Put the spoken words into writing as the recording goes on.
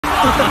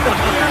欢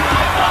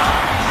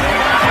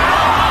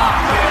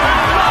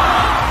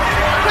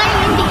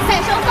迎比赛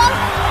双方，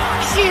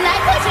史莱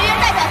克学院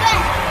代表队，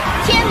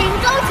天灵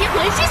高级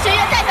魂师学院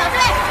代表队。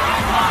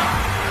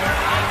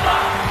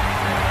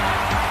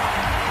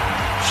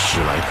史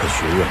莱克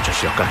学院这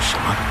是要干什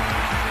么？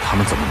他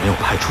们怎么没有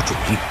派出主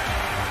力？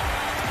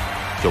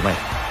九妹，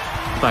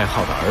代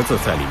号的儿子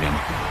在里面吗？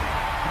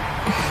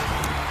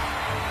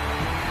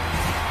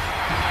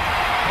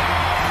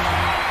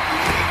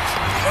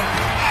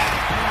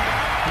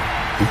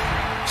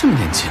这么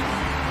年轻，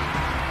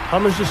他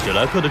们是史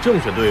莱克的正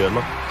选队员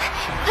吗？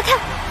快看，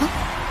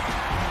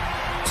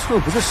这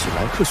不是史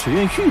莱克学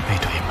院预备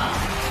队吗？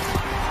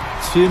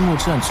揭幕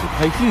战只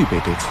派预备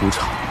队出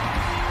场，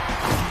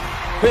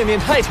未免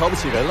太瞧不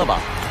起人了吧？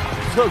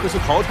这可是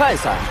淘汰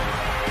赛。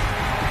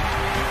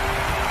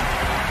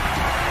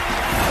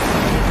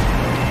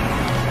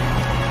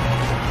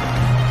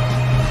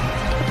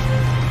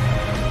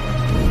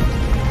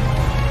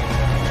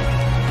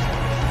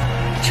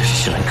这是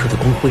史莱克的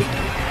光辉，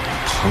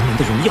唐门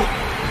的荣耀。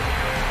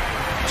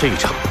这一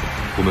场，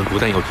我们不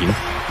但要赢，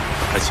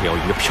而且要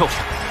赢得漂亮，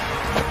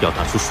要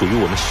打出属于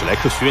我们史莱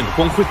克学院的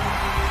光辉。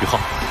宇浩，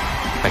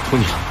拜托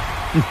你了。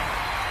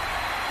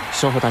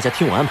稍后大家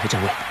听我安排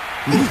站位。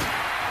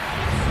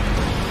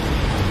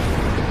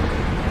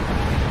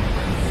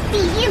第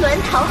1轮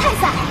淘汰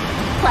赛，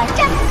团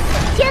战，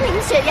天灵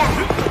学院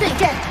对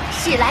阵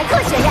史莱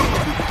克学院。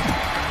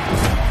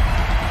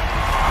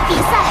比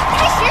赛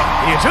开始。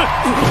列阵。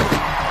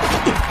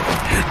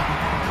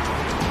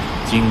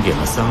经典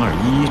的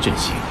3-2-1-1阵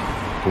型，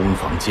攻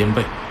防兼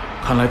备。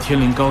看来天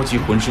灵高级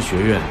魂师学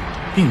院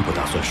并不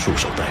打算束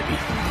手待毙。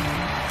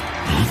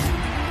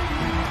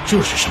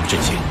这是什么阵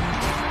型？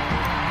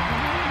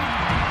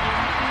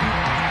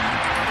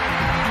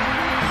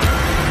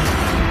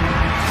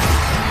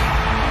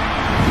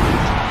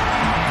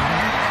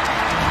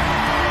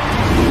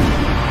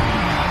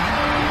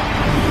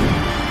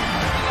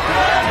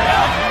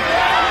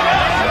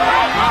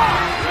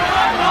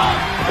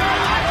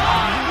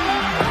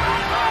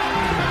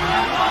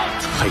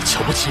太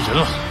瞧不起人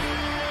了！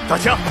大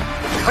家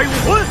开武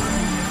魂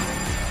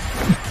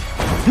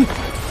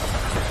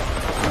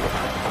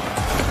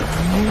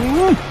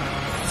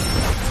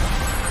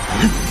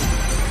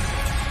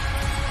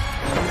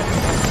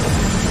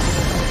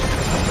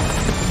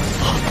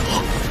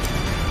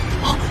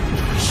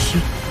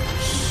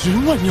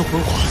！10万年魂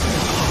环，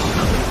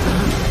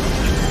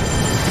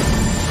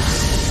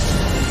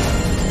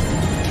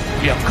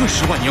两个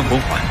10万年魂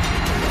环。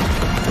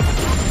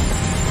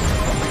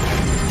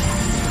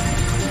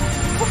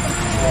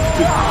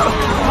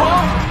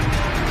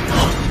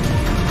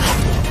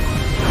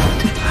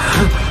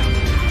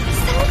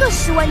3个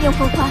10万年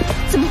魂环，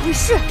怎么回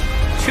事？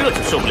这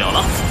就受不了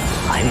了，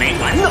还没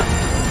完呢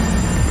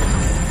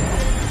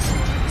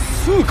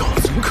4个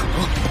怎么可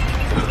能？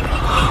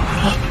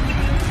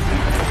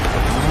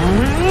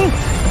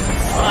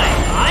再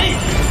来！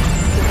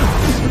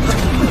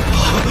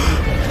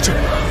这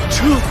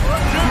5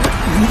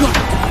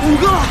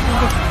个了，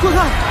快看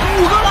5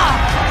个了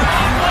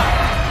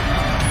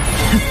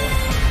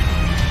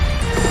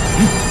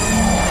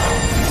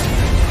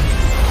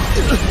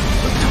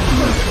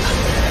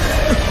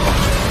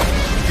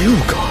！6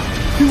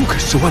个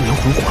10万年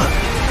魂环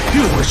，6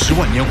个10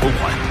万年魂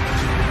环，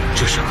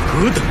这是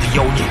何等的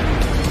妖孽！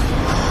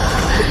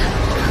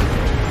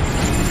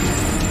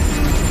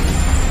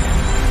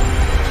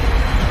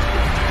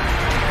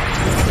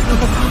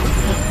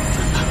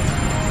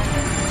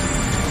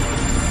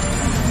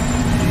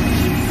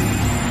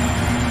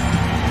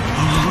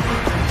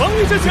防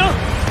御阵型，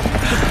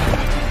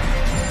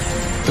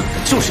等的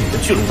就是你的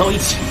巨龙刀一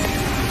起。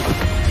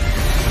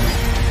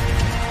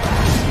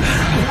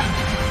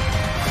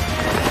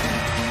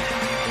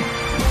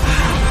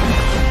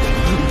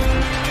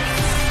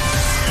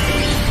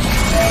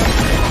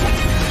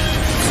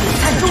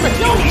璨中的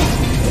凋零，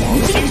黄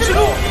金之路。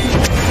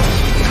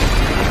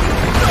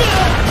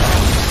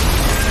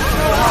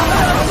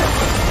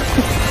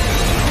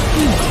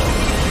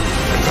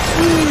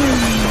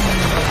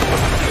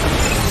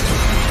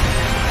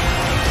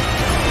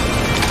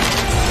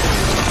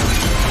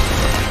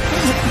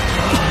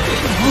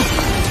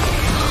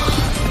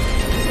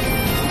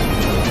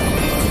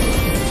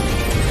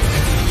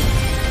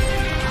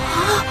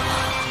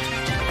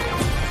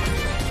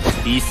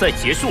比赛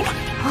结束了。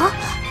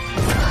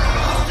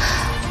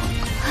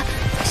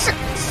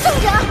胜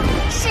者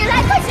史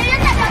莱克学院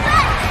代表队。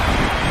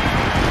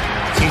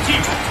请记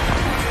住，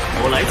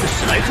我来自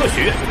史莱克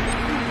学院，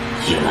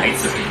也来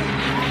自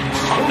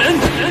唐门。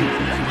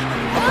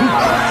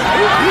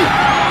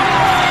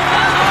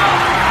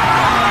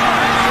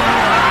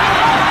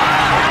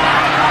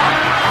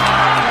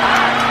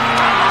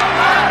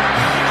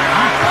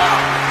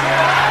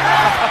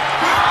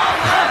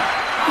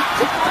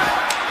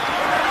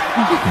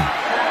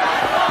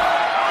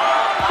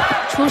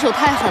出手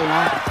太狠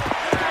了，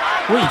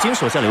我已经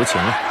手下留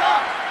情了。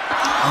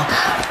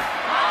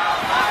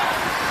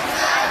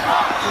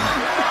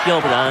要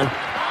不然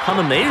他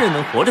们没人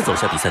能活着走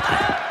下比赛台。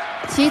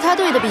其他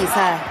队的比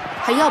赛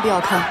还要不要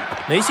看？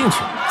没兴趣。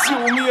救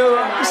命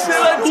啊！谁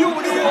来救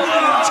命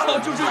啊！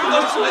场就是遇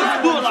到史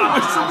莱克了，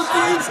为什么第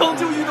一场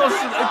就遇到史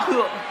莱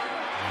克？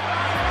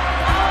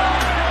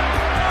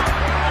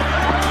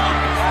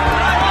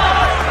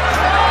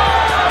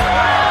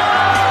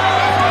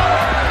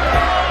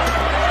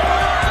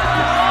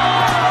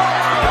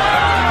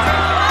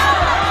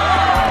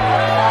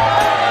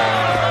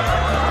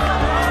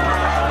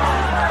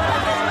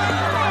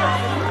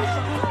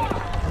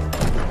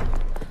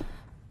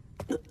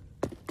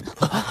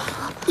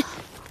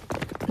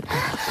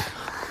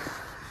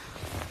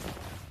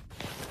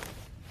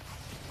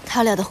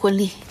他俩的魂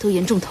力都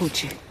严重透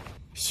支，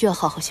需要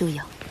好好休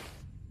养。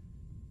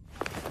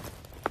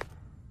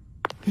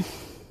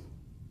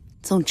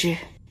总之，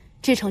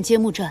这场揭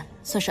幕战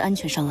算是安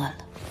全上岸了。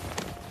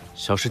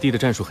小师弟的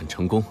战术很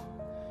成功，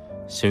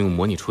先用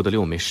模拟出的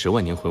6枚10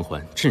万年魂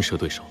环震慑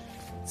对手，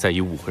再以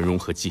武魂融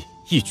合技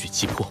一举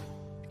击破。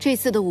这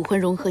次的武魂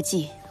融合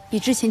技比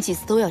之前几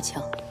次都要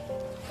强，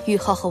宇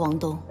浩和王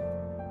东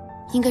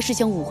应该是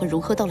将武魂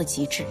融合到了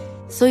极致，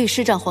所以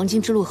施展黄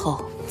金之路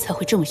后才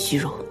会这么虚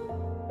弱。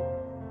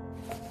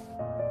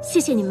谢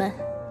谢你们，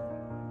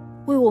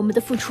为我们的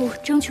付出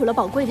争取了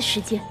宝贵的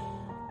时间。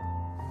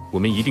我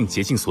们一定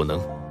竭尽所能，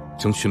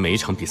争取每一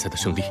场比赛的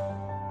胜利。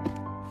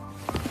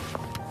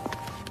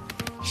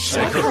史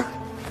莱克。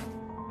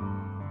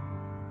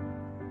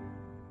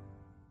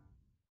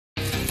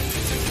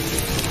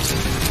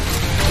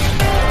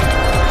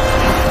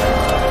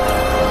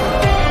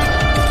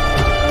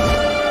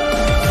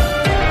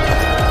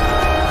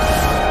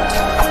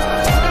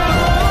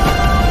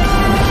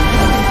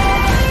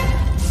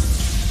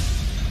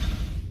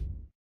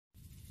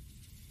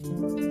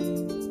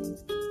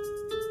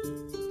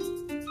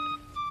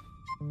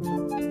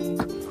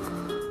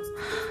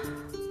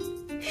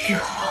宇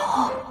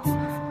浩，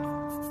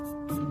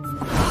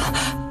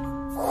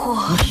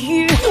霍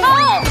宇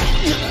浩，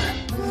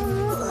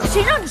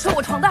谁让你说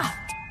我床大？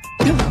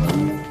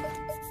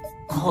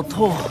好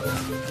痛！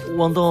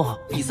王东，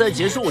比赛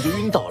结束我就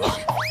晕倒了，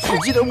只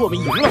记得我们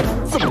赢了，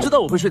怎么知道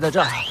我会睡在这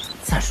儿？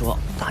再说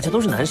大家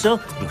都是男生，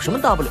有什么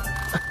大不了？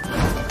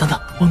等等，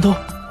王东，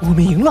我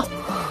们赢了！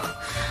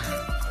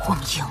我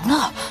们赢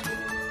了！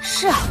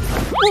是啊，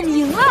我们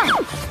赢了！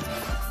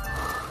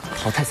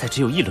淘汰赛只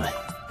有1轮。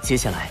接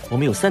下来我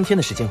们有3天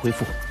的时间恢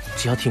复，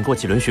只要挺过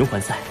几轮循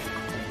环赛，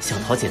小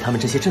桃姐他们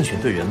这些正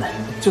选队员们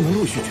就能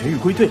陆续痊愈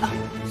归队了。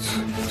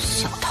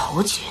小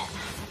桃姐，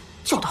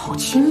叫得好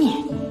亲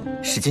密。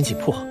时间紧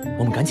迫，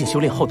我们赶紧修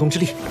炼浩东之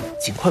力，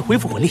尽快恢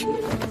复魂力。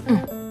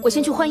我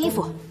先去换衣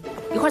服，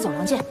一会儿走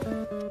廊见。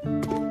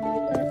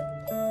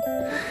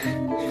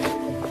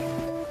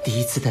第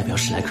一次代表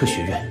史莱克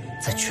学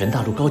院在全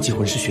大陆高级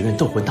魂师学院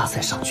斗魂大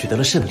赛上取得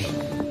了胜利，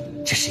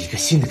这是一个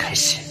新的开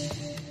始。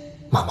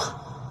妈妈，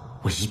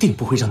我一定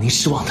不会让您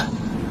失望的。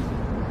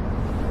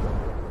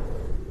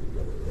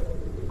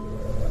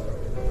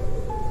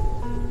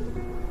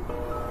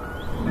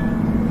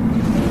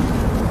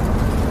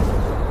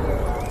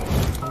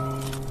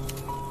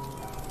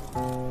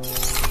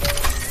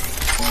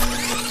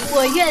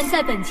我院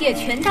在本届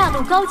全大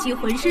陆高级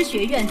魂师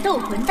学院斗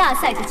魂大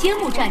赛的揭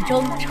幕战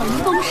中成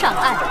功上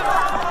岸，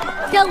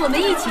让我们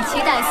一起期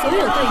待所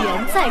有队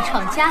员再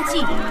创佳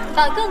绩，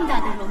把更大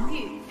的荣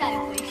誉带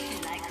回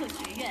史莱克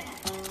学院。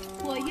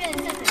我院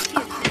在本届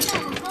全大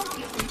陆高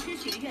级魂师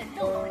学院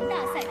斗魂大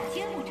赛的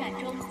揭幕战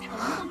中成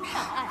功上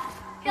岸，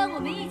让我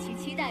们一起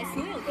期待所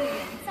有队员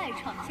再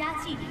创佳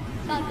绩，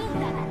把更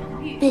大的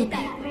荣誉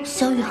带回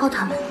小宇浩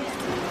他们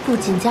不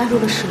仅加入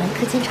了史莱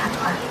克监察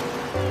团，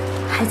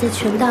还在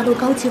全大陆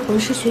高级魂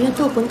师学院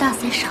斗魂大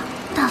赛上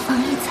大放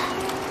异彩。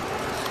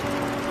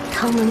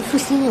唐门复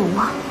兴有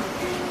望，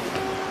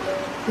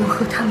我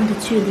和他们的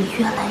距离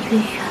越来越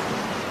远，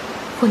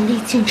魂力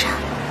进展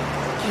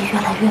也越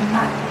来越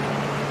慢。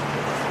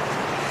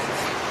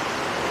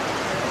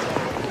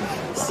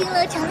星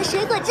罗场的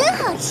水果真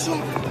好吃。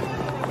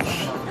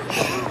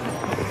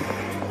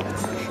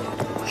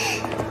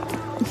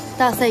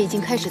大赛已经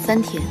开始3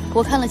天，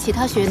我看了其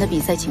他学院的比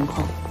赛情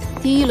况。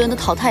第1轮的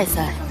淘汰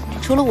赛，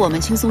除了我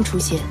们轻松出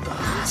线，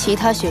其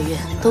他学院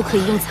都可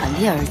以用惨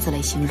烈2字来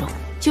形容。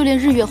就连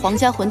日月皇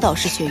家魂导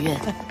师学院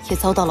也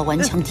遭到了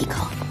顽强抵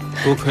抗。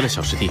多亏了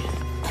小师弟。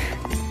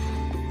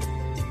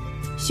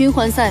循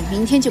环赛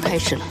明天就开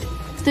始了，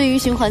对于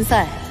循环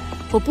赛，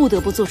我不得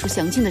不做出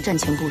详尽的战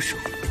前部署。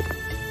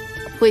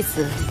为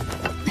此，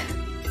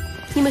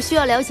你们需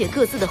要了解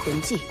各自的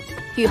魂技。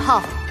宇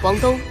浩、王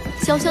东、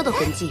潇潇的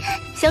魂技，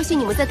相信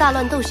你们在大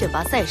乱斗选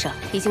拔赛上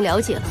已经了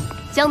解了。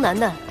江楠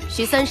楠、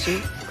徐30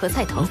和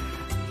菜头，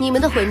你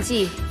们的魂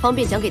技方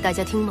便讲给大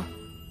家听吗？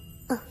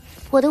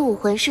我的武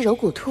魂是柔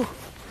骨兔，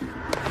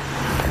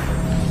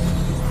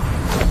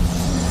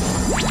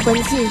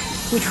魂技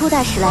与初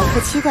代史莱克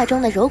7怪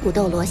中的柔骨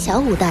斗罗小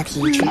舞大体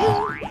一致，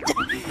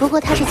不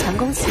过它是强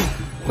攻系，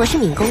我是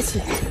敏攻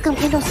系，更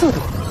偏重速度。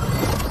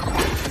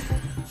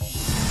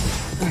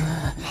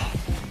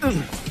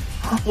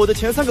我的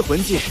前3个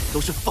魂技都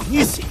是防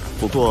御系，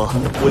不过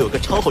我有个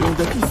超好用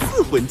的第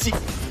4魂技，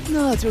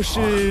那就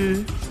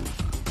是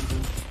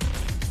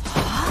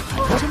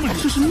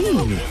这是秘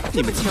密，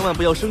你们千万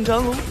不要声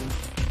张哦。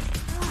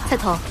菜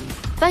头，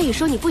班宇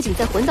说你不仅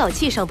在魂导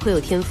器上颇有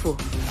天赋，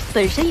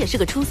本身也是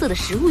个出色的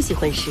食物系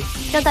魂师，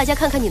让大家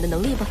看看你的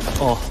能力吧。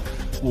哦，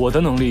我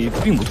的能力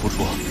并不突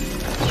出，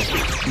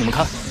你们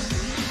看，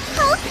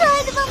好可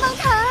爱的棒棒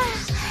糖啊！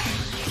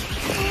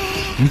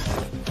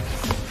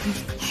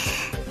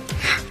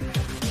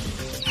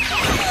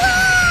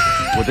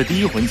我的第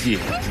一魂技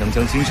能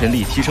将精神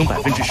力提升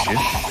10%，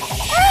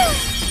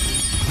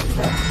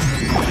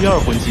第二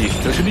魂技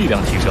则是力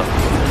量提升，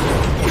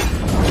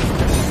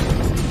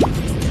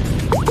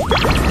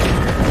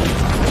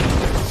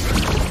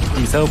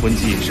第三魂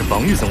技是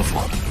防御增幅，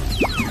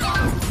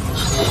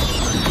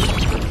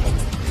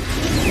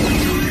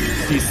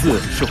第四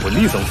是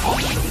魂力增幅，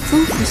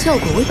增幅效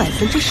果为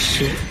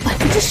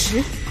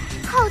10%，10%，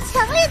好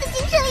强烈的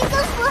精神力增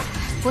幅，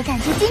我感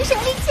觉精神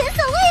力前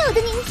所未有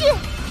的凝聚。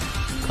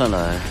看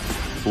来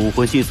武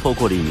魂系错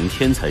过了一名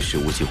天才食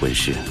物系魂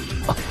师。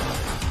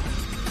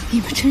你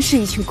们真是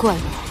一群怪物！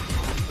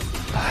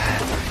哎，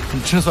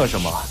这算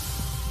什么？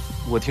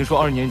我听说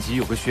2年级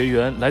有个学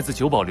员来自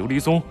9宝琉璃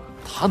宗，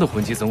他的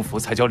魂技增幅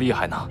才叫厉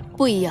害呢。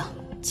不一样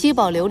，7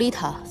宝琉璃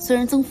塔虽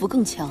然增幅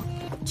更强，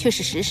却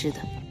是实时的。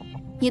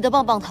你的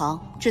棒棒糖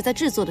只在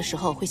制作的时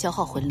候会消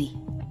耗魂力，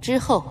之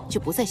后就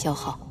不再消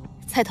耗。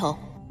菜头，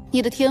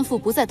你的天赋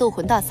不在斗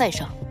魂大赛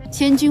上，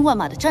千军万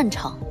马的战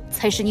场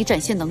才是你展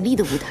现能力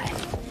的舞台。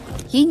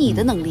以你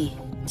的能力，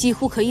几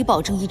乎可以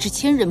保证一支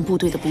1000人部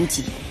队的补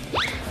给。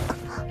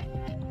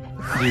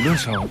理论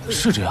上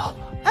是这样。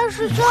二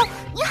师兄，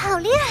你好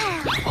厉害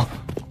啊！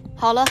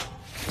好了，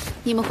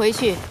你们回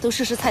去都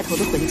试试菜头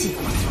的魂技。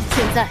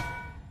现在，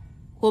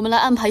我们来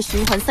安排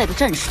循环赛的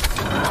战术。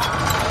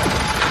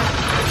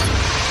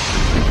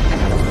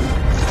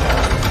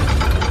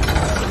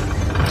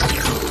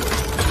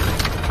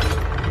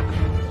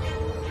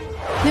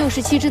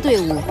67支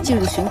队伍进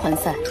入循环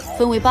赛，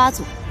分为8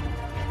组。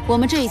我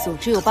们这一组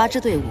只有8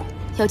支队伍，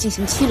要进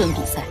行7轮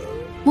比赛。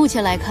目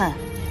前来看，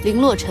林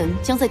洛尘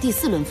将在第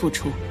4轮复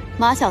出，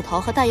马小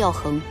桃和戴耀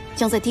恒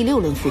将在第6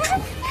轮复出。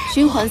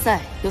循环赛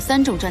有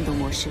3种战斗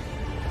模式，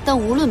但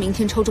无论明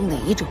天抽中哪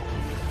一种，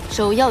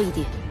首要一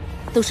点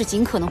都是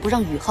尽可能不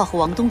让宇浩和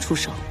王东出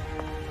手。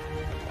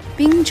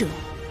兵者，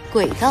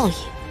诡道也。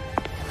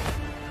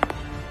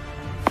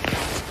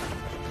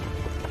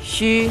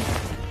虚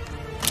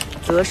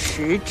则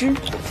实之，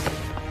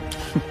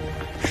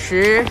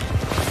实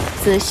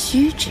则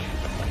虚之。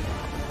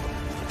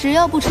只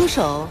要不出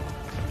手，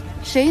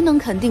谁能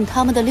肯定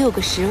他们的6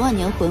个10万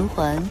年魂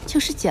环就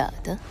是假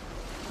的？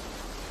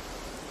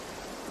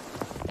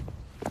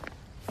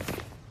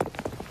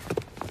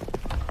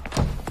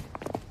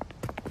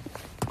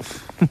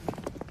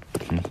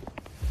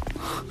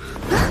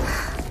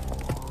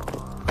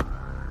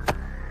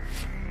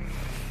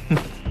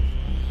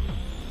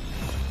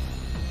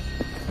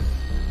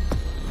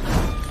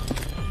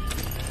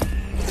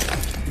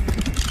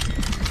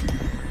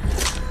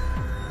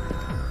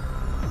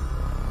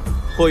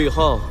霍雨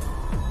浩，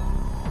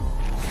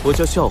我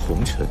叫笑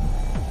红尘，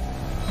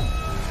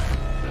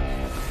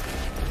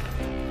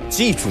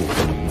记住我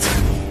的名字。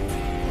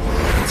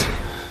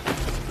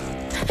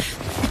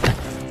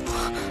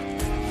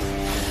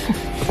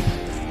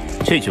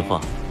这句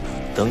话，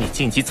等你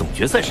晋级总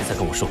决赛时再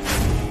跟我说。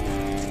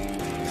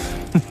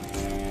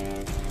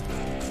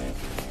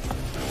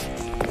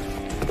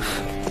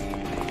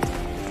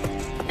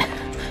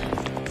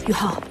宇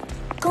浩，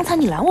刚才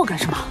你拦我干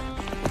什么？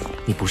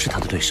你不是他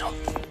的对手。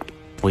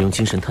我用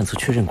精神探测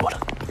确认过了，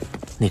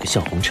那个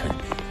笑红尘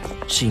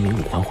是一名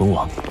5环魂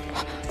王。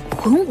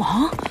魂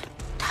王？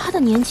他的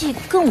年纪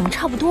跟我们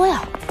差不多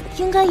呀，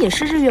应该也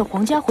是日月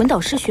皇家魂导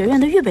师学院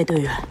的预备队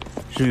员。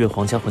日月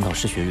皇家魂导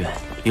师学院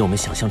比我们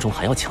想象中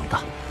还要强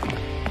大。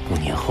5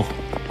年后，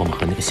我们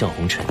和那个笑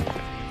红尘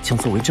将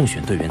作为正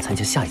选队员参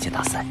加下一届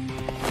大赛，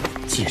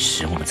届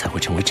时我们才会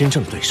成为真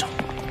正的对手。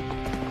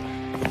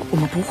我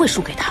们不会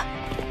输给他，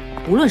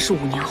无论是5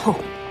年后，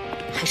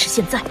还是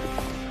现在。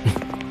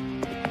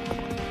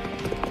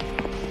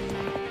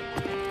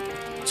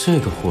这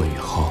个霍雨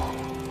浩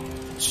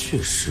确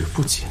实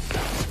不简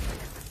单。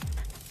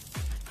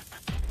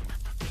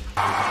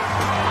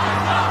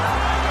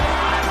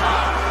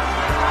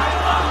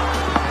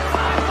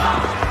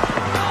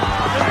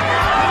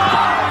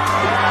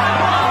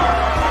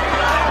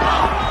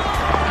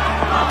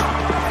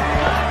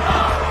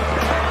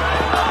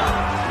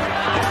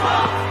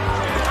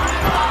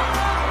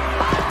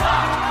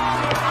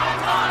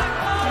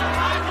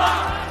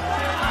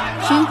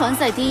循环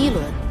赛第1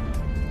轮，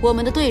我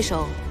们的对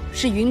手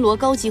是云罗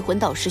高级魂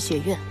导师学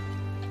院。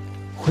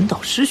魂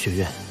导师学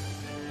院？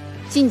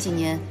近几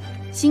年，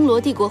星罗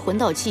帝国魂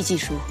导器技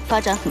术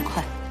发展很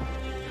快，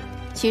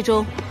其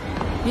中，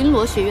云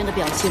罗学院的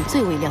表现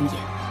最为亮眼。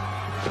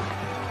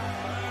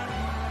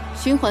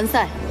循环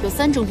赛有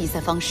3种比赛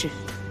方式，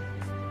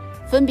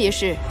分别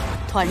是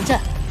团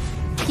战、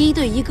1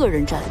对1个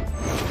人战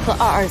和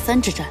223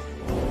之战。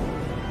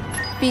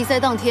比赛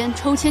当天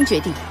抽签决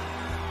定。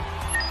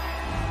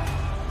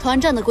团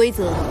战的规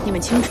则你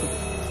们清楚。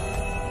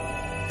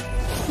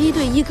1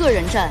对1个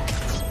人战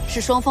是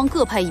双方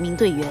各派1名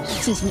队员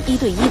进行1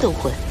对1斗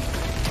魂，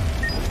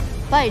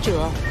败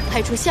者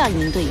派出下1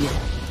名队员，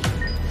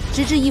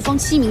直至一方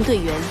7名队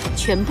员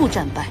全部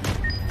战败。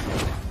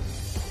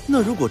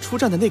那如果出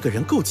战的那个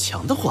人够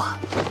强的话，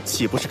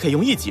岂不是可以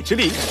用一己之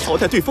力淘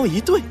汰对方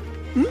1队？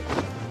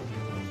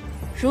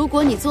如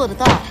果你做得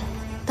到，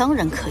当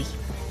然可以。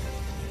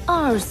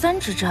2、3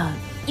之战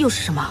又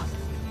是什么？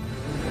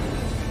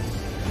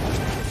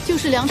就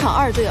是2场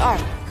2对2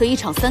和1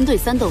场3对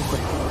3斗魂，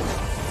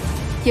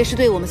也是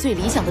对我们最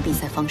理想的比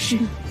赛方式。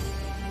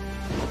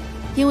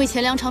因为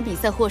前2场比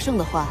赛获胜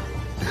的话，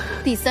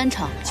第3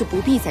场就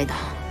不必再打，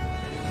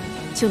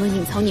就能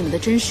隐藏你们的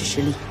真实实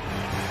力。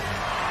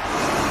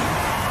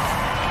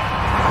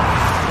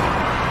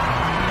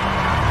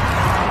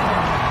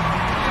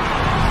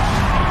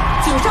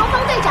请双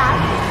方队长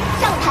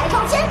上台抽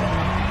签。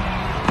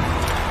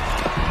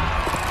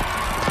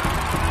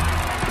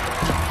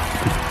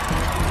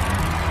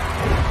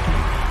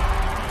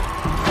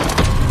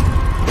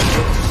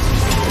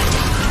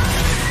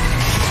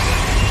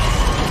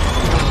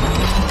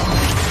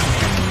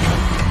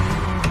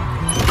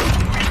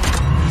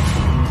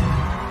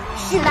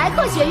史莱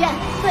克学院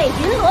对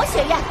云罗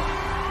学院，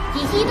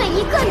以1对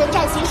1个人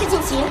战形式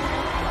进行，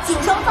请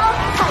双方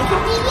派出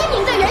第1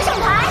名队员上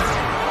台。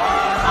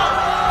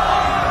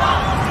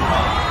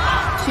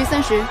徐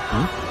30，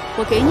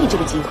我给你这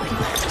个机会。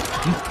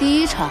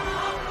第1场，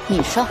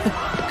你上，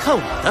看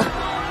我的。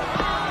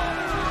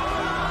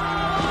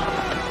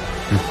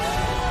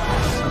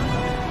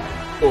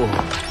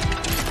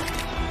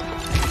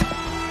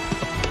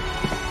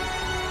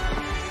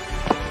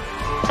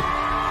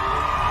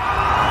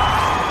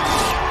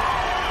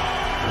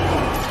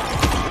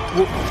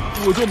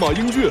我叫马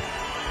英俊，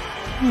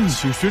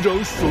请学长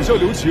手下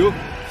留情。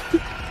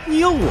你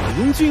要我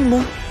英俊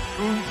吗？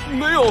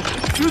没有，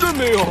绝对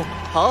没有。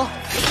好，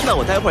那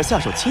我待会儿下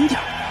手轻点。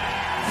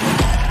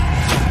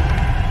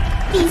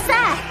比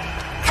赛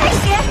开始。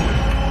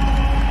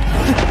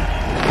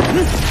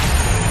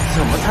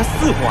怎么才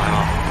4环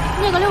啊？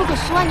那个6个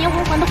10万年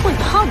魂环的霍雨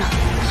浩呢？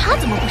他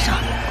怎么不上？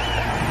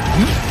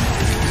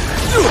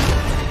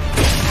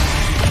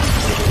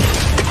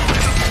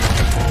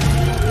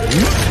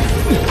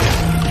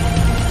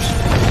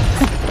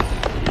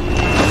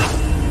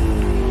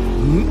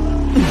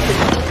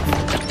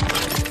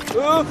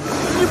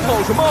你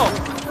跑什么？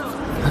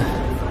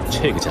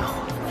这个家伙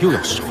又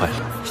要使坏了。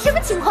什么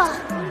情况？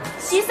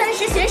徐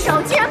30选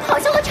手竟然跑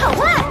向了场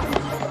外。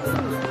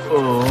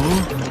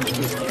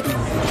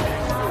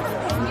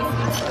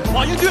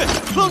马英俊，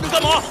愣着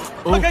干嘛？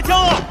快开枪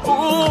啊！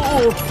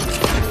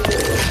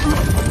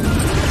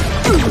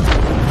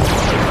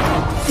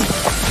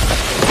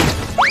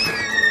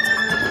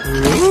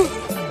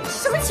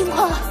什么情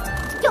况？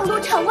掉落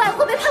场外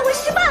会被判为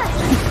失败。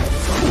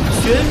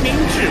全民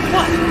置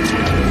换。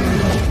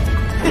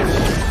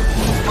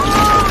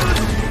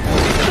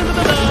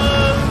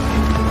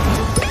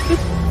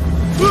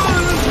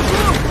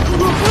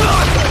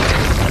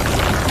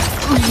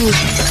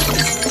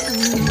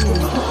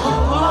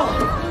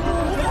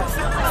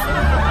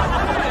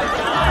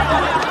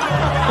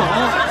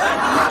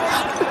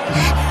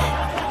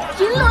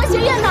云罗学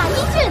院马英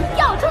俊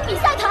调出比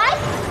赛台，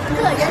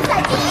个人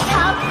赛第1场，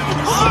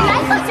史莱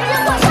克学院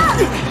获胜。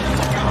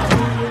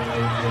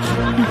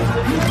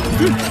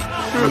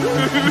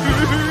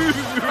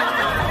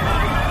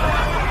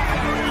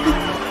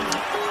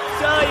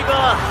下一个。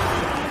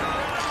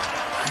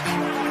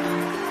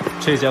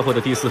这家伙的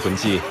第4魂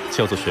技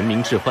叫做玄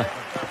冥置换，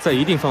在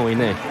一定范围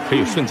内可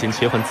以瞬间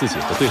切换自己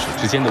和对手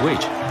之间的位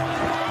置。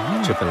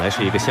这本来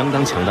是一个相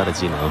当强大的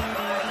技能，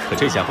可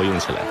这家伙用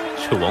起来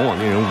却往往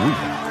令人无语。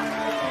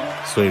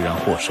虽然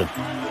获胜，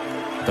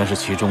但是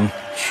其中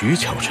取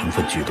巧成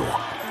分居多，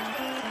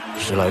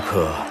史莱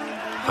克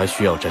还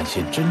需要展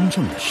现真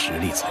正的实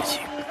力才行。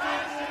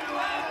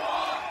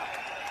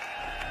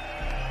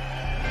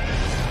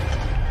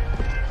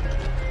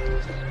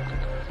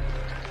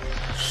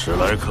史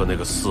莱克那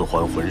个4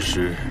环魂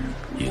师，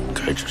应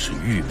该只是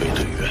预备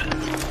队员，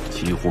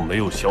几乎没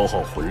有消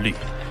耗魂力，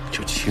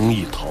就轻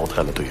易淘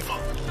汰了对方。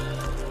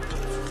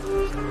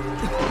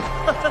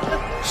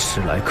史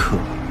莱克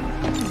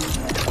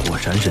果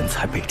然人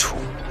才辈出。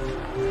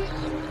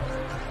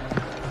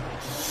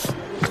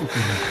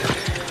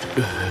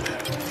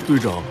队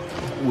长，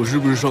我是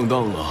不是上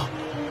当了？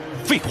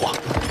废话，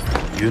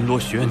云罗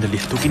学院的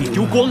脸都给你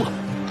丢光了。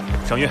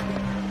赏月，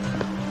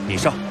你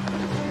上。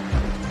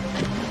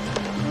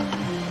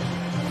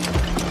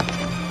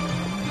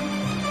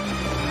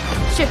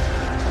是。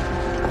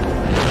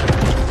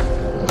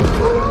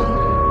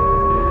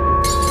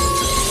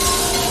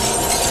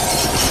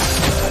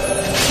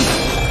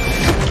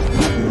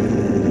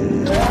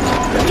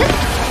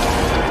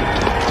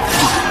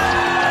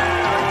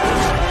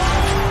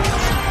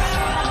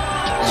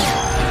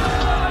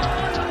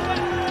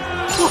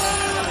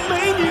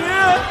美女，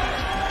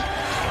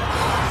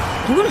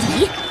无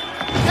礼！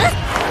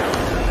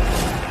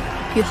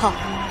宇浩，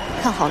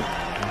看好了，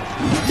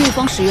对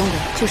方使用的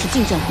就是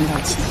近战魂导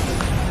器。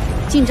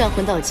近战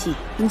魂导器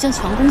能将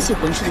强攻系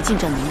魂师的近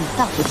战能力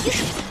大幅提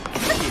升，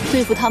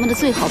对付他们的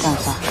最好办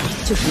法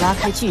就是拉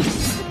开距离，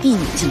避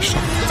免近身。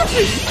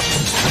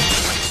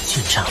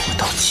近战魂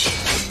道期。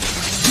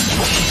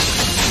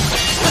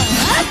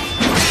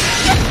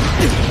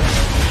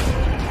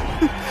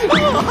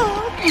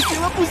不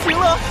行了，不行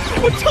了，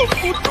我撑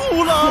不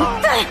住了！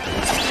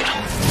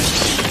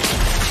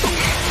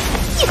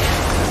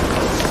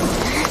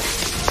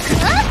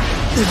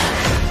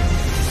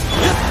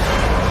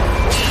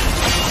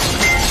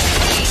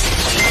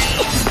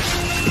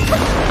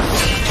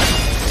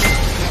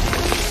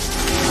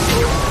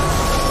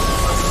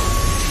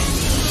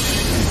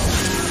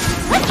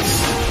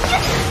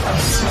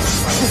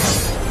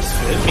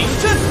全民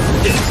阵！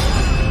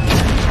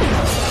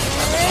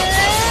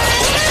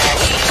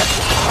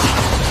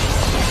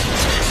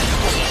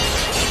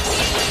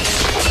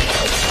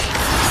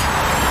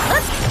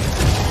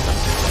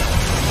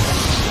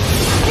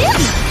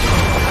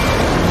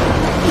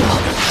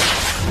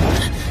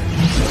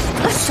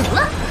手了！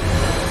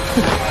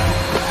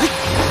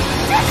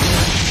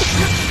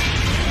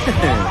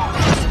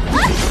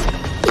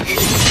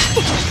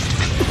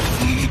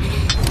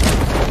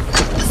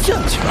下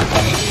去吧。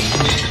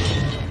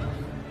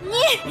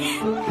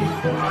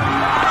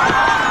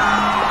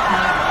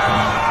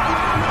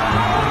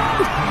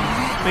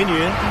美女，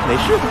没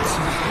事吧？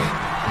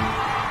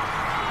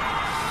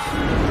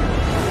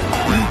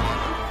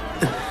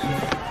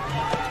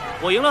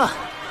我赢了，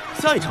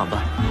下一场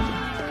吧。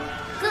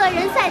个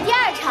人赛第2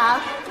场，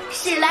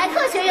史莱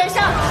克学院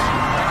胜。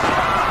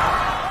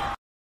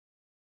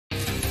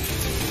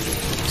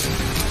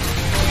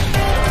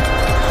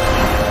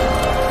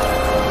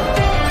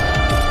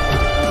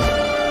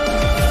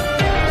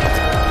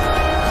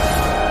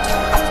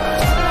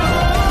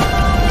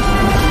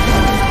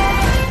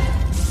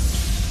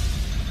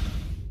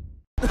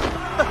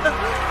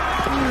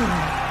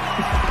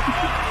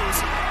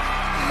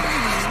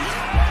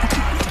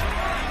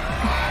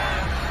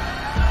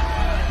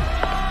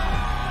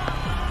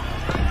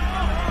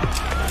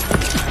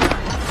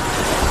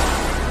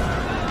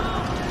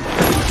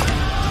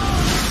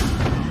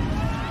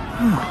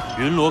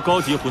云罗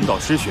高级魂导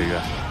师学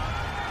院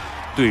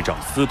队长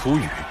司徒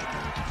雨，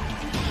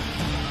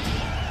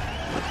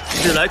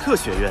史莱克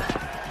学院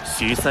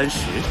徐30。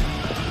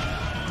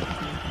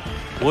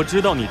我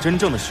知道你真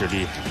正的实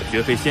力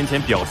绝非先前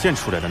表现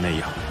出来的那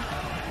样。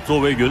作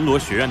为云罗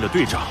学院的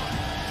队长，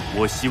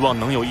我希望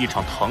能有一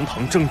场堂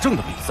堂正正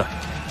的比赛。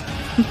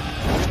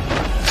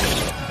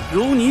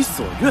如你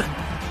所愿。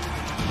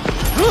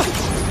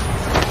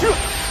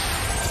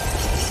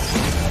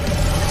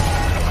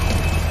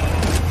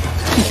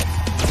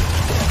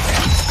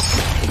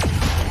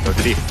小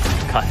师弟，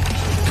看，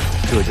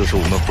这就是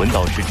我们魂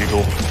导师之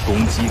中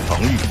攻击、防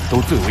御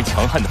都最为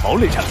强悍的堡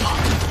垒战法。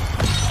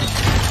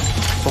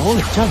堡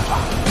垒战法，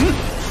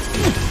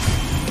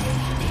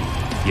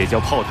也叫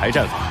炮台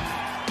战法，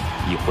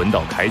以魂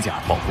导铠甲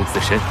保护自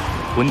身，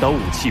魂导武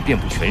器遍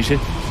布全身，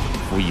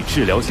辅以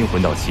治疗型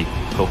魂导器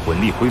和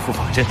魂力恢复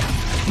法阵，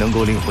能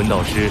够令魂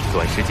导师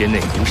短时间内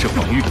无视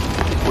防御，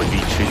魂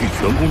力持续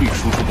全功率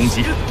输出攻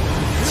击。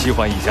切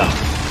换一下，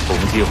同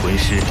阶魂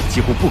师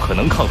几乎不可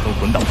能抗衡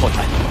魂导炮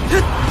台。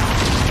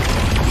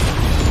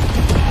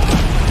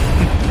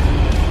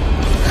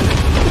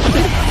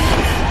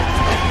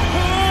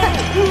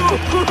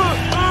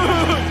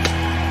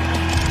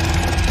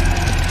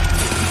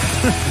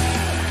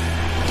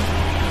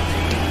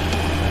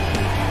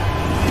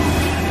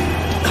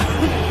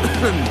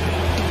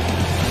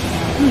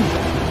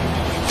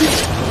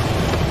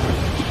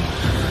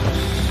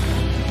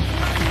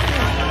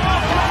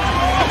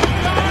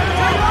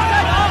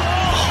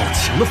好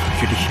强的防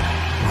御力！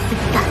混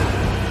蛋！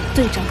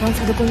队长刚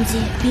才的攻击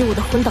比我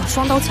的魂导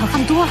双刀强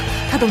悍多了，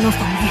他都能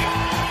防御，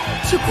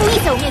却故意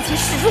在我面前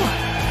示弱。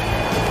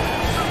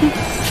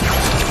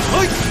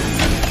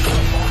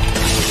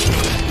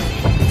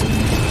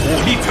武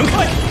力全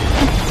开！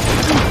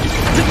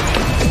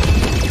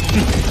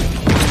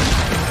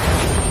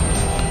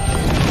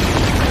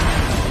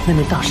那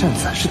面大扇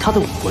子是他的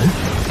武魂，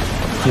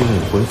他用武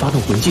魂发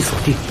动魂技锁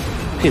定，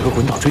配合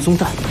魂导追踪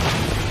弹，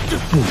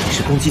目的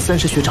是攻击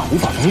30学长无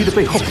法防御的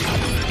背后。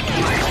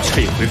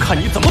这回看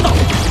你怎么打！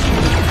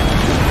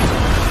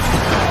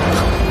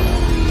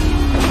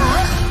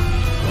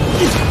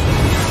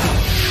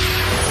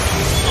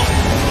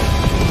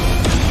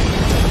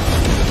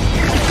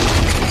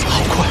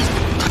好快，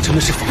他真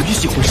的是防御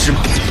系魂师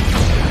吗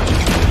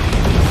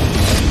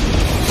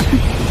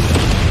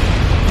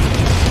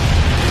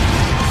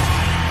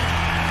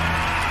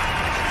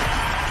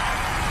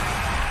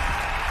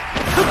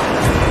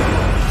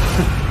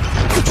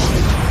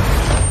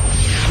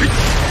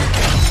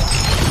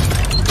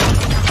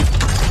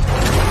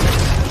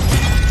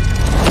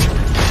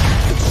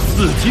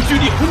？4级巨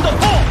力魂导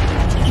炮！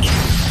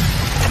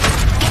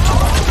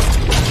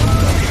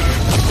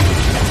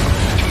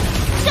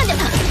干掉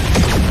他！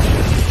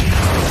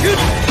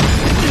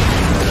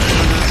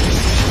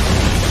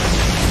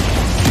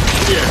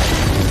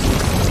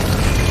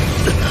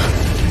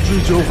这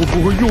家伙不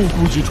会又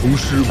故技重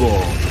施吧？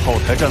炮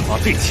台战法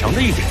最强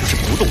的一点就是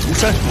不动如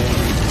山，令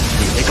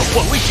那个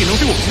换位技能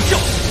对我无效。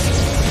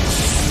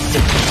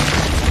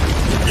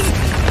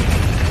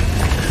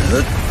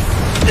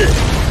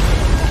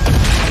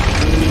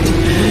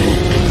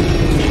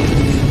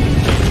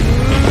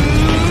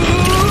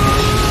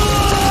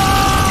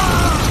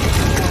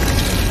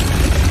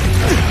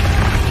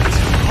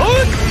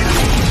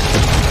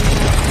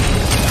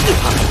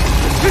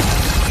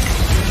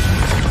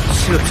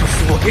这就是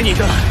我给你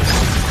的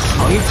堂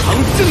堂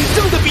正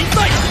正的比赛！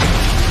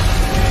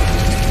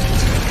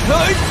开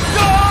战！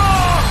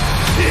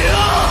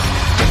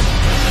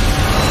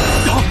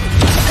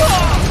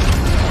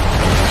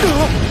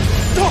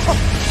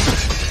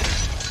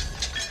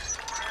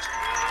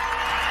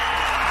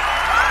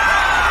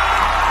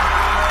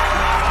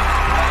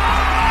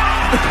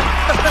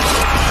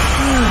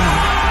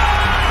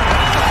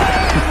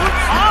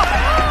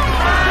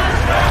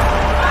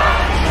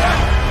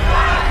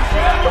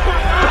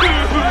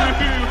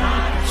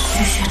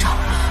徐学长，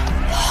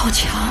好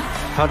强！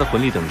他的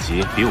魂力等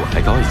级比我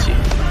还高一级，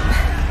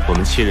我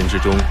们7人之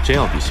中真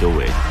要比修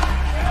为，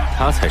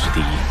他才是第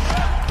一。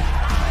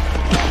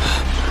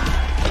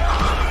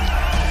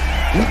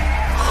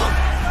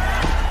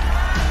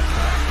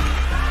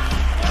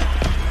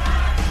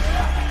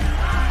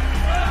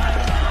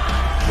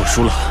我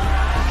输了，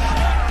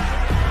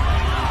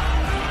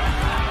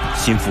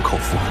心服口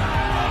服。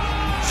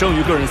剩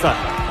余个人赛，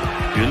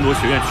云罗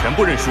学院全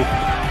部认输。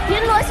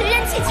云罗学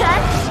院弃权，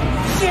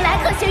史莱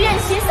克学院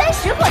徐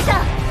30获胜，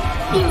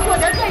并获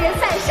得个人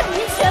赛剩余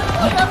全部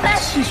得分。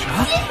弃权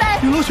7分。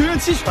云罗学院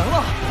弃权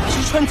了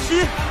，1穿7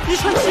呀！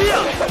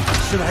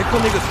史莱克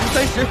那个徐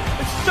30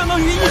相当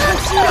于1穿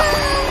7呀！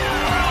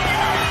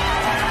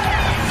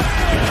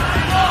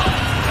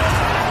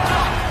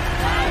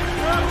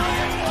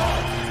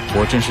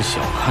我真是小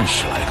看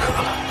史莱克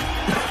了。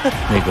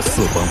那个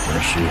4环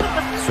魂师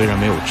虽然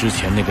没有之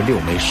前那个6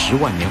枚10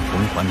万年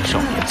魂环的少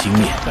年惊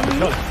艳，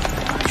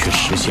却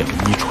实现了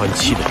1穿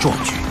7的壮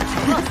举。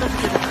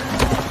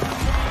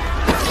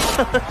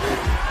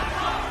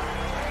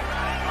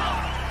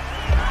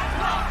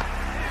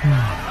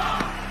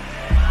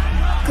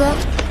哥，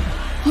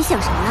你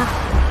想什么呢？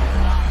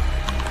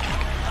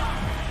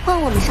换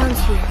我们上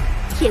去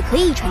也可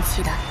以1穿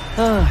7的。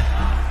唉，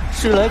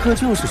史莱克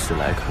就是史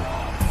莱克，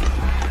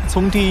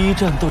从第1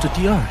战到这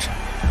第2战，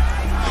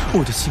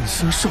我的信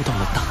心受到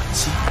了打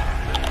击。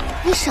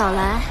你少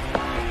来，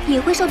也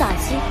会受打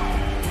击。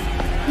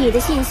你的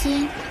信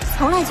心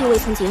从来就未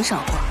曾减少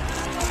过。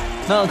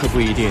那可不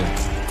一定，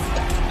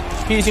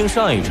毕竟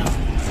上一场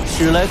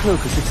史莱克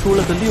可是出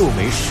了个6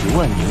枚10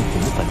万年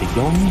魂环的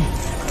妖孽。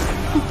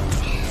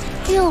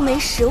6枚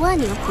10万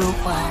年魂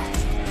环，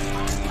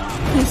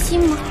你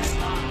信吗？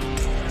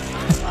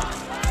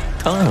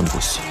当然不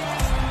信。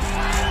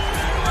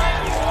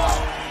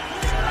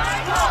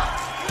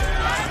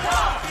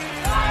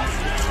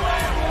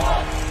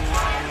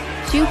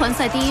循环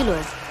赛第1轮，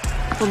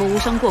我们无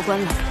伤过关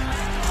了。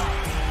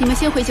你们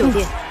先回酒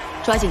店，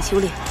抓紧修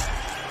炼。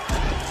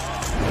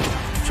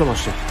周老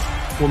师，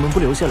我们不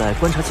留下来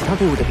观察其他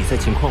队伍的比赛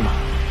情况吗？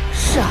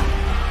是啊，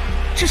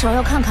至少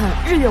要看看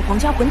日月皇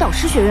家魂导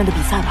师学院的比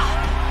赛吧。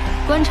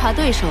观察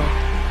对手，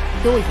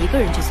有我一个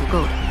人就足够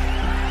了。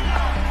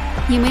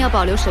你们要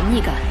保留神秘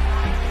感，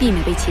避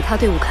免被其他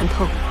队伍看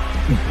透。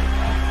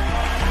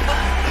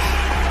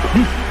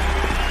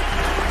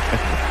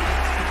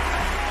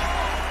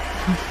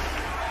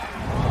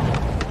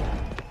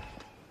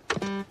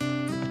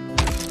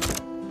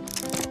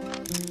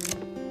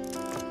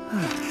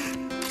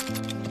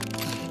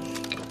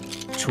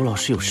周老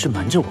师有事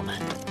瞒着我们。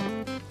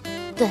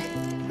对，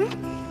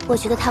我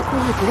觉得他故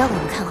意不让我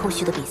们看后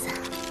续的比赛。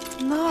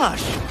那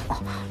是，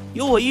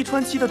有我1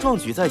穿7的壮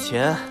举在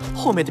前，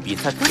后面的比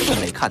赛根本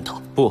没看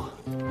头。不，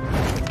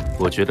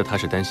我觉得他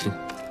是担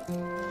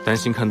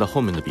心看到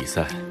后面的比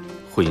赛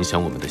会影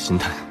响我们的心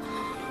态。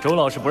周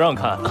老师不让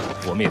看，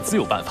我们也自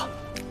有办法。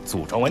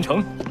组装完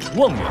成，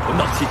望远魂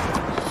导器。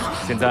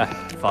现在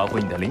发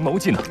挥你的灵眸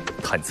技能，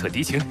探测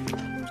敌情。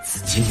紫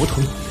金魔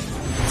瞳，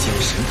精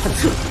神探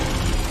测。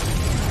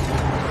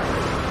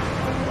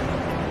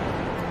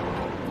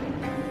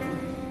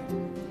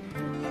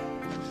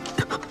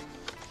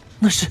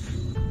那是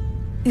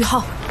宇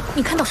浩，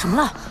你看到什么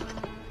了？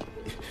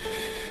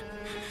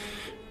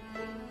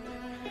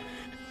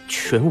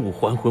全5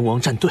环魂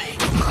王战队。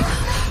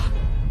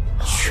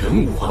全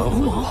5环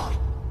魂王。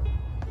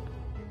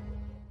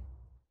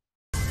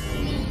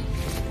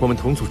我们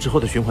同组之后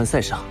的循环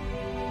赛上，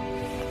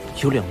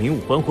有2名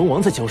5环魂王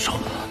在交手。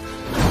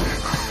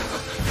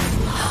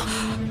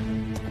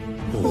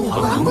5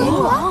环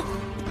魂王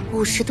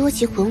，50多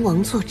级魂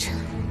王坐镇，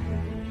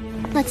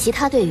那其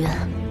他队员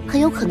很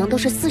有可能都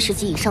是40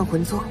级以上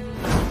魂宗，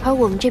而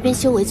我们这边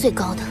修为最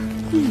高的，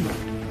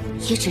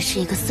也只是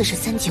一个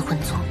43级魂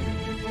宗。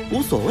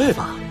无所谓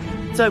吧，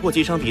再过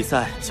几场比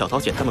赛，小桃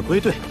姐他们归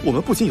队，我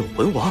们不仅有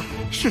魂王，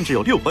甚至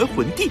有6环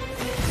魂帝。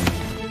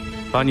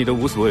把你的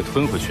无所谓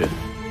吞回去。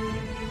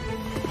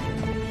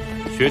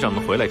学长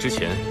们回来之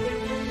前，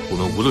我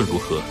们无论如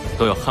何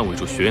都要捍卫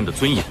住学院的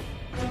尊严。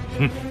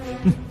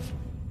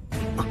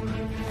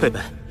贝贝，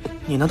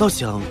你难道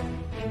想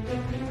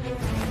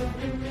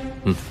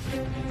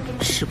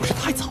是不是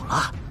太早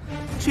了？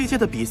这届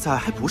的比赛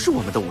还不是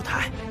我们的舞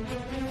台。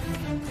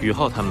宇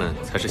浩他们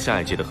才是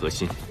下一届的核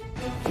心，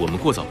我们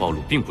过早暴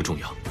露并不重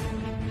要。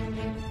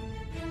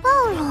暴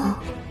露？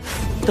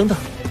等等，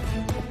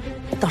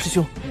大师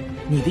兄，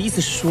你的意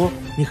思是说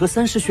你和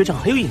3师学长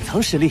还有隐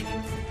藏实力？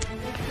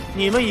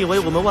你们以为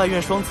我们外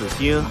院双子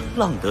星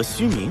浪得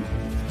虚名？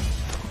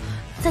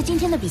在今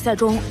天的比赛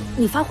中，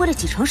你发挥了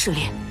几成实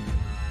力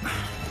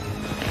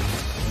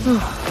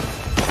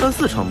？3、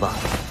4成吧。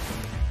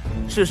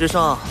事实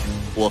上，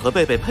我和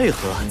贝贝配合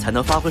才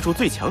能发挥出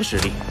最强实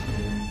力。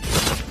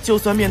就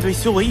算面对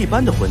修为一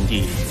般的魂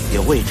帝，也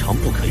未尝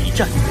不可一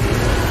战。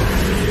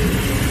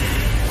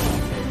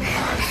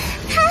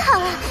太好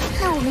了，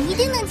那我们一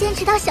定能坚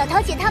持到小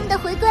桃姐他们的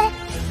回归。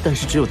但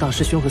是只有大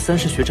师兄和3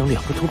师学长2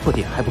个突破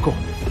点还不够。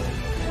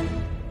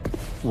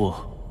我、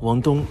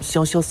王东、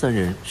潇潇3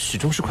人始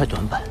终是块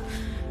短板。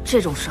这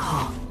种时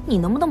候，你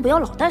能不能不要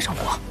老带上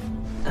我？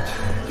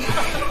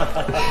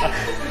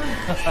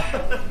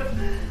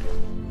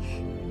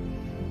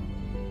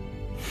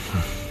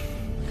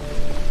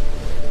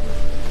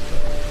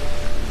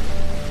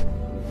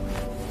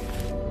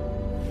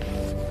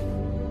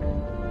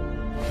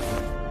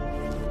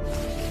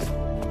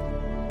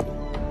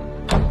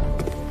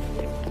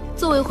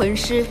作为魂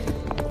师，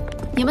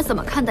你们怎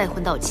么看待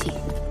魂导器？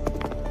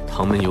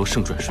唐门由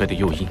盛转衰的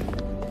诱因，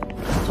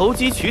投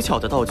机取巧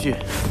的道具，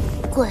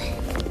贵，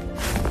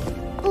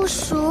不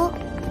熟，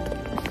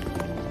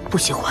不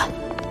喜欢。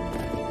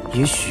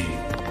也许，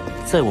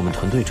在我们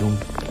团队中，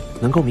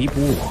能够弥补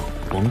我、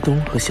王东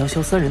和潇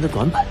潇3人的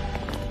短板。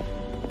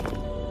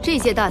这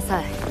届大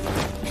赛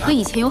和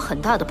以前有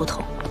很大的不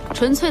同，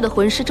纯粹的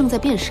魂师正在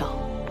变少，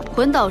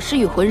魂导师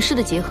与魂师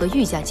的结合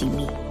愈加紧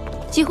密。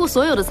几乎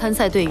所有的参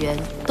赛队员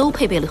都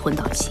配备了魂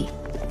导器。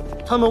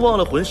他们忘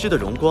了魂师的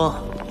荣光，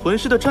魂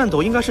师的战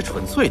斗应该是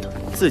纯粹的，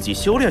自己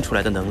修炼出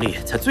来的能力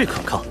才最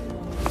可靠。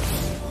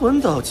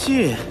魂导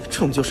器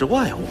终究是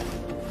外物。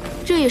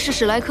这也是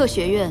史莱克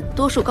学院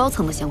多数高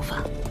层的想法。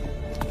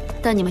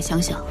但你们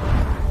想想，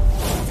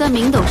在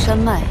明斗山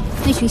脉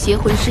那群邪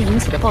魂师引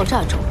起的爆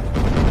炸中，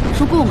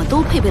如果我们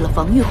都配备了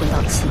防御魂导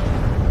器，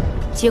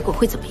结果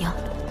会怎么样？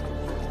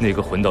那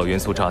个魂导元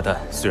素炸弹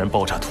虽然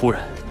爆炸突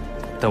然，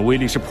但威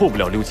力是破不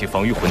了6级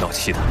防御魂导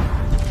器的。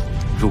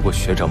如果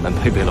学长们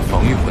配备了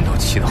防御魂导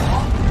器的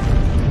话，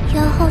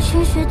姚浩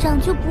轩学长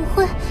就不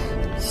会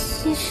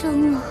牺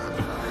牲了。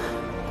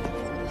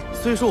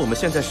虽说我们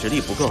现在实力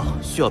不够，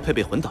需要配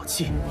备魂导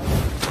器，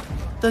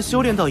但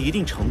修炼到一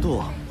定程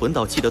度，魂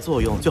导器的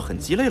作用就很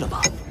鸡肋了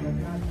吧？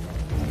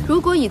如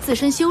果以自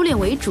身修炼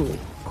为主，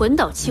魂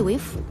导器为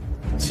辅，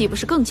岂不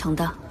是更强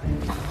大？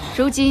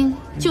如今，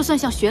就算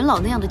像玄老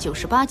那样的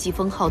98级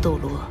封号斗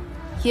罗，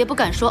也不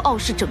敢说傲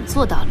视整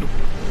座大陆。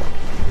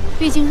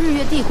毕竟日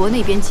月帝国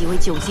那边几位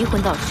9级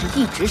魂导师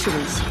一直是威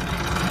胁，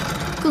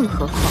更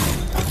何况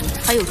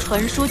还有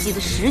传说级的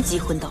10级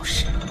魂导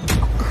师。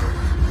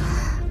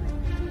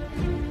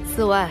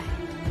此外，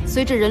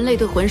随着人类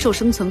对魂兽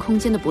生存空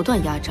间的不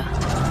断压榨，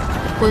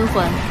魂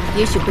环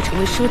也许会成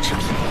为奢侈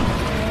品。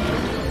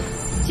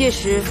届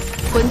时，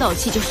魂导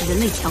器就是人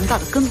类强大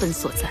的根本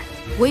所在。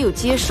唯有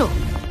接受，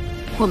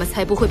我们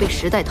才不会被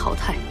时代淘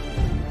汰。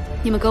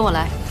你们跟我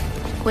来，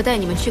我带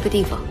你们去个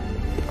地方。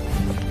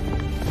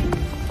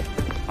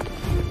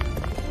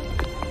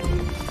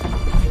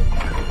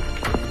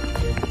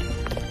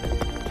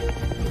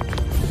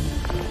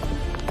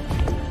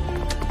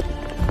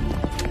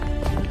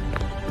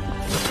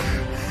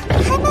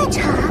拍卖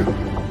场，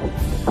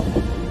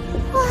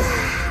哇！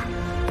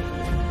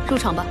入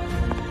场吧。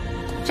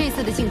这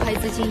次的竞拍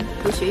资金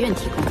由学院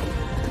提供。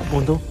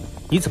王东，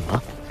你怎么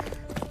了？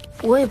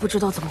我也不知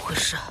道怎么回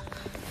事，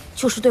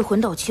就是对魂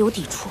导器有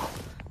抵触。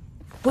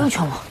不用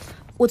劝我，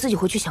我自己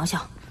回去想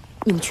想。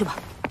你们去吧。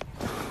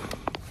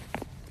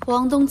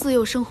王东自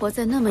幼生活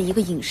在那么一个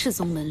隐士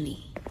宗门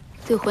里，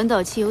对魂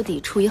导器有抵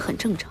触也很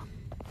正常。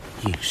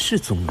隐士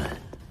宗门，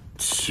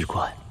奇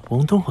怪，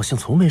王东好像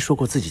从没说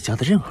过自己家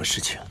的任何事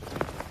情。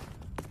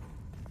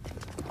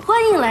欢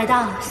迎来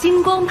到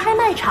星光拍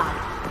卖场。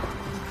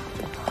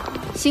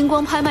星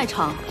光拍卖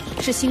场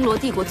是星罗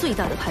帝国最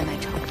大的拍卖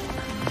场。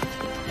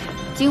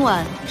今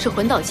晚是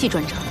魂导器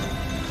专场。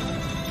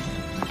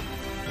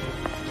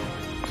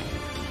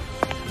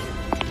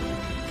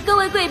各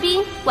位贵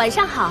宾，晚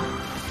上好，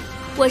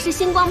我是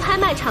星光拍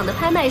卖场的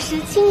拍卖师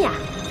清雅。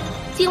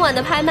今晚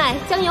的拍卖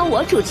将由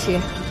我主持。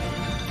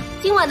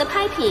今晚的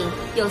拍品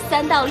有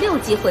3到6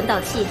级魂导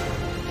器，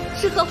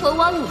适合魂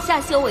王以下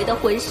修为的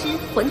魂师、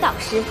魂导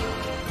师。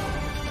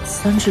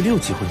3至6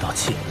级魂导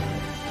器，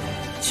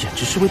简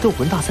直是为斗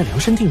魂大赛量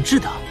身定制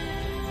的。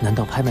难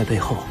道拍卖背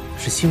后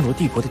是星罗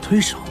帝国的推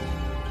手？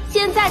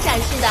现在展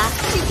示的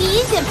是第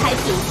1件拍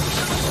品，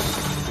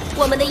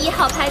我们的1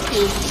号拍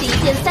品是一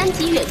件3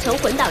级远程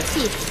魂导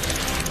器，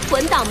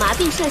魂导麻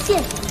痹射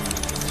线，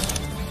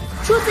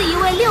出自一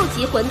位6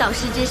级魂导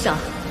师之手。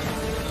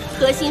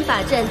核心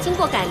法阵经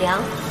过改良，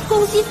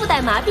攻击附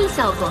带麻痹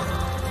效果。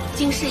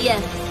经试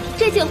验，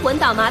这件魂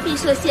导麻痹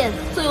射线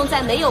作用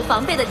在没有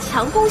防备的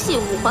强攻系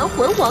五环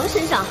魂王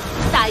身上，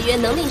大约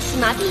能令其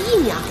麻痹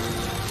1秒。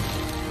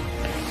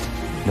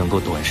能够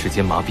短时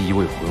间麻痹一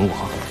位魂王，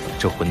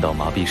这魂导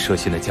麻痹射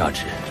线的价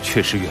值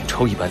确实远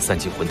超一般3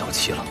级魂导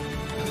器了。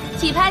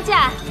起拍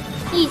价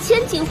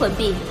1000金魂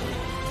币，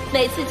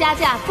每次加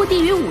价不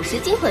低于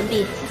50金魂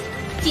币。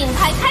竞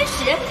拍开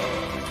始。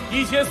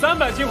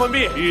1300金魂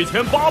币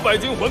，1800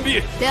金魂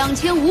币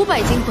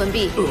，2500金魂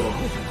币。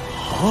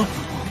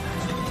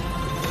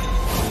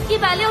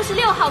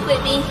166号贵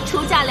宾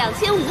出价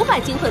2500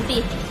金魂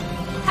币，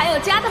还有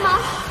加的吗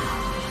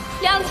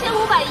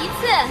？2500一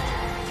次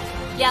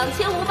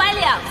，2500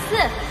两次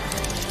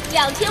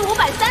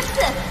，25003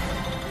次，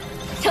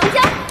成交。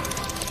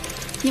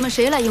你们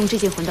谁来用这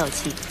件魂导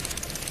器？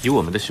以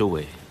我们的修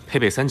为，配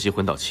备3级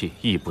魂导器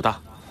意义不大。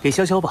给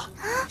潇潇吧，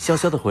潇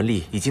潇的魂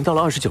力已经到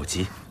了29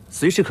级，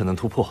随时可能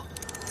突破。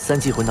3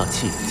级魂导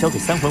器交给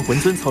3魂魂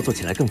尊操作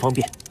起来更方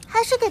便。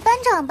还是给班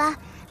长吧，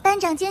班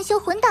长兼修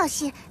魂导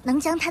系，能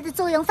将它的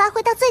作用发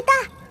挥到最大。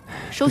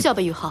收下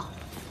吧，宇浩。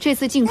这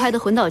次竞拍的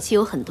魂导器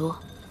有很多，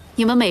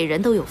你们每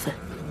人都有份。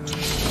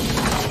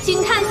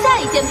请看下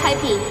一件拍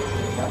品，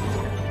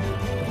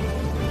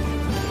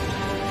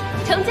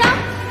成交，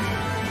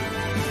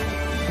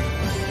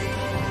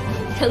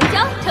成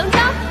交，成交，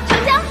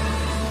成交。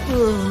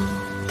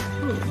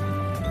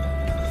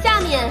下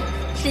面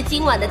是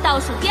今晚的倒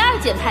数第2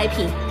件拍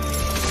品。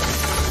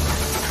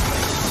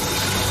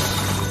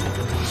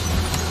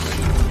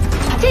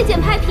这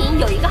件拍品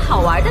有一个好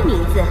玩的名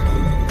字，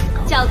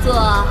叫做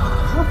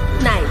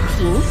奶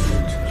瓶。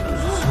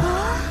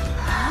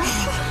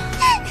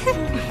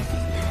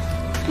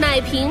奶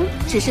瓶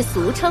只是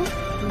俗称，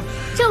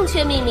正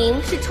确命名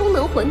是充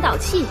能魂导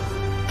器，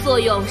作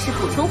用是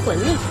补充魂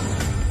力。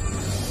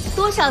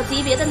多少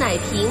级别的奶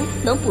瓶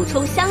能补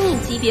充相应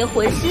级别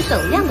魂师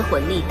等量的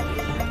魂力？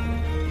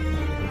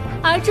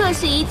而这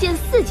是一件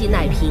4级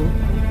奶瓶，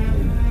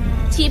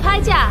起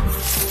拍价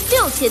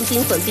6000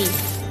金魂币，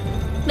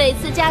每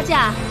次加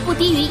价不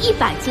低于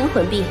100金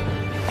魂币。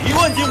1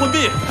万金魂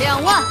币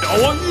，2万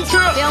，2万1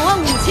千，2万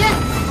5千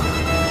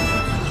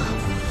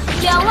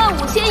，2万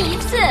5千一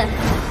次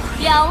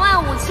，2万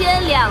5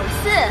千2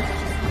次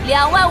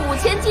，2万5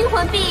千金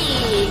魂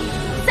币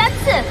3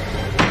次，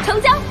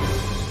成交。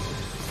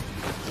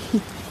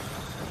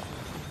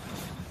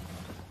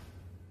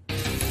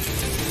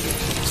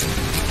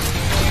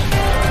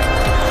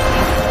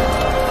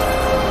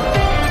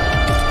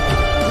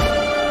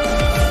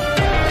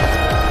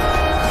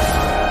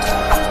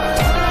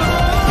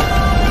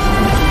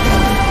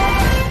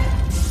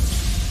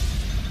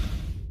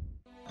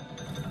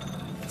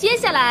接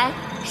下来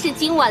是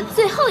今晚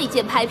最后一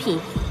件拍品，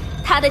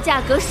它的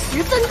价格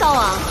十分高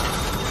昂，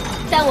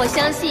但我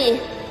相信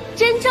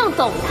真正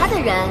懂它的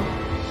人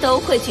都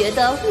会觉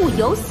得物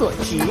有所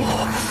值。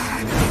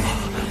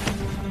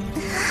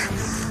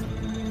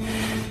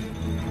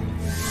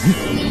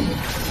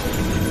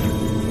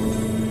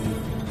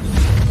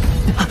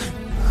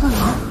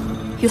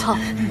宇浩，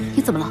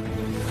你怎么了？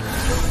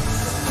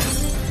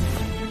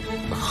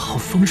好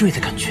锋锐的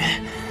感觉，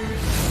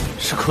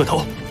是刻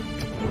刀。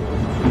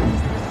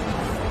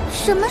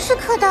什么是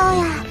刻刀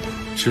呀？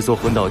制作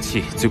魂导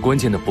器最关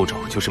键的步骤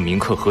就是铭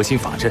刻核心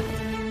法阵，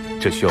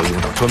这需要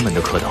用到专门的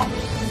刻刀。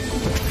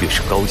越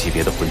是高级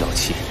别的魂导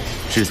器，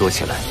制作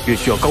起来越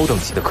需要高等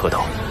级的刻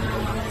刀。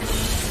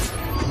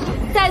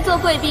在座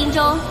贵宾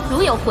中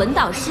如有魂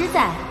导师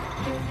在，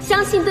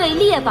相信对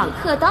猎榜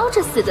刻刀这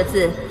4个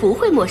字不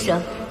会陌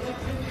生。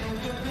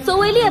所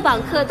谓猎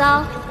榜刻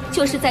刀，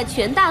就是在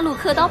全大陆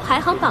刻刀排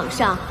行榜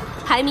上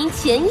排名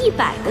前100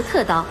的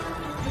刻刀。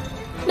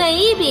每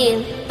一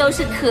柄都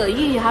是可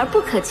遇而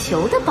不可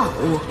求的宝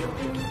物。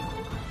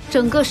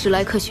整个史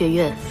莱克学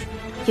院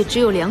也只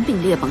有2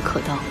柄猎榜刻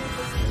刀，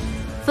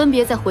分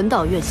别在魂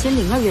导院仙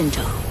灵儿院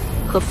长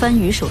和番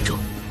禺手中。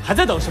还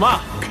在等什么？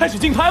开始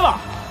竞拍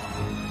吧！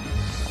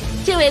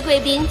这位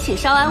贵宾，请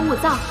稍安勿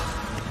躁。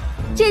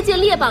这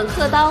件猎榜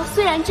刻刀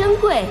虽然珍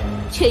贵，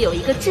却有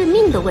一个致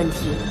命的问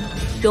题，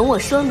容我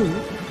说明。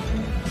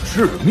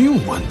致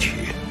命问题？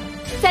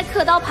在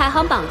刻刀排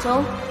行榜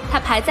中，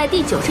他排在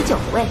第99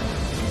位。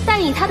但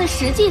以他的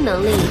实际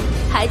能力，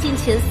排进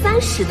前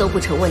30都不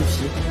成问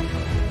题。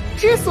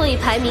之所以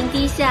排名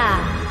低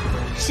下，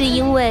是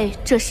因为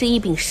这是一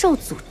柄受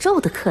诅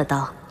咒的刻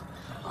刀。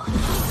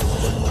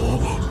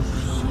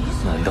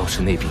难道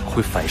是那柄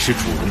会反噬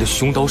主人的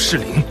凶刀噬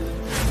灵？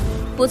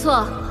不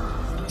错，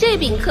这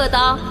柄刻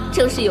刀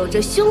正是有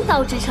着凶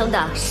刀之称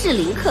的噬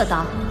灵刻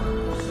刀。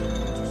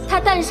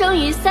它诞生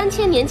于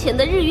3000年前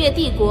的日月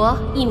帝国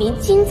一名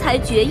惊才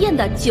绝艳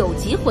的9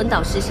级魂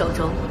导师手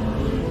中。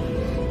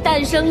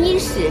诞生伊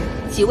始，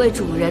即为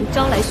主人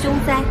招来凶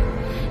灾，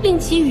令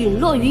其陨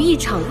落于一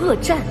场恶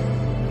战。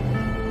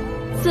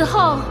此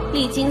后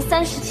历经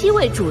37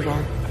位主人，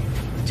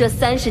这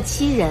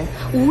37人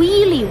无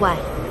一例外，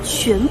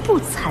全部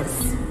惨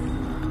死。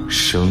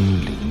生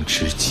灵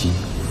之基。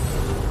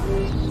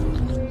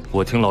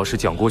我听老师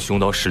讲过凶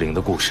刀噬灵的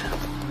故事，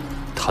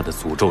他的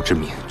诅咒之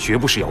名绝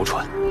不是谣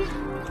传。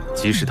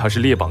即使他是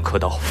猎榜刻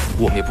刀，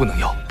我们也不能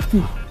要。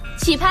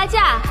起拍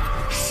价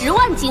10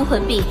万金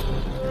魂币，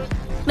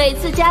每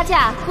次加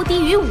价不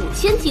低于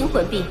5000金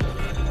魂币。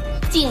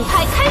竞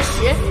拍开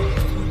始。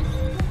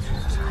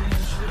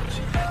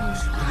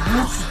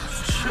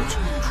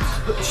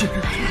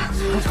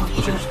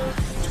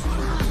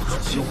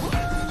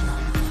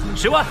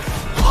10万。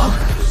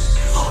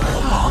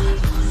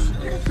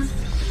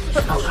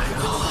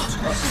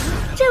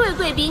这位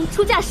贵宾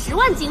出价10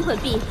万金魂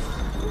币，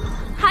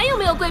还有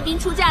没有贵宾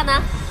出价呢？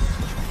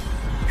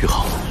宇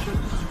浩，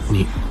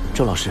你，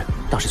周老师，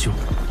大师兄，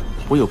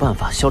我有办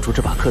法消除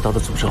这把刻刀的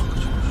诅咒，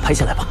拍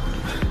下来吧。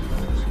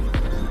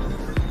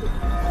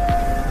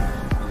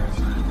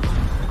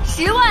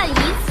10万一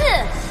次。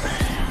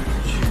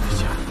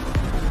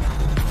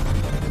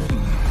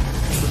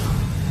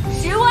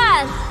10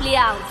万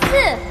2次。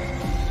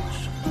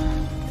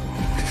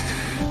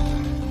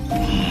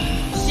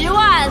10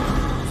万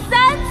3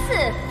次。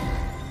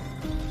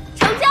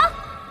成交。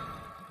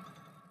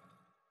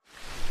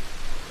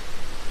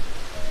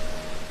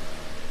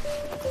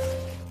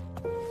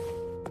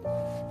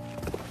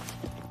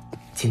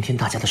今天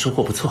大家的收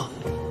获不错，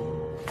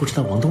不知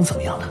道王东怎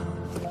么样了？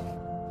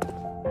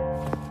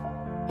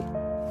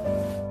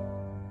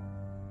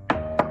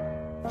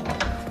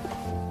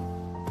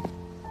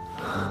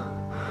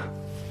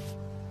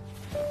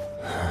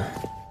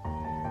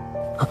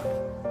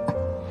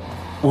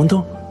王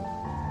东，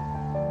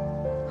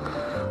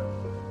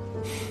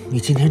你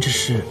今天这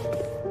是……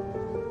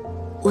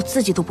我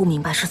自己都不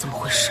明白是怎么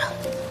回事，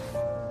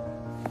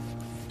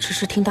只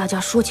是听大家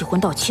说起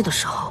魂导器的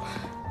时候，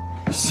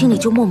心里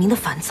就莫名的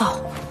烦躁。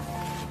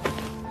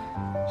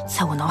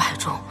在我脑海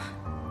中，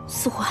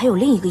似乎还有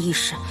另一个意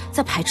识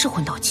在排斥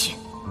魂导器。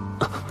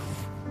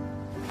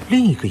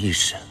另一个意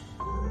识？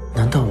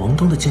难道王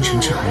东的精神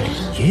之海里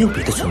也有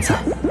别的存在？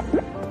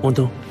王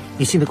东，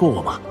你信得过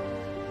我吗？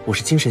我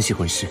是精神系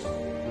魂师。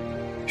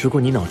如果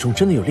你脑中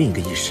真的有另一个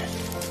意识，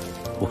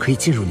我可以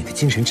进入你的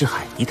精神之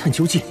海一探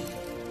究竟。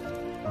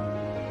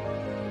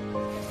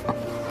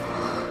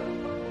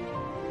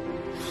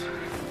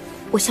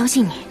我相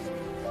信你。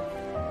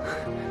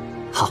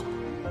好，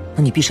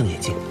那你闭上眼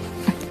睛。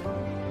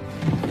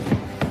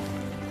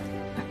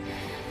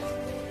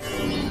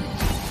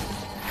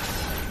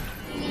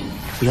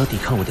不要抵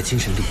抗我的精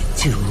神力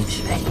进入你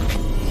体内。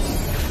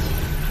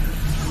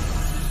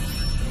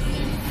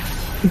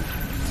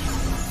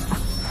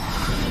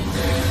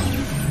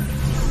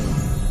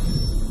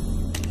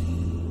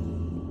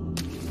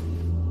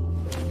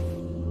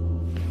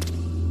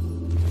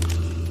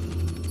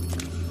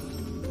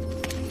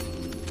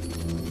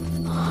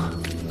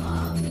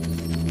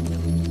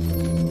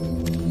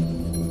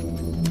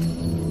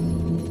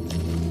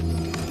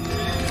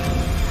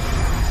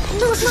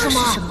那是什么？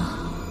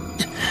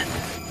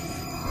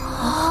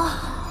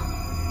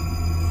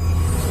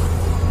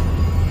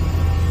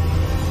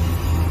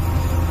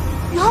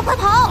宇浩，快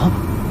跑！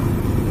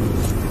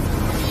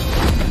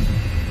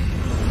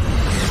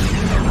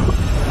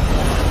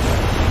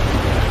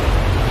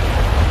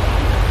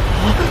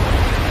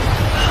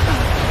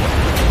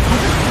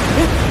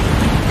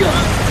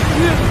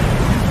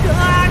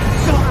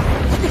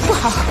不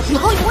好，宇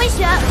浩有危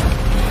险！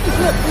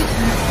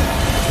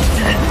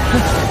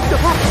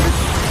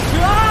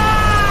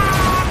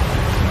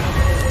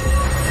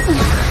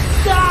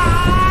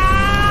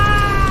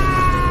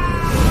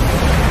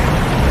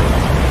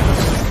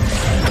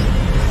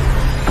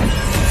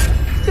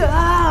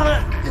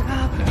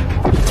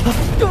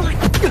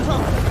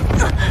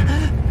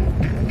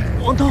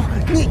王东，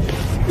你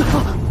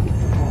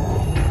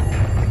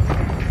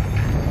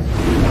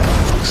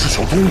是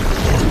小东。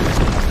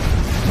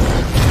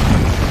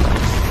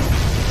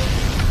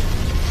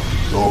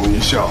等一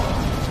下，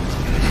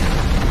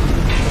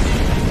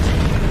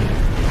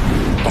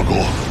大哥，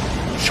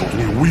小东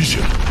有危险。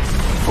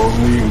封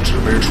印只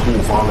被触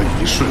发了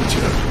一瞬间，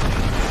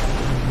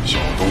小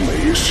东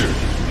没事。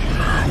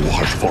我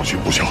还是放心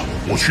不下，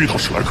我去一趟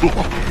史莱克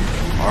吧。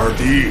二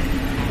弟，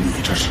你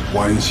这是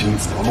关心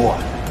则乱。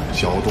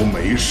小东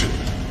没事，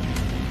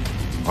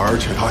而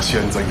且他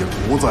现在也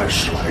不在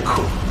史莱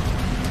克。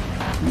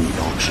你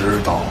要知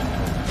道，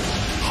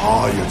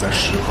他也在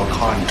时刻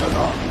看着呢。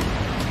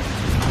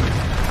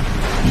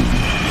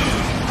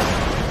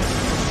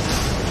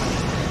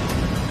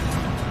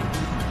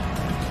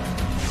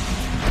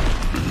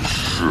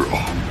是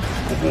啊，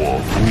不过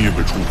封印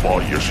被触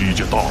发也是一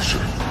件大事，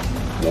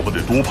我们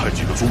得多派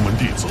几个宗门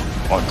弟子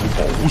暗中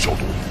保护小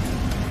东。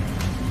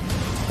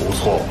不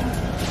错。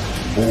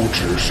不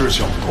只是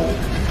小东，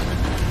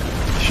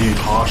替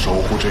他守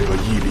护这个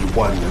屹立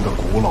万年的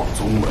古老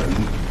宗门，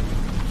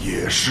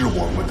也是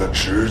我们的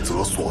职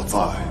责所在。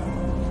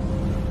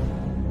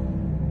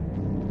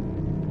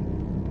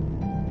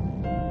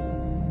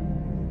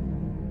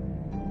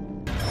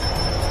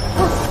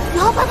宇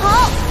浩，快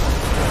跑！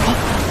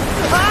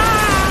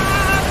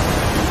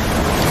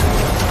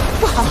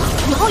不好，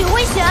宇浩有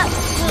危险！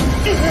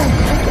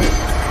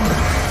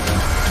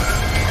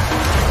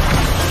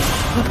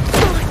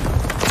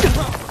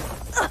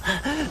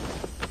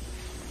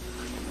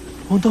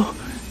王东，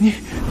你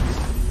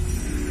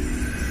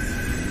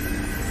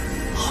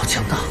好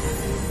强大，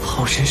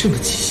好神圣的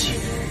气息。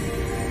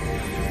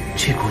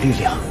这股力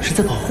量是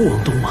在保护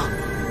王东吗？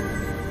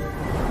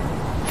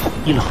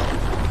一老，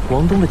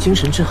王东的精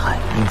神之海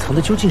隐藏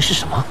的究竟是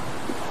什么？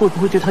会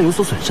不会对他有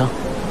所损伤？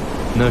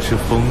那是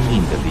封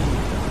印的力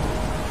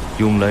量，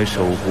用来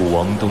守护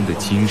王东的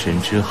精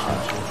神之海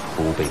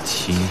不被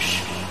侵蚀。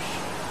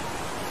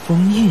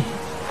封印？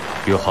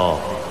玉浩，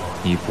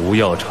你不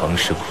要尝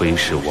试窥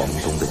视王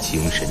东的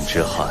精神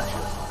之海，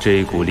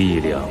这股力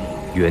量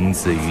源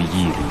自于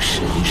一缕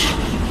神石，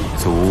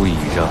足以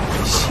让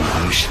你形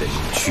神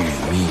俱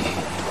灭。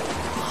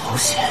好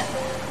险！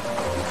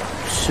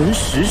神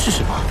石是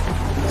什么？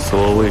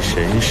所谓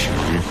神石，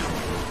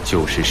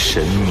就是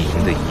神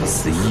明的一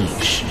丝意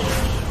识。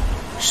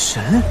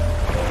神？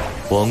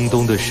王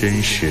东的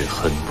身世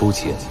很不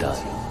简单，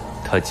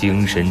他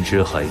精神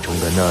之海中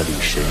的那缕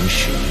神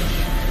石，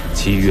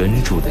其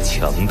原主的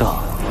强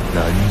大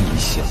难以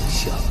想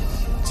象，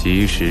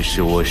即使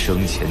是我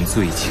生前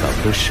最强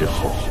的时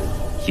候，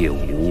也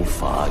无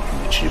法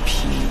与之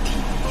匹敌。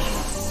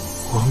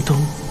王东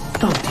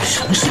到底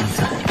什么身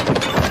份？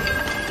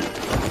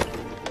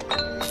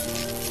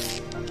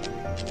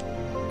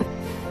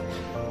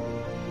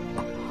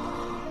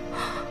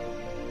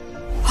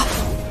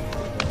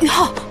宇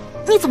浩，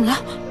你怎么了？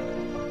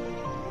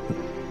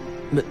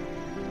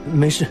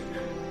没事，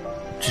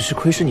只是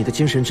窥视你的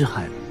精神之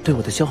海对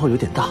我的消耗有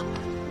点大，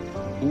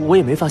我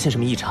也没发现什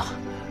么异常。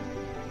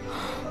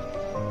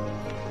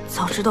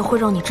早知道会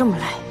让你这么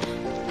累，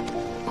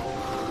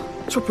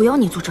就不要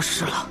你做这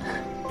事了。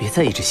别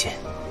在意这些，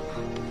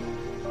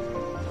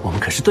我们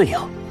可是队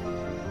友。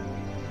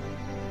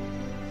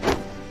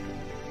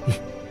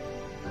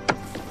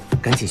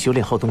赶紧修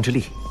炼浩东之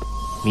力，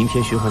明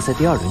天循环赛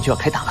第2轮就要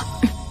开打了。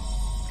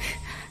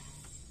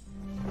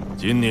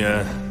今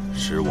年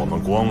是我们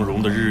光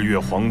荣的日月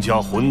皇家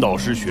魂导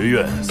师学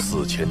院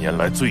4000年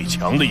来最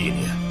强的一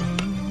年。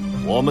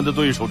我们的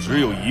对手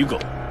只有一个，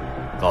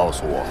告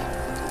诉我，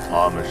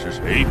他们是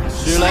谁？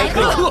史莱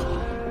克。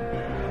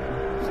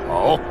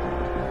好，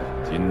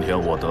今天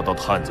我得到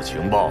探子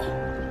情报，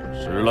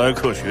史莱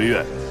克学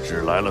院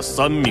只来了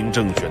3名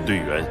正选队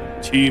员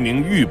，7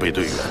名预备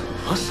队员。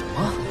啊？什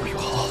么？宇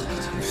浩，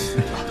真是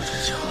的。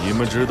你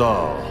们知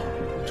道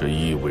这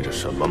意味着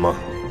什么吗？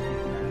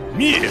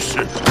蔑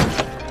视，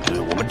对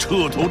我们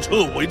彻头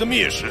彻尾的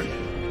蔑视。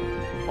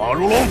马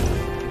如龙，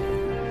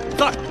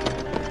在。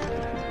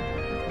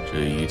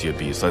这一届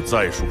比赛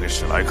再输给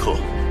史莱克，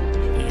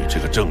你这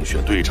个正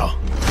选队长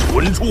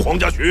滚出皇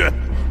家学院。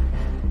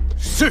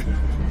是。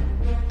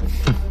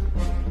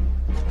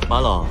马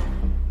老，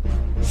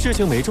事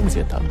情没这么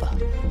简单吧？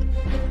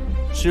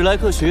史莱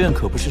克学院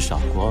可不是傻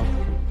瓜，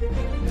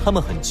他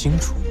们很清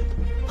楚，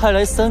派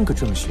来3个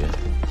正选，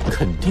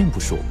肯定不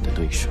是我们的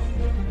对手。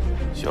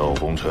萧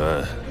红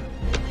尘，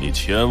你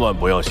千万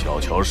不要小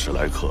瞧史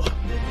莱克，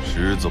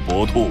狮子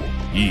搏兔，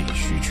亦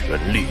需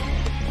全力。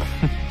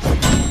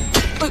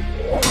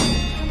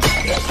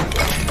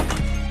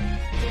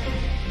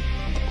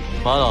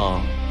马老，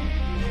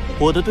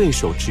我的对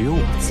手只有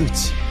我自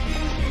己。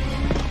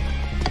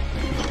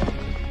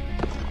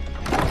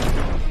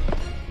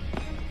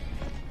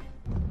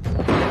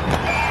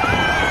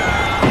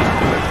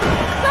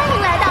欢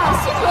迎来到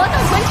星罗斗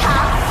魂场。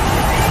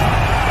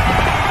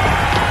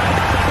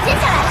接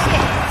下来是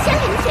千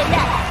灵学院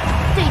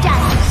对战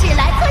史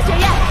莱克学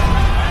院。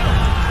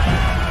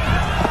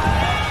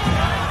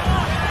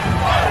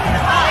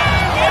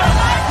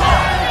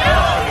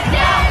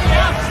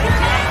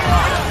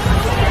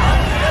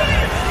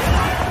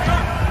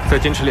再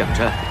坚持2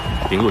战，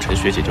林若晨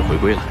学姐就回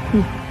归了。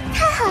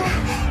太好了！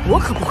我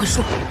可不会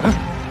输。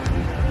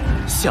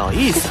小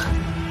意思。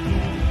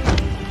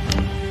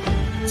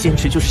坚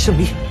持就是胜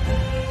利，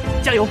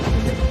加油！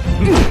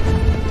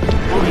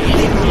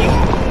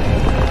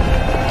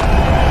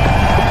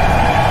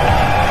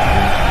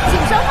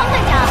请双方队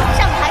长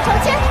上台抽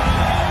签。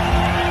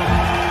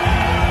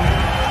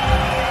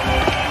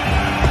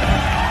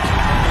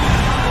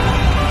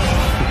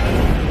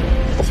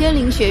天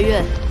灵学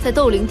院在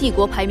斗灵帝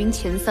国排名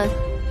前3，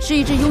是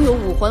一支拥有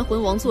5环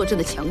魂王坐镇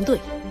的强队。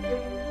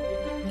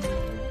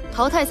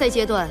淘汰赛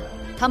阶段，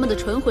他们的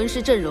纯魂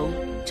师阵容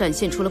展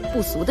现出了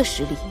不俗的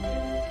实力。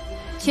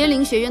天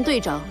灵学院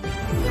队长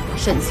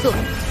沈策，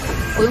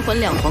魂环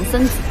2黄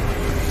3紫。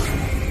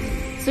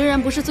虽然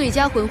不是最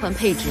佳魂环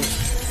配置，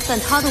但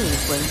他的武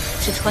魂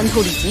是穿透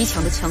力极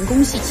强的强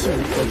攻系器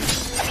武魂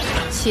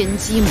千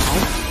机矛。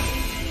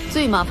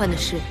最麻烦的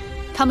是，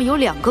他们有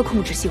2个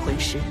控制系魂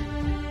师，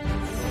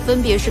分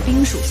别是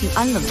冰属性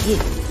安冷夜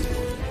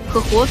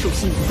和火属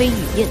性飞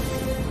雨焰，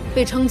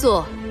被称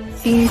作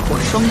冰火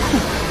双控。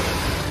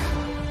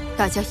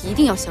大家一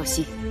定要小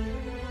心。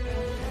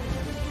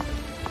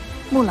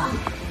穆老，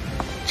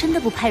真的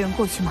不派人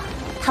过去吗？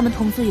他们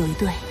同族有一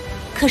队，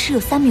可是有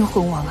3名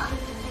魂王啊。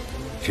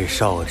是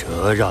少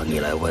哲让你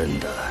来问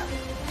的。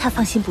他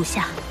放心不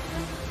下，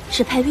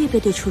只派预备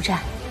队出战，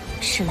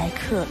史莱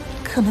克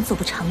可能走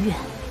不长远。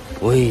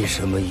为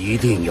什么一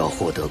定要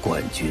获得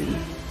冠军？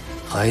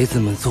孩子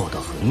们做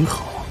得很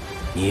好，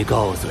你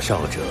告诉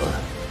少哲，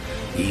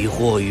以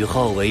霍雨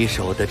浩为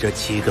首的这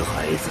7个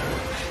孩子，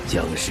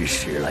将是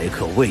史莱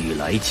克未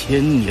来1000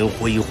年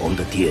辉煌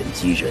的奠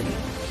基人。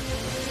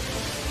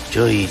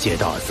这一届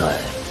大赛，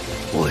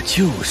我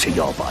就是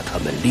要把他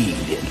们历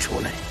练出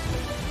来。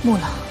穆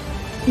老，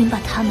您把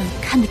他们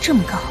看得这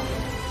么高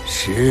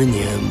？10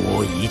年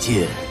磨一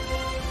剑，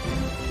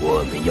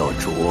我们要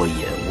着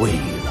眼未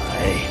来。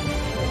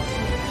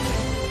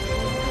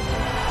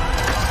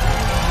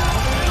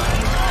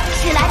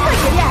史莱克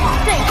学院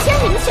对千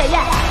灵学院，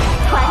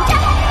团战！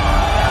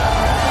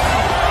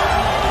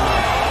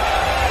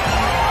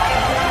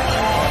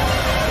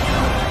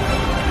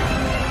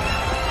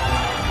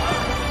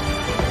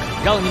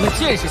让你们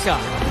见识下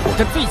我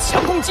的最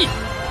强攻击！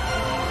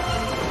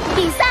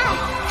比赛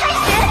开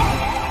始！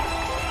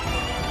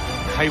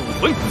开武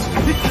魂！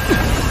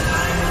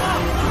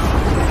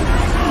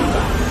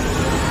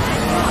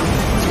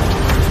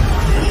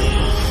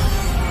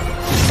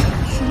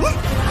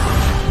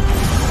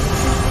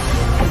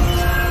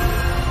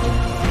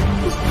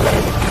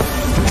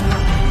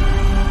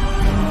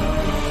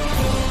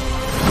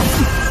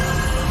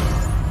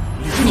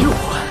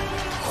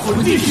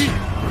魂帝师，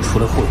除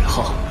了霍雨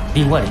浩，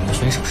另外2名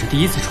选手是第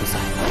一次出赛。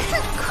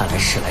看来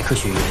史莱克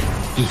学院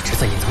一直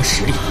在隐藏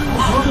实力。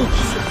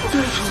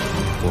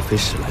莫非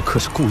史莱克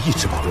是故意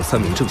只保留3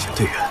名正选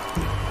队员，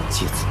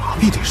借此麻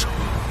痹对手？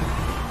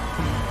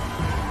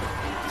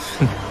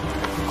哼，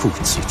故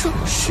技重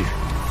施。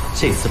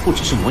这次不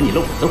只是模拟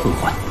了我的魂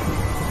环，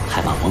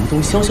还把王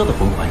东潇潇的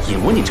魂环也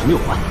模拟成6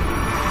环。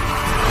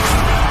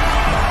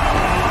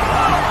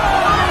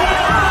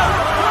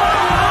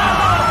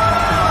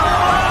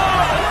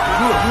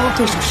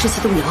对手士气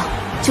动摇，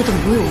就等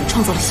于为我们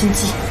创造了新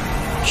机。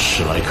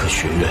史莱克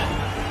学院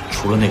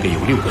除了那个有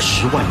6个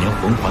10万年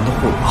魂环的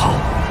霍雨浩，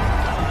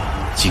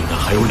竟然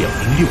还有2名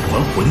6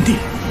环魂帝。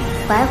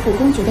白虎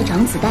公爵的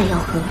长子戴耀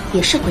和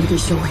也是魂帝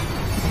修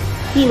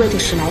为，意味着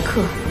史莱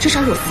克至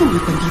少有4名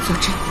魂帝坐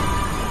镇。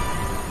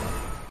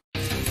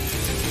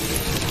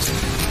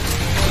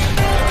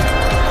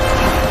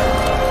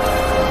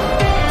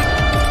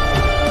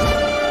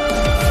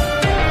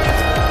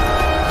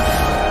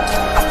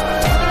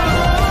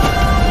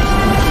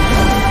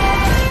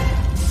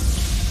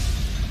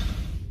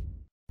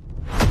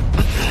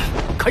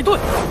开盾！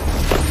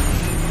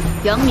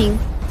杨明、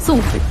宋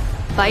虎、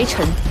白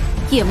晨、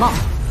叶茂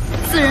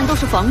4人都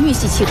是防御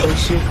系器魂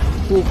师，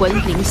武魂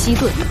灵犀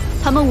盾。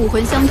他们武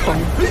魂相同，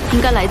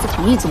应该来自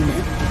同一宗门，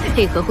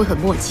配合会很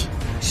默契。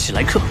史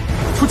莱克，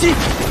出击！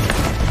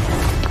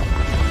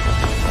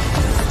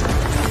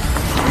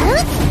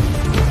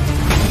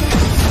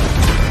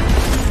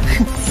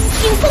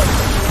冰封！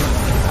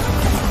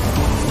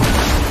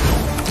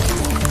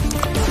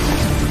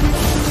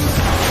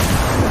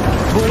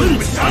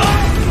滚下！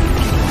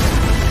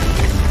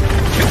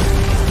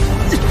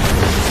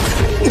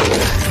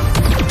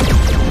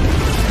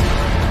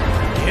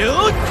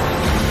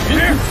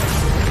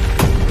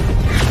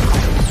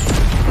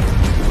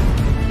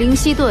灵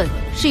犀盾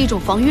是一种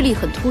防御力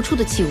很突出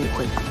的器武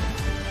魂，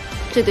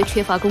这对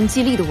缺乏攻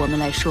击力的我们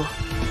来说，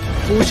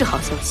不是好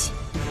消息。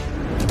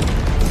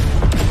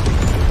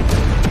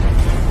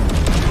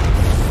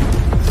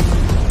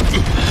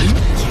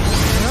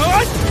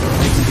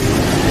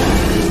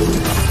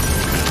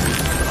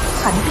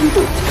寒冰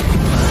盾。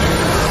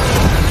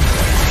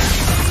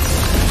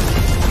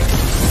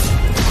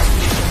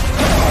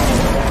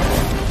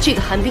这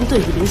个寒冰盾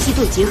与灵犀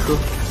盾结合，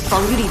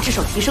防御力至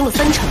少提升了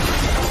3成。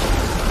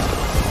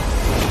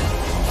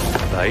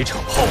来场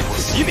炮火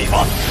洗礼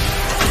吧！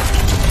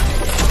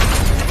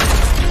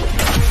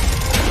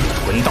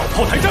魂导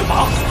炮台战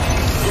法。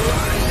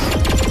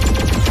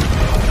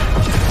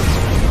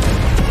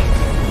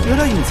原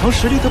来隐藏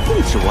实力的不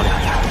止我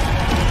俩呀！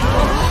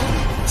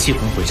气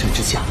魂回trận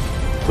之下，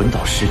魂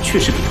导师确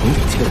实比同等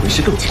级的魂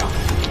师更强。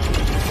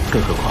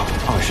更何况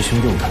2师兄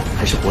用的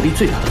还是火力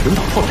最大的魂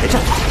导炮台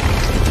战法。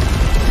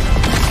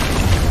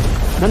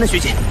楠楠学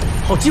姐，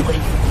好机会！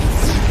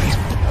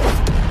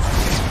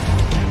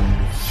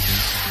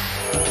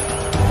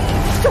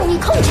重力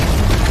控制，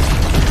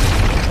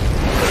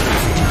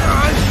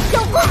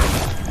妖光，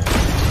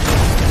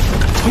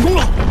成功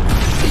了！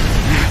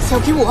交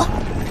给我。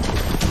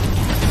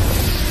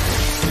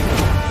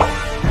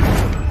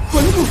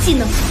魂骨技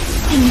能，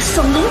冰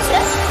霜龙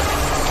拳。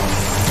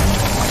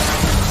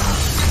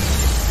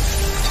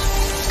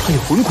他有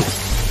魂骨。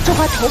这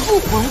块头部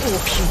魂骨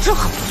品质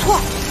很不错，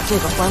这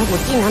个魂骨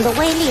技能的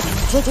威力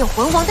接近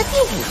魂王的第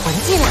5魂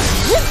技了。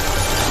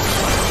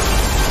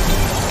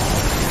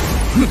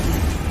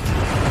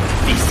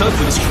第3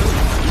魂技，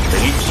雷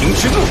霆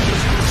之怒。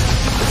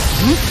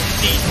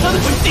第3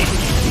魂技，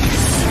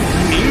嘶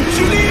鸣之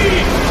力。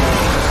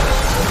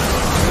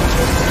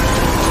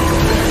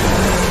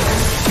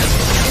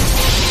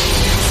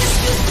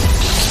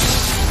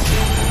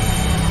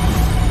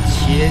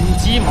天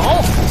机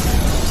矛。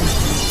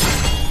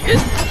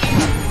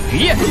雨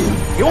夜，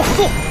给我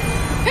辅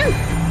助！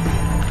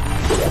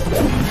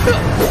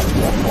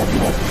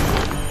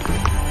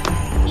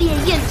烈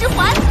焰之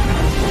环，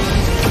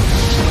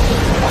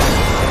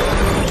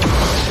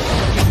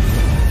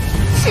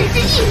世之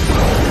意，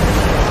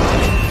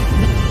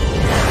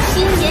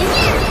新年夜。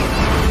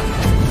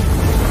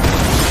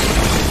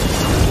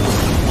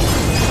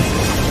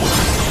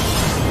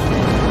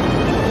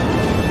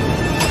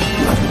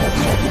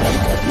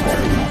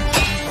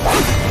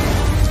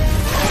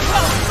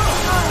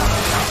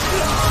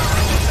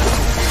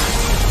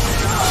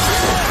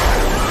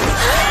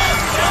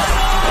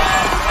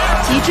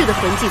极致的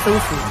魂技增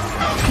幅，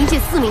凭借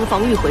4名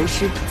防御魂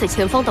师在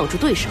前方挡住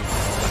对手，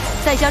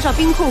再加上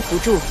冰控辅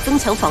助增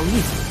强防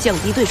御，降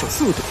低对手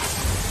速度，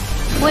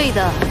为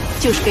的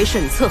就是给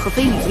沈策和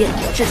飞雨燕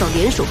制造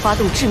联手发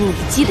动致命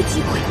一击的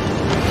机会。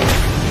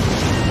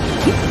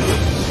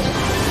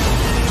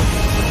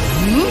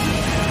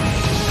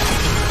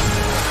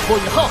霍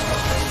雨浩，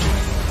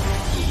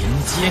迎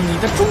接你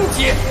的终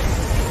结！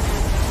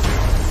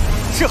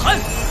赤寒，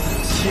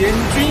千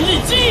钧一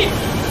击！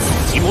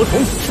紫极魔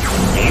瞳，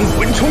灵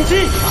魂冲击！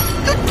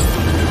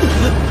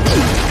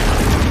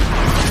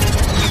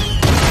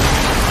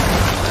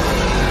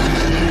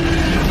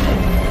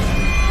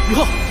雨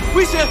浩，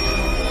危险！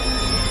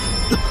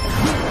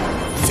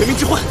绝命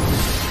之幻，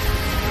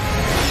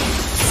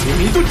绝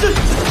命遁阵，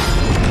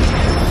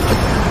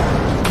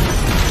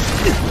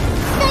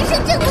单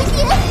身正不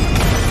行。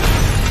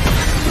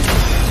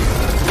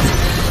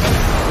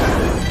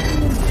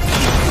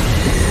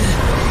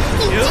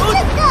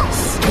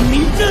玄冥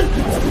阵，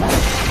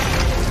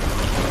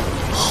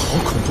好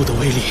恐怖的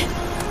威力！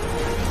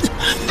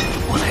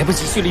我来不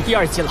及蓄力第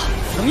2击了，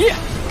冷夜，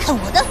看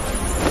我的！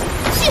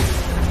去！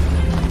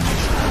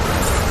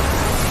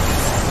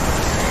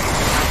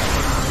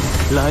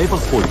来吧，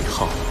霍雨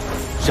浩，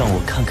让我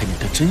看看你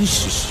的真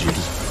实实力。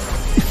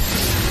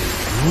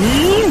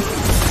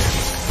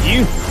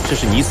这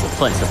是你所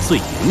犯下最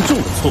严重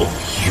的错误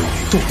——永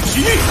动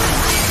之域。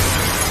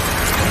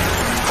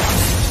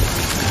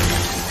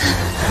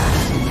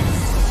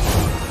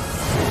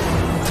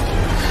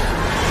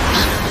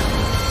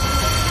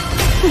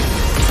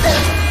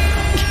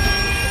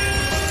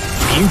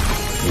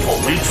我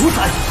为主宰。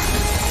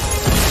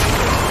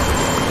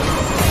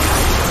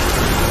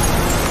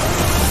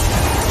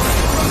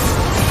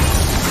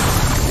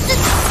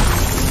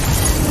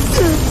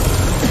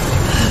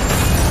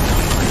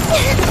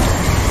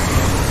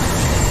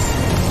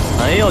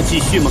还要继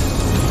续吗？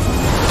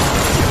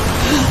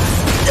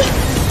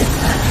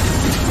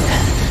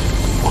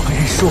我们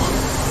认输。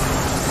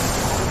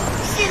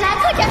史莱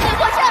克战队获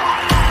胜。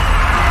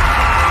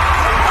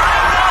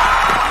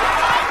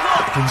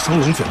冰霜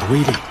龙卷的威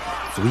力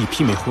足以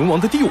媲美魂王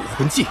的第5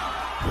魂技，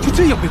就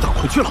这样被打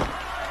回去了。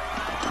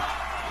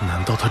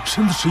难道他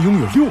真的是拥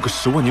有6个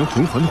10万年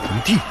魂环的魂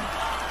帝？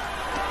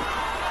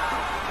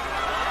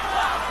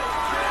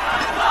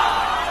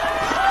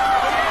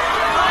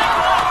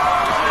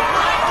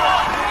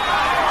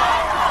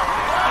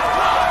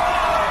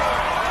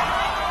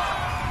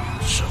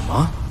什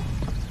么？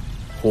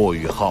霍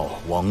雨浩、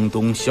王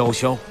冬、潇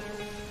潇，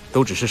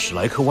都只是史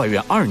莱克外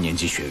院2年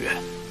级学员。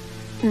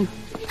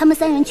他们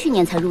3人去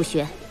年才入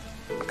学，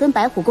跟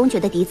白虎公爵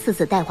的嫡次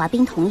子戴华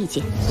冰同一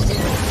届，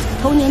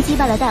同年击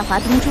败了戴华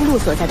冰朱路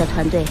所在的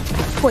团队，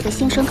获得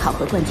新生考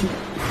核冠军。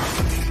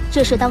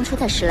这是当初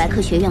在史莱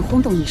克学院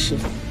轰动一时。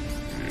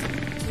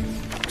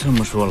这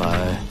么说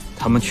来，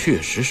他们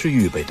确实是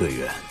预备队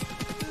员。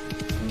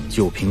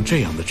就凭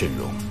这样的阵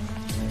容，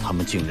他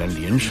们竟然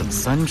连胜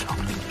3场。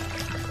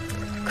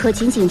可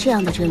仅仅这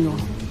样的阵容，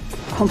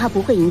恐怕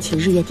不会引起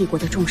日月帝国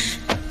的重视。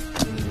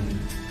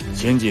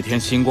前几天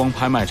星光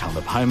拍卖场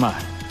的拍卖，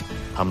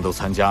他们都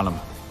参加了吗？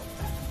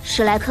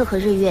史莱克和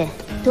日月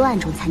都暗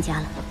中参加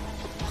了。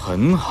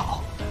很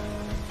好。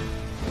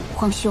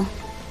皇兄，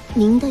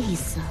您的意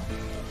思？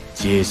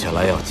接下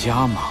来要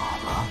加码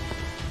了。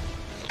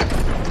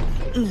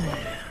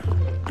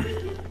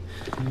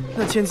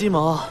那千鸡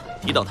毛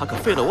抵挡他可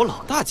费了我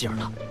老大劲儿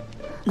了。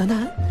楠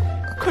楠，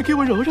快给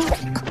我揉揉。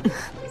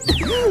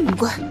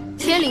滚！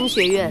天灵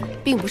学院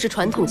并不是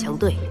传统强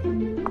队，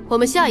我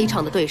们下一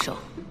场的对手，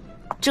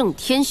正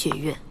天学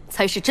院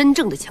才是真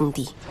正的强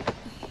敌。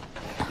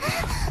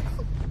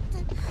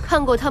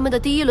看过他们的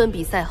第1轮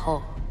比赛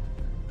后，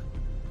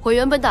我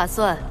原本打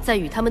算在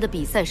与他们的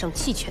比赛上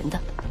弃权的。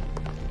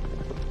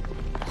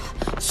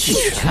弃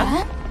权？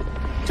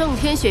正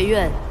天学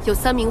院有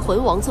3名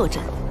魂王坐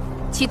镇，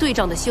其队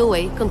长的修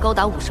为更高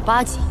达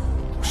58级。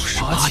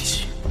58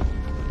级？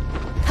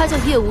他叫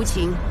叶无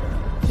情，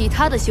以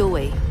他的修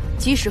为，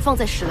即使放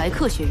在史莱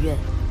克学院，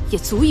也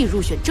足以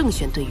入选正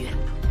选队员。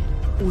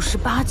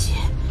58级，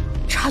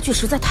差距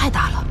实在太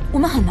大了，我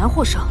们很难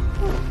获胜。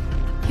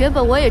原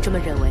本我也这么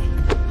认为，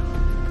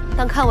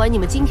但看完你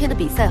们今天的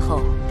比赛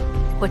后，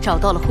我找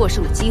到了获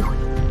胜的机会。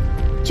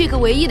这个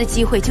唯一的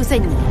机会就在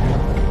你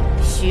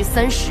徐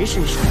三石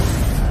身上。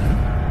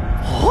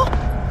哦。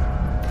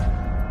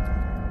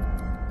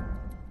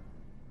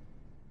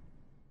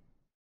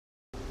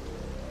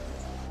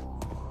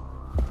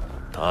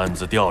案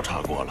子调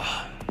查过了，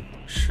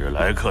史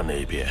莱克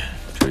那边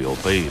只有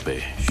贝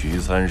贝、徐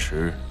三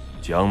石、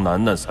江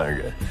楠楠3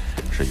人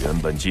是原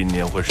本今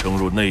年会升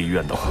入内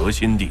院的核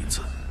心弟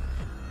子。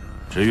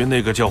至于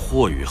那个叫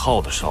霍雨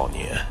浩的少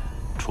年，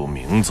除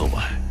名字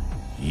外，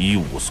一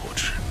无所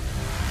知。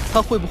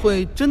他会不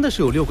会真的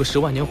是有6个10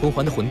万年魂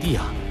环的魂帝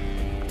啊？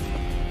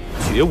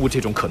绝无这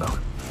种可能。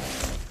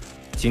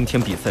今天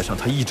比赛上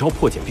他一招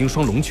破解冰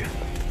霜龙卷，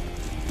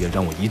也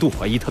让我一度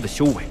怀疑他的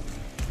修为。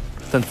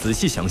但仔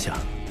细想想，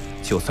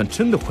就算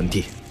真的魂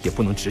帝，也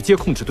不能直接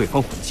控制对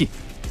方魂技。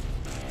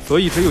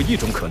所以只有一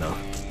种可能，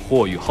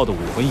霍雨浩的武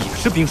魂也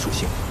是冰属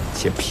性，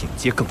且品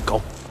阶更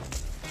高。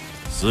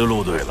思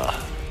路对了，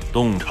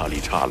洞察力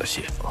差了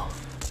些。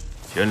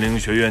天灵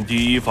学院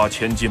第一发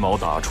千机矛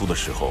打出的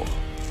时候，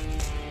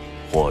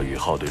霍雨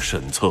浩对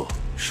沈策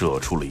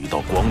射出了一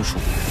道光束，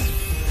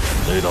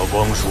那道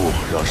光束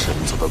让沈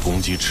策的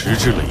攻击迟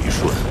滞了一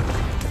瞬，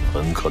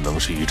很可能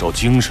是一招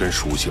精神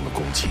属性的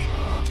攻击。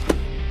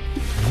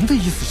您的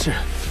意思是？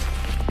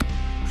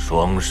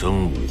双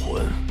生武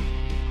魂。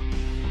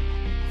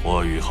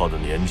霍雨浩的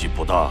年纪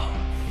不大，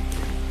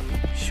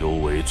修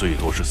为最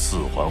多是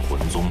4环魂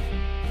宗，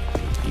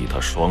以他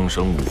双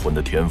生武魂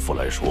的天赋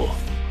来说，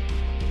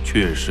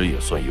确实也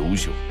算优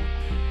秀。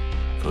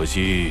可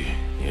惜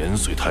年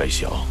岁太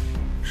小，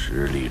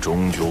实力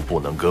终究不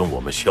能跟我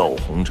们笑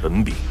红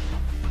尘比。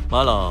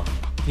马老，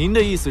您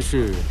的意思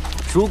是，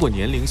如果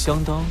年龄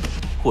相当，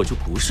我就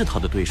不是他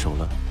的对手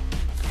了？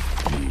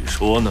你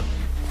说呢？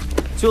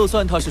就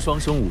算他是双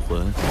生武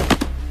魂，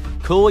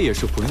可我也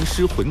是魂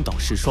师、魂导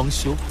师双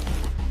修，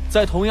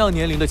在同样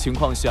年龄的情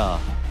况下，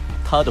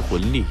他的魂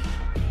力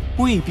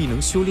未必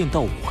能修炼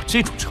到我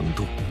这种程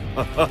度。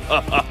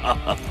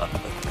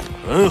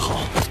很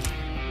好，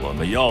我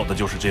们要的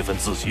就是这份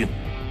自信。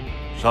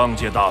上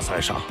届大赛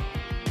上，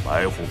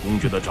白虎公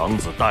爵的长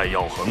子戴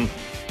耀恒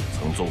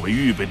曾作为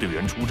预备队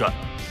员出战，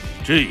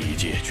这一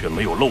届却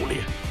没有露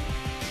脸，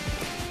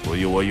所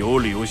以我有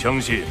理由相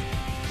信，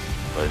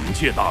本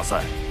届大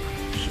赛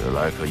史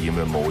莱克因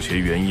为某些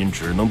原因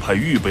只能派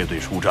预备队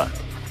出战。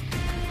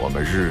我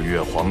们日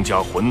月皇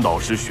家魂导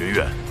师学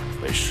院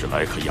被史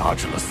莱克压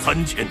制了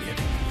3000年，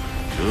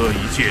这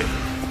一届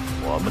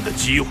我们的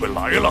机会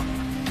来了。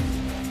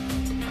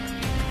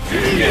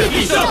日月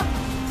必胜！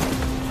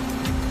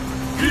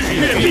日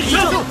月必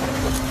胜！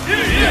日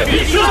月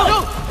必胜！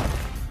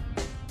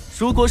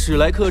如果史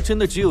莱克真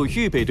的只有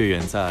预备队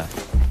员在，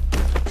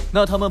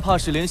那他们怕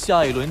是连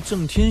下一轮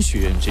正天学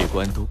院这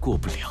关都过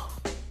不了。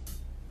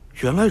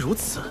原来如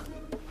此，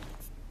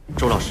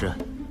周老师，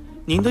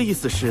您的意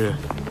思是，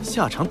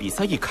下场比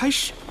赛一开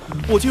始，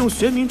我就用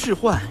玄冥置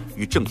换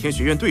与正天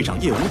学院队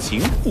长叶无情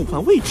互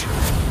换位置，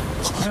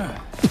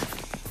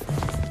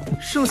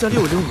剩下6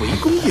人围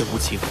攻叶无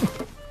情，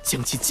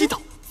将其击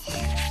倒。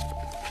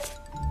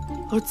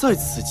而在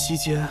此期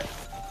间，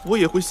我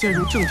也会陷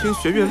入正天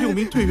学院6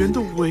名队员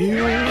的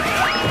围殴。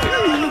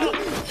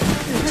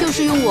就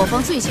是用我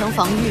方最强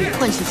防御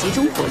换取集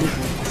中火力，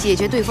解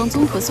决对方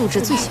综合素质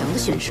最强的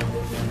选手。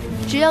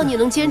只要你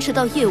能坚持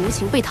到叶无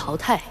情被淘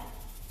汰，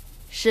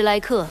史莱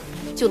克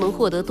就能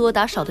获得多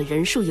打少的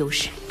人数优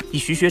势。以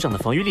徐学长的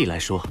防御力来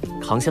说，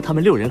扛下他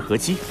们6人合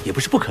击也不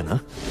是不可能。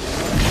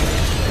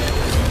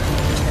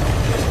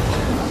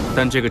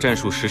但这个战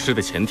术实施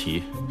的前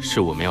提是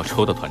我们要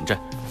抽到团战。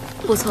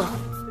不错，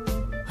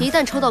一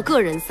旦抽到个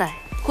人赛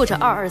或者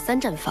223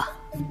战法，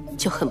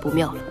就很不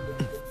妙了。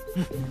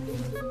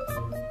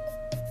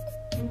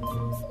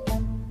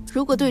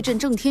如果对阵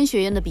正天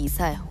学院的比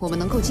赛我们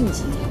能够晋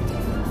级，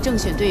正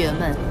选队员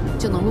们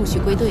就能陆续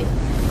归队了。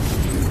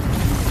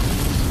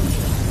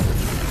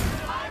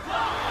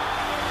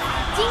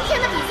今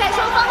天的比赛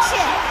双方是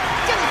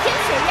正天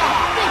学院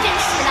对阵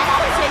史莱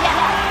克学院，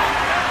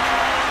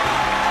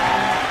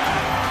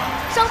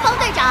双方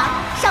队长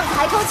上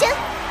台抽签。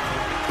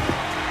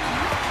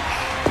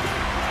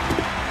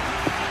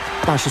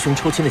大师兄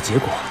抽签的结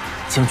果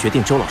将决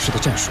定周老师的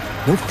战术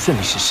能否顺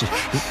利实施。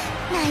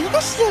哪一个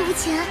是叶无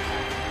情？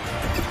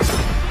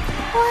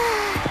哇，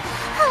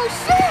好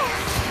帅啊！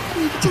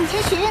那个正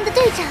天学院的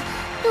队长，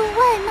论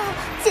外貌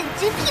简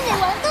直媲美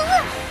王东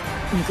啊！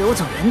你给我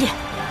走远点！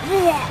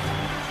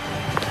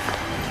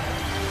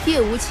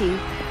叶无情，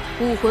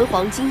武魂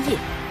黄金叶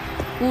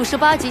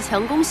，58级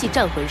强攻系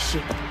战魂师。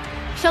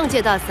上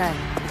届大赛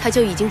他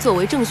就已经作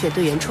为正选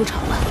队员出场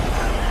了。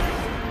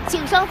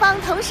请双方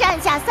同时按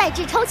下赛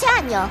制抽签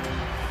按钮。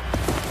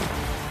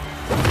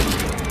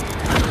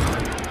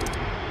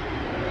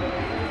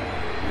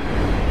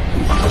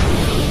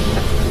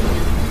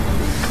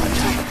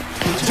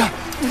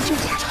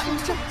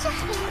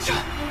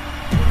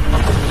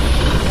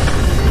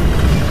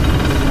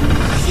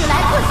史莱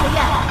克学院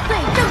对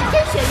正天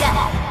学院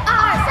223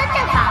战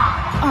法。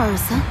223，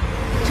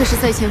这是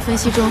赛前分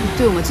析中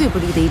对我们最不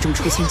利的一种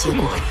出现结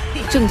果。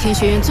正天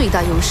学院最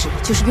大优势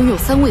就是拥有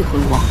3位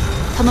魂王，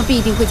他们必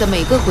定会在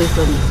每个回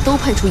合里都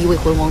派出1位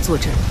魂王坐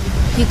镇，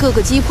以各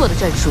个击破的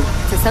战术，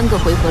在3个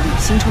回合里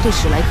形成对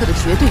史莱克的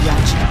绝对压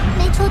制。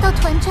没抽到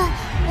团战，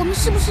我们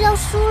是不是要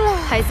输了？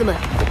孩子们，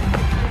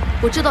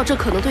我知道这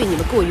可能对你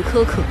们过于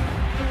苛刻，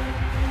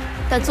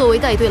但作为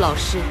带队老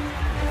师，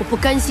我不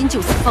甘心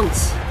就此放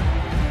弃。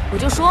我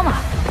就说嘛，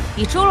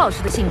以周老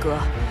师的性格，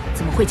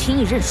怎么会轻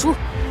易认输？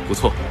不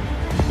错，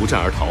不战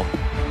而逃，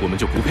我们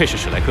就不配是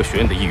史莱克学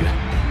院的一员。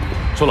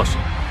周老师，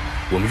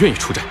我们愿意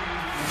出战。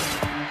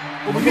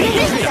我们愿意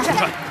出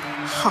战。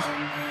好，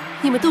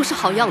你们都是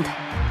好样的。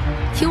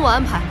听我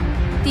安排，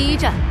第一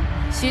站，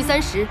徐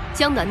三石、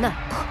江楠楠，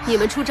你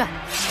们出战。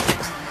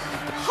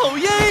好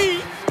耶！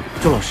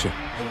周老师，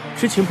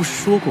之前不是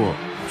说过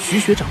徐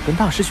学长跟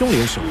大师兄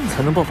联手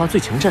才能爆发最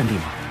强战力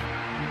吗？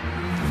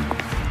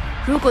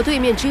如果对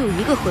面只有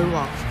一个魂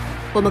王，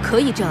我们可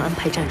以这样安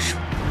排战术；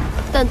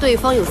但对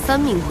方有3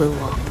名魂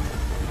王，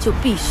就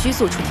必须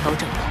做出调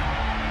整了。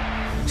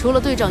除了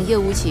队长叶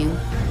无情，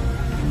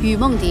雨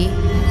梦迪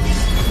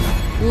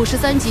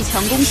53级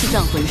强攻系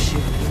战魂师，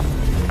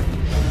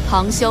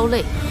唐潇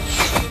泪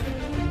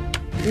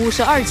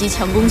52级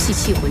强攻系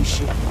气魂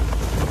师。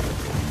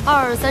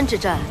223之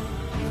战，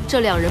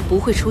这2人不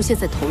会出现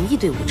在同一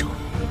队伍中。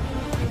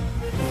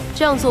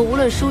这样做，无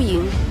论输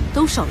赢，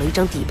都少了一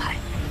张底牌。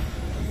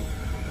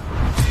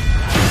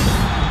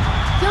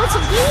有请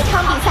第1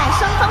场比赛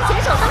双方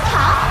选手登场。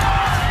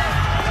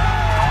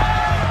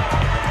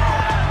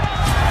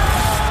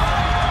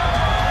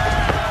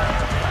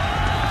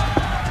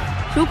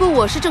如果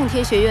我是正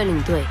天学院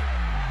领队，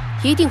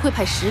一定会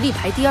派实力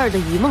排第2的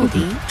雨梦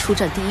迪出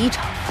战第1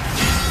场，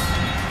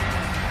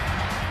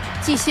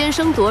既先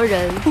声夺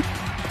人，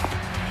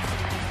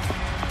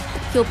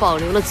又保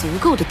留了足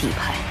够的底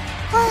牌。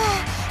哇，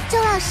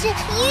周老师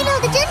预料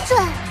的真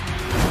准！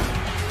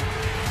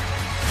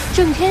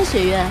正天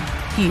学院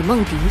雨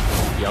梦迪，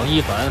杨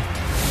一凡，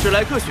史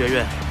莱克学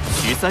院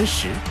徐三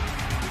石，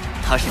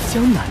他是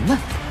江楠楠。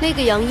那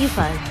个杨一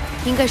凡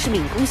应该是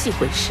敏攻系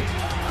魂师，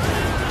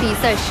比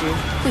赛时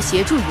会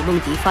协助雨梦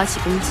迪发起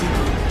攻击。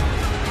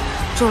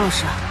周老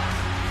师，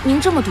您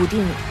这么笃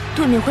定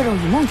对面会让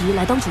雨梦迪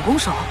来当主攻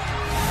手？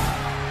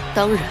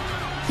当然，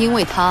因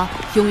为他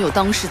拥有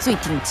当时最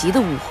顶级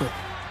的武魂。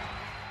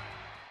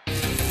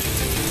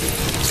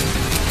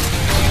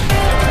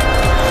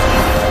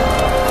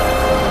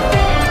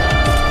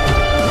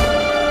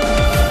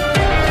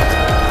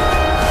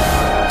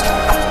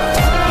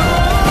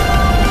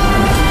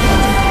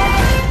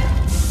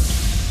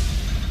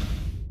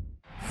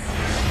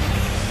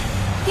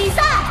比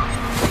赛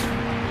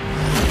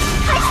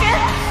开始。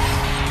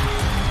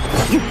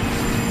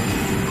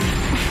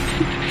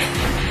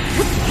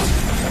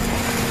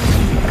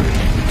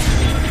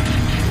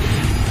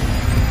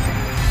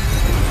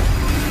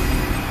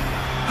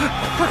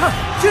快看，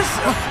天使！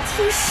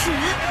天使，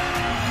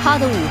他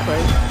的武魂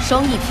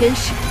双翼天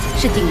使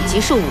是顶级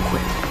兽武魂，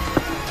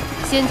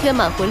先天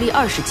满魂力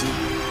20级，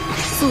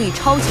素以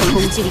超强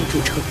攻击力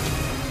著称。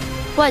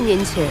万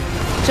年前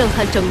震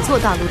撼整座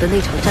大陆的那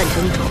场战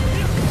争中，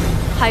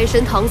海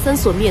神唐三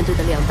所面对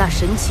的2大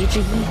神奇之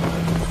一，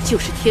就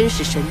是天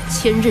使神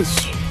千仞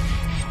雪。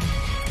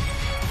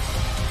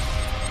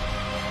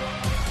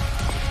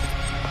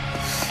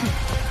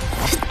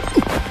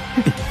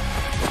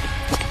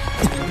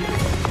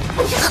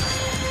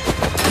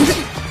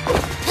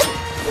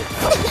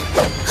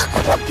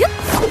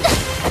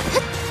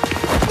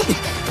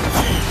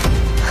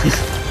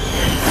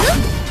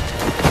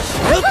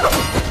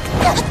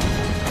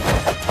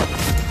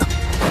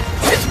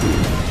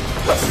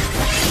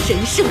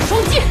神圣双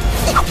剑，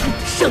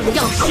圣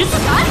耀14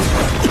斩，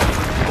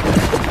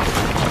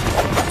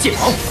剑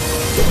王，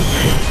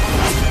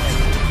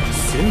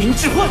玄冥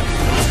置换。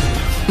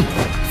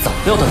早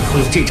料到你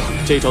会用这招，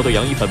这招对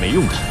杨一凡没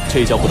用的，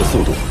这家伙的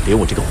速度连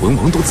我这个魂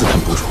王都自叹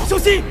不如。小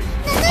心！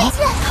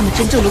他们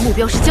真正的目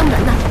标是江楠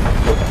楠。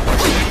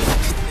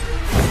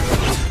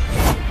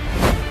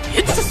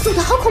这速度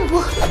好恐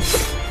怖！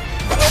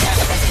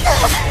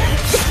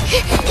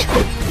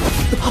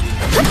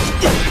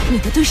你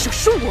的对手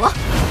是我，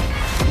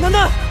楠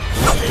楠。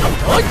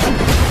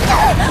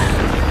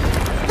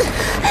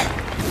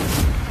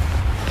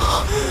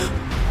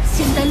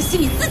先担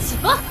心你自己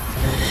吧。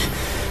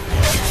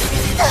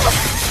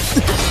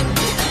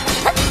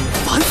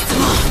烦死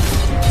了！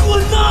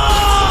滚呐！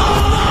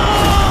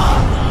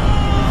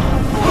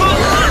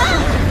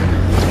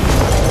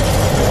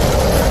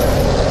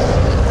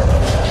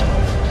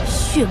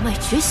血脉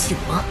觉醒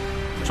了。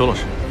周老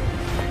师，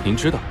您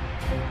知道，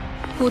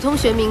普通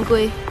玄冥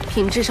龟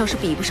品质上是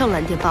比不上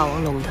蓝电霸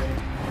王龙的。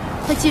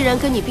他既然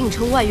跟你并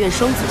称外院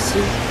双子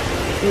星，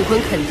武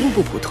魂肯定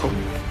不普通。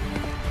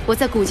我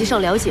在古籍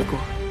上了解过，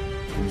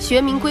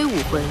玄冥龟武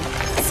魂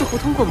似乎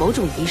通过某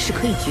种仪式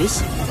可以觉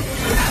醒。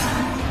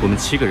我们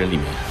7个人里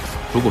面，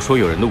如果说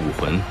有人的武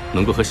魂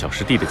能够和小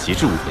师弟的极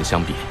致武魂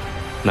相比，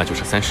那就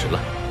是30了。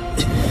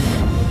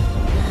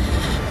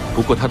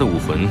不过他的武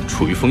魂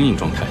处于封印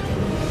状态，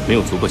没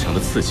有足够强的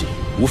刺激，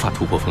无法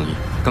突破封印。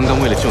刚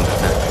刚为了救楠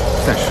楠，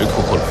暂时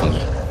突破了封印。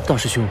大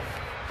师兄，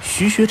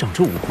徐学长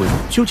这武魂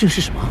究竟是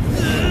什么？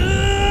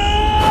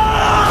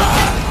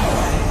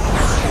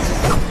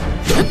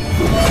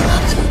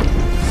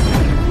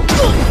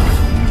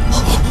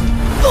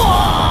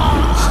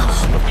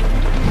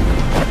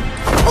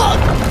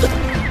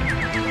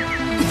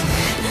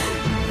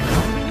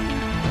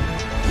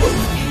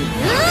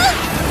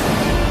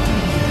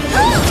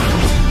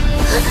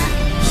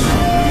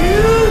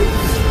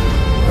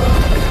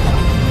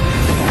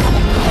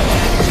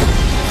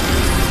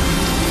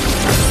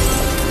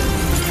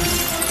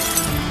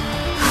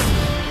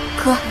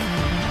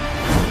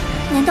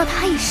道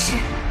他也是？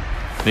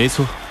没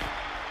错，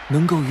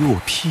能够与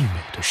我媲美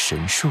的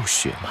神兽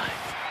血脉。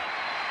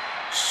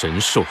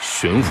神兽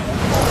玄武。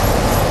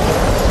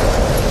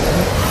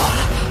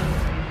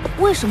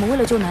为什么为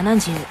了救楠楠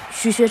姐，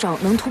徐学长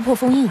能突破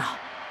封印啊？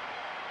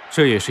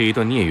这也是一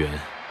段孽缘，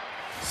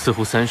似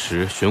乎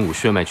30玄武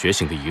血脉觉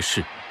醒的仪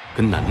式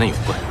跟楠楠有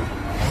关。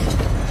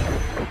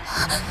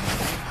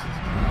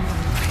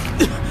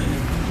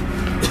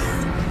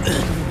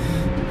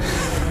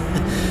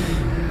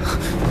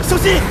小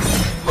心！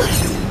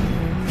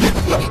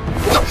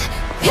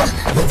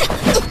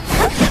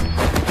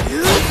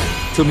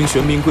这名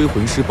玄冥龟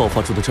魂师爆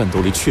发出的战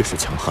斗力确实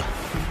强悍，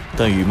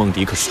但雨梦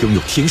迪可是拥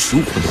有天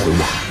15魂的魂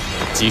王，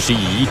即使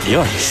以1敌2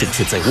也胜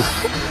券在握。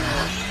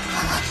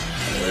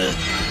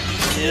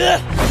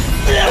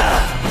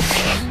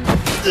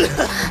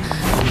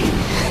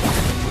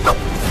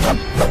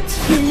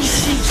天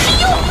使之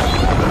佑！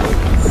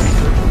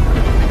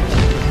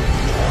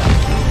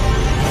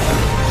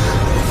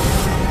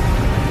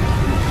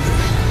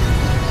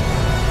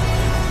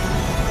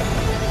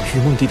雨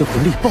梦迪的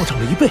魂力暴涨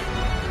了1倍。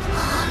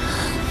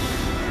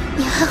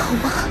你还好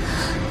吗？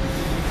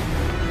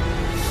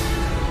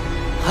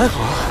还好，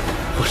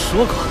我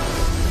说过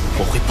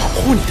我会保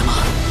护你的嘛。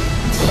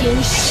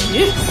天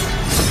使，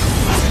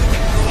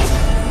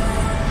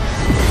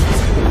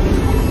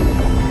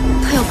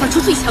他要发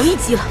出最强一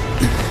击了。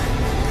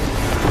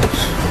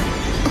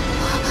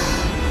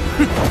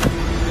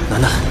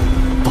楠楠，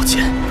抱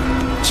歉，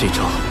这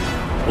招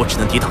我只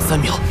能抵挡3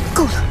秒。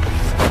够了。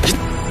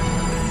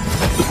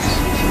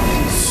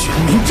玄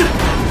冥阵，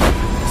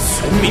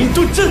玄冥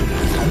遁阵。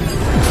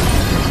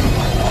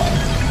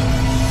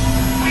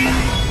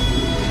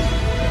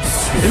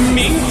玄冥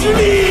之力，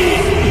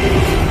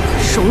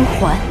荣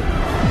环，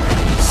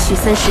徐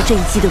30这一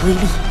击的威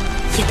力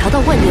也达到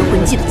万年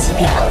魂技的级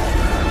别了。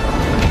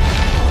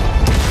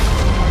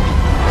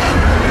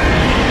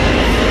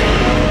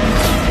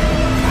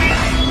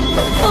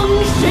封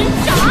神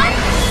斩！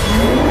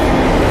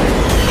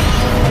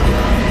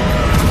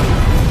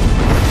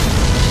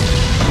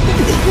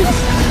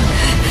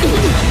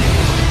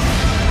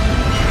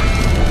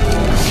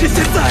是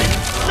现在，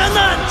楠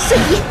楠！瞬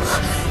移，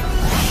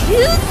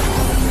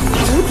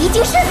无敌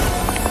精深！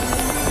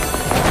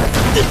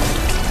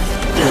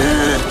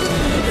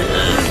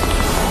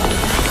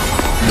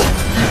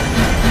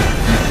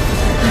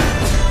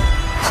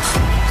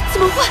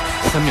怎么会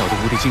？3秒的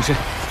无敌金身，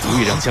足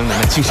以让江楠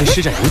楠精神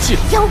施展游记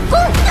了。妖功！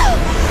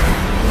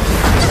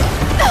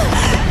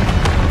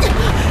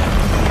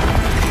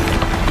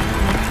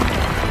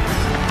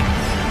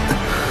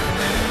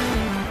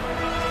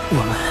我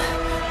们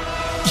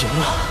赢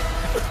了。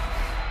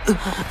223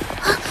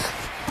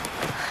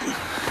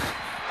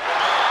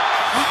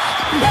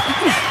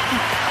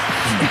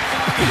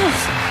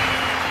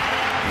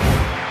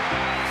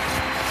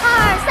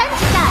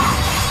之战，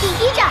第1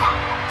战，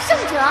胜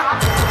者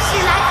史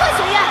莱克学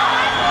院。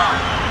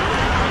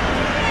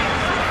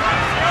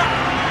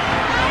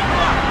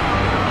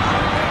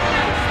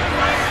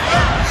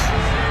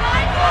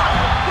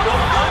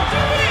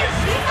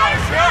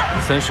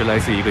30来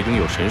自一个拥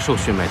有神兽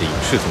血脉的隐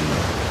士宗门，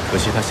可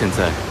惜他现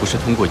在不是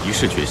通过仪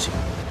式觉醒，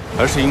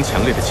而是因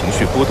强烈的情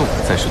绪波动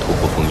暂时突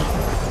破封印。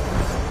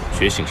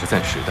觉醒是暂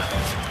时的，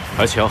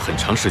而且要很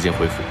长时间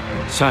恢复。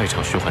下一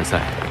场虚幻赛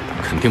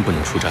肯定不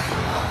能出战。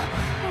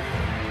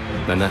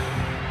楠楠，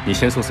你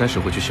先送30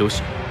回去休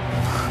息。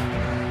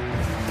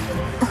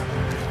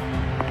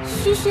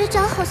徐学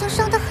长好像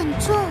伤得很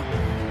重。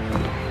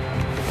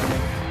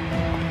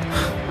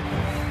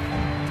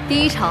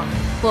第1场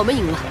我们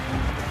赢了，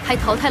还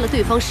淘汰了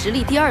对方实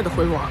力第2的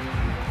魂王，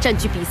占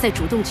据比赛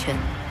主动权。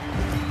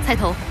菜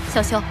头、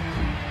潇潇，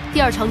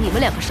第2场你们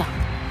2个上。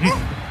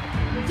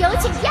有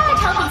请第2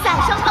场比赛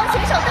双方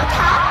选手登场。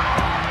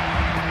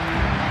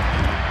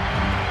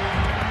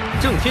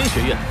正天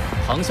学院，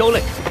唐潇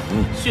泪，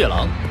血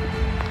狼；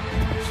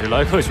史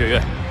莱克学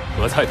院，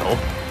何菜头。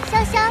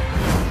潇潇。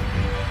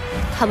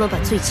他们把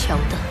最强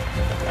的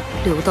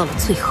留到了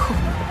最后。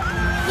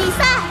比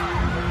赛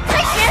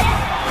开始。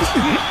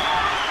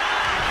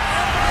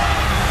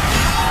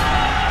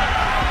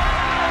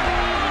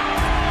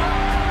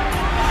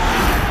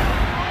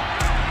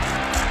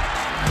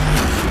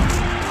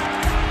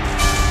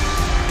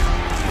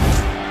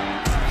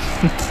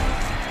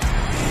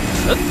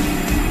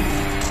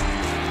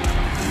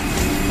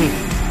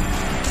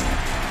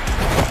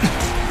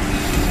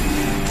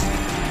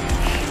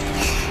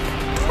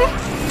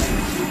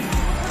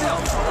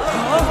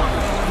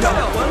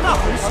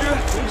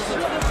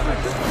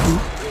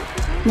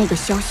那个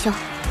潇潇，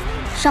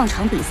上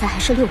场比赛还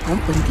是6环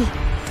魂帝，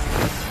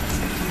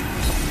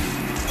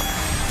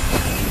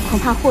恐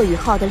怕霍雨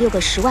浩的6个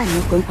10万年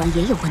魂环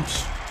也有问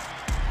题。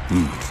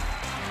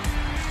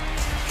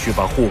去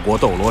把护国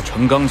斗罗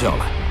陈刚叫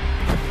来。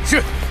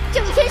是。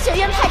正天学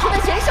院派出的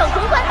选手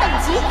魂环等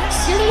级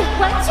实力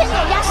完全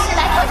碾压史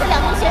莱克这2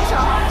名选手，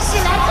史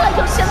莱克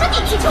有什么底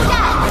气出战？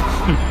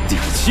底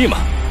气嘛，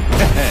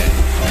嘿嘿。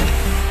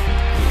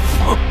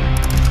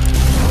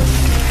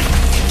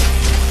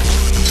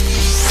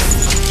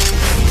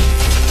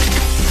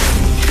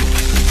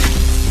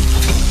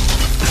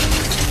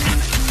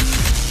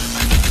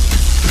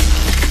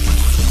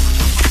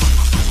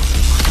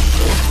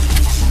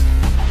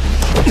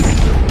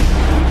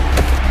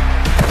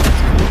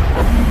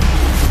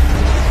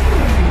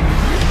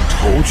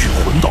取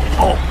魂导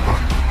炮，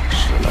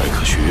史莱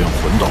克学院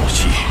魂导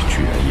系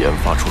居然研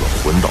发出了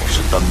魂导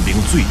式单兵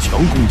最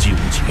强攻击武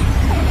器。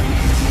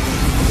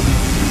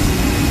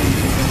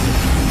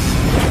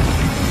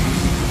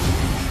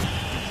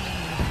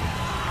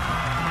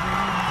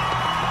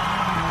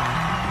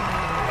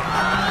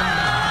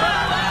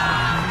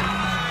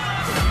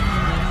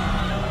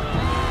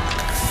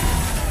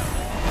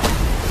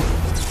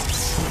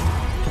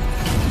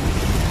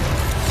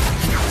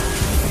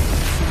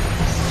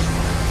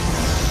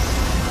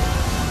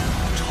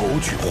抽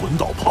取魂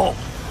导炮，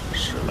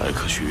史莱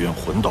克学院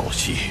魂导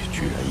系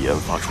居然研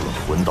发出了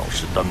魂导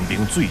式单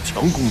兵最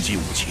强攻击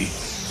武器。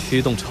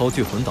驱动超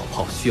巨魂导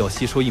炮需要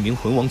吸收一名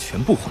魂王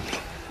全部魂力，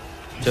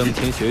正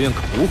天学院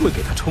可不会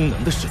给他充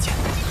能的时间。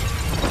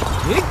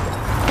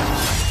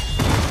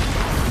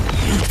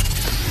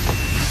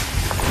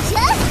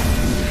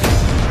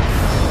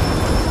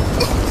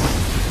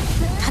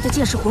他的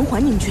剑是魂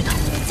环凝聚的，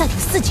再赌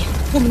4剑，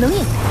我们能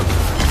赢。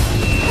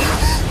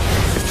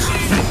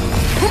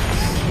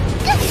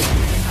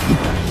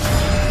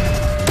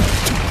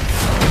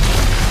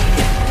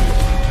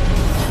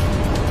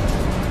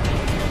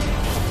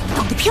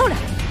挡得漂亮！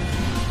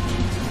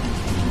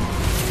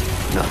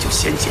那就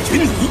先解决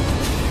你。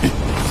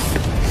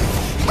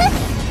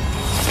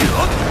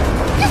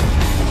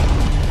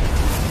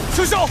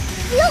收手！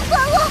不要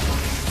管我，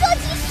抓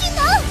紧技能！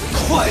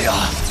快呀！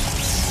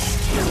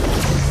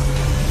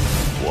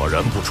果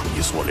然不出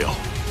你所料，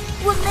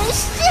我没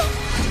事。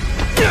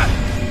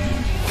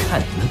看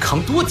你能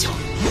扛多久！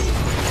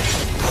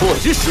破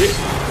之石，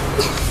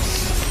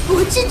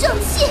不知重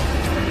器，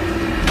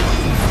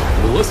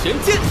螺旋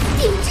剑，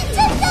顶之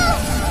战斗。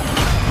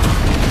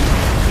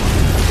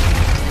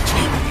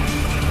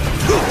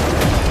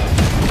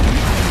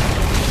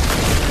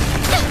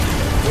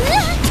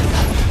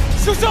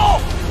收手！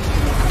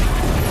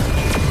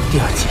第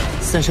2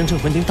剑3声镇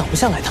魂鼎挡不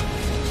下来的。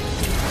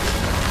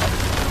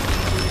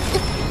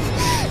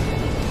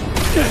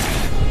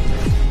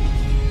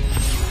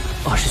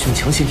二师兄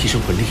强行提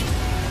升魂力，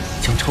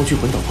将超巨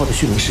魂导炮的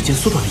蓄能时间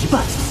缩短了1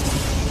半。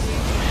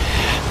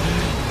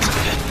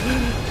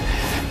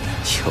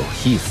有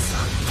意思。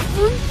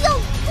不要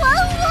管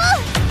我！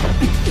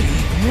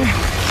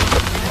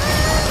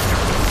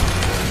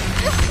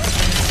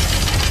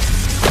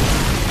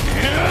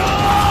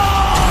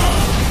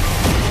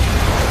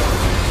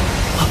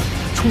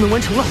充能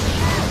完成了。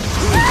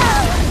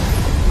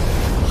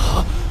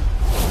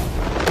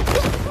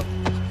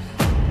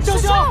教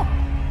授！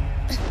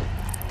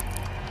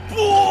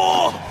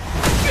不！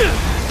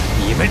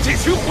你们这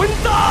群混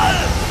蛋！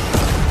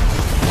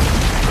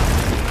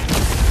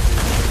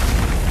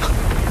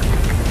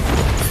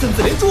孙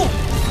子连珠！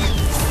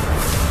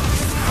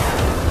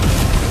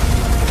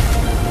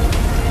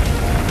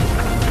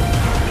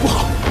不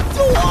好！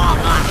救我！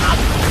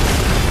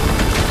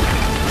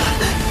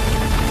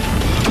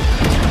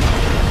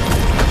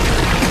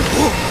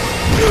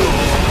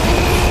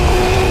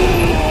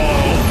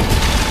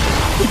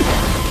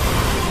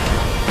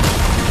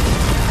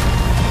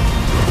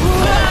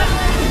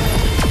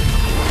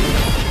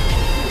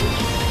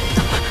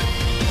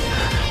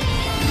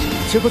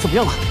结果怎么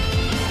样了？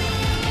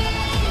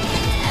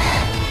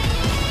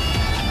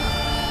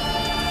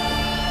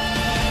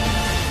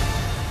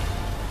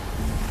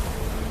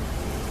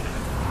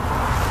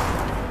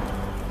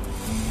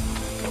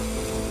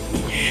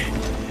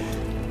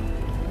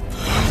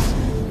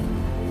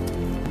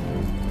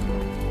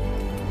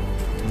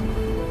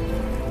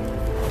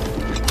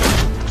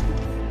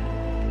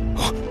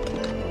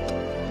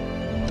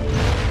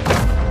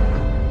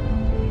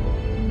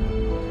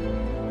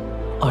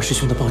二师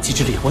兄的暴击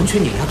之力完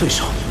全碾压对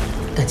手，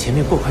但前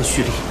面过快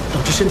蓄力，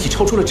导致身体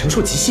超出了承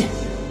受极限。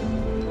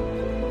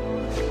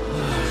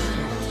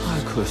太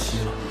可惜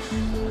了，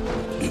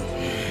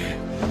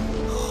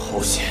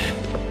好险！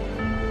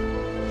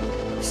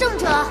胜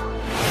者，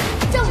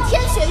正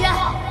天学院。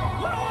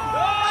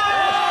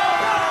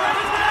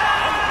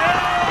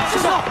师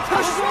兄，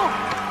二师兄！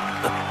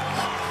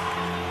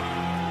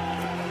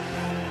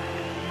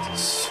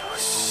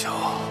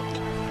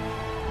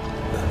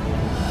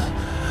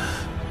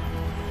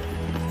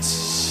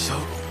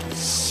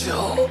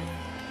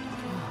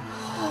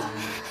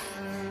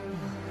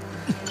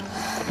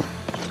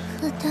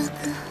何大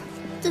哥，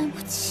对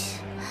不起，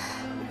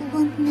我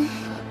没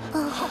保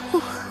护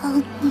好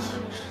你。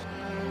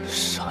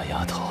傻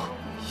丫头，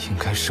应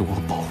该是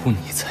我保护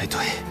你才对。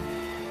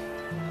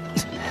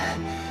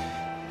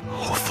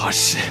我发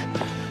誓，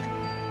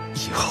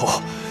以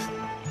后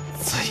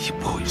再也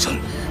不会让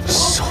你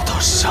受到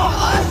伤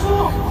害。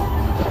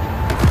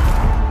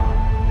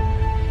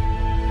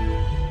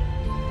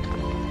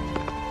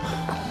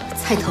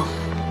菜头，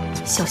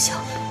潇潇，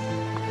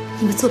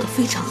你们做得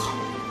非常好，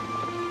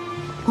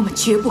我们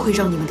绝不会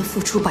让你们的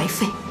付出白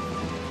费。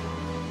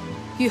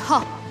宇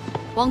浩、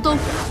王东、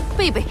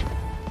贝贝，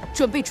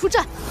准备出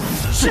战。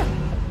是。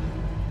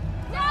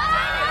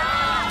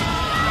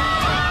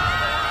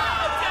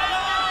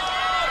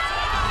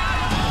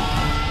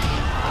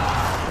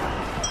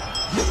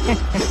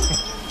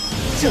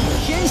正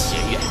天学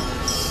院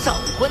上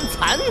官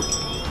残。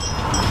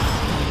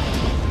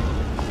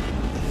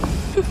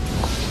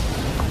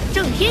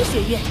正天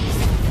学院，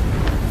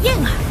燕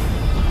儿。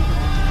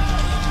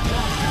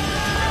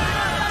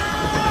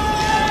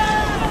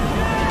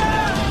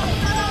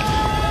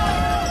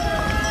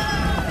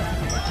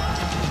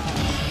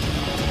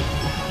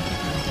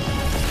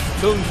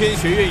正天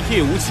学院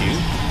叶无情，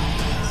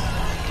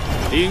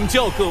领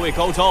教各位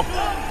高招。正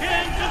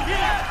天，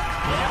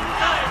赢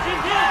在今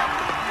天！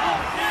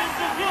正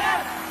天，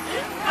赢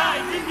在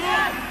今天！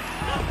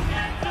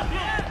正天，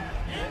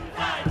赢在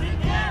今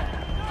天！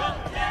正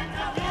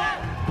天，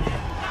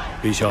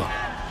陛下，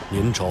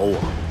您找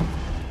我？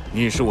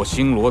你是我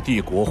星罗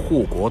帝国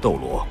护国斗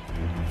罗，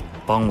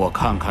帮我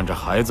看看这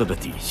孩子的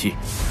底细。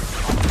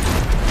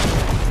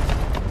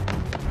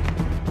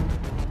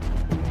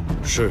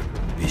是，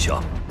陛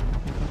下。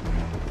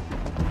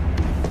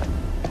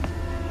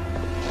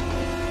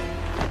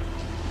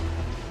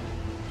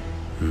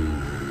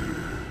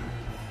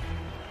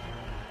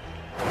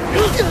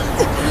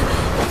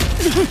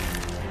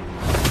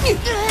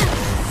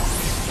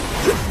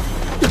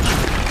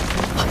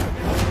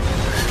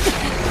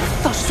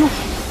大师兄，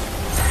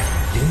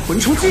灵魂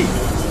冲击！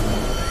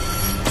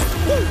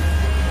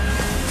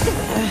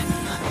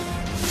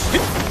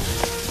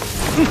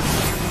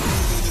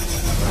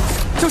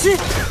小心！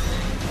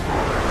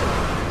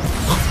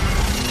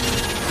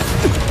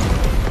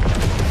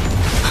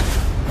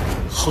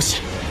好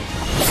险！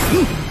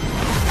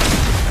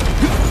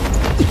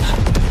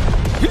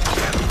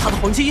他的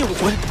黄金业武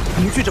魂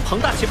凝聚着庞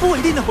大且不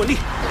稳定的魂力，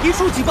一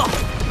触即爆。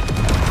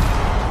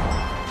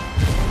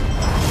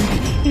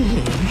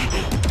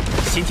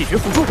先解决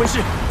辅助魂师。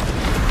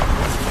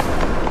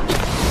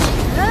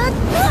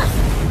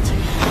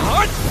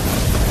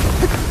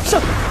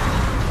上！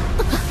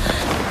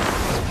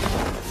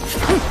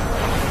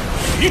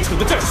愚蠢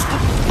的战士！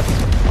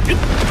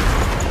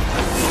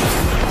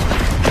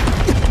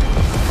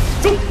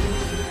中！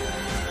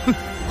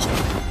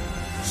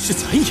是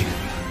残影。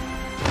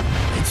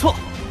没错，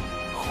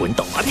魂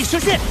导麻痹射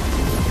线。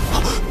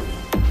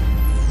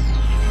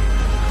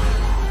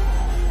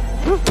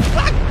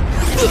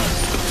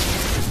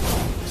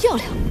漂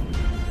亮！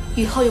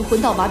宇浩用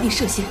魂导麻痹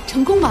射线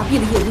成功麻痹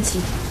了叶无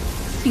情，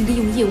并利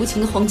用叶无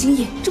情的黄金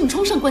叶重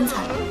创上官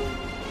残。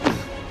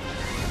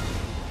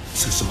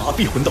这是麻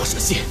痹魂导射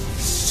线，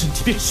身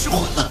体变迟缓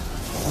了。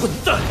混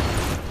蛋！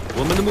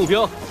我们的目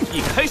标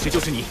一开始就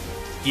是你，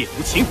叶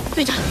无情。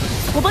队长，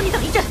我帮你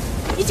挡一阵，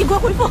你尽快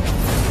恢复。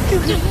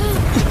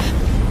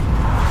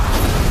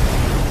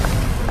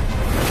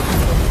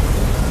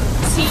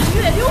七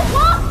月流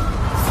华，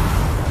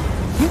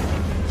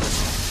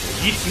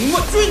移庭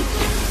万钧。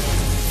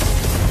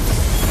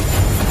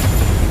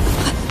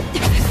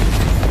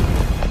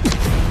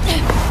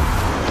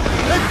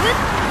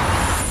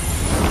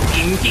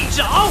冰地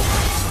爪，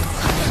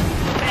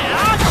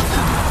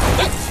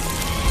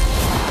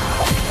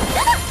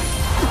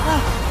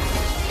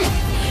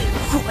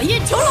火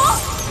焰囚笼，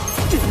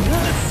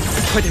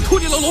快点脱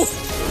离牢笼！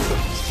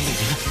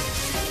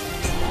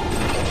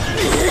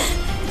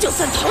就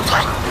算淘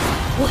汰，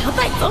我要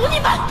带走你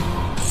们！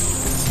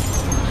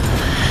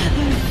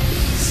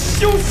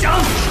休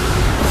想！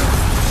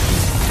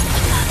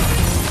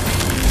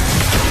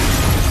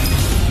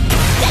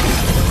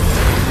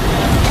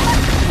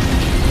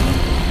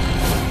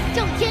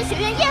正天学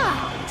院燕儿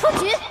出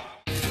局。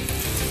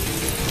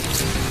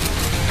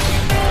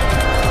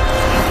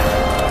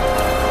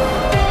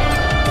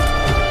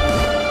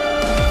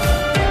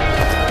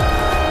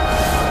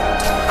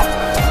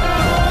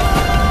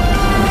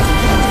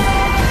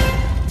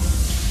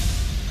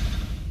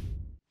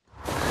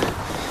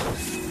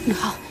宇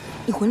浩，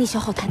你魂力消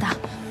耗太大，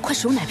快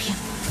使用奶瓶。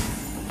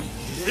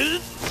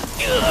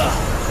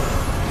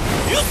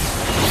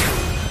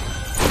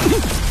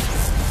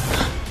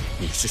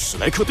你是史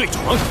莱克队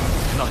长，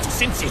那就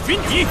先解决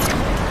你。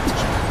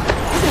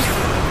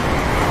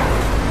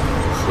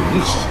很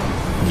好，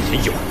你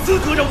也有资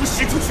格让我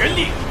使出全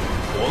力。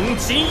黄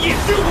金夜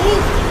之舞，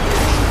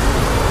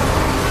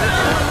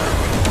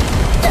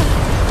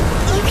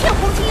一片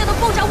黄金叶的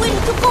爆炸威力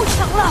就够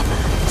强了，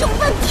这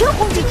漫天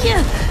黄金叶！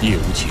叶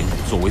无情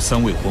作为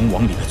3位魂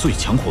王里的最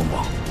强魂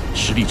王，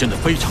实力真的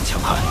非常强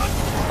悍，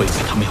贝贝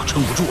他们要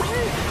撑不住了。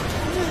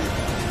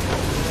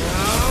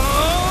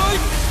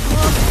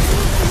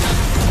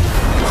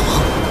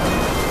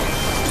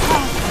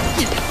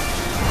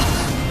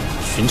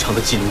寻常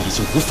的技能已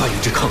经无法与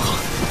之抗衡，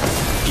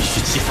必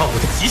须激发我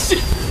的极限。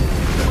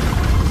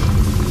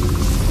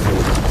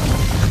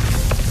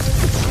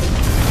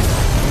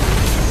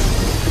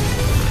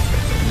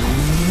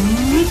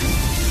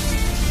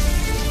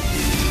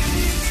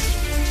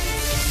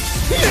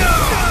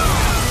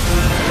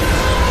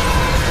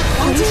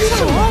黄金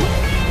圣龙，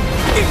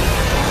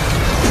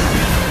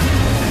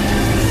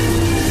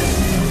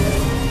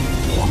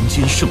黄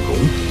金圣龙，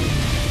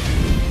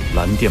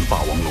蓝电霸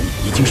王龙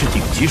已经是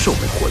顶级兽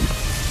尾魂。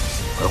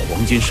而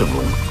黄金圣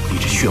龙比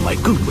这血脉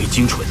更为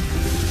精纯。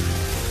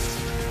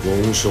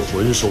龙是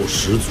魂兽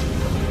始祖，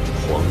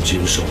黄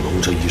金圣龙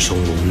这一声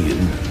龙吟，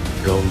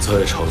让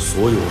在场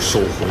所有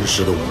兽魂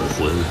师的武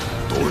魂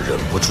都忍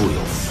不住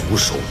要俯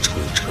首称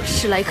臣。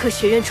史莱克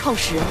学院创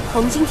始人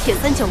黄金铁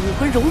三角武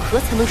魂融合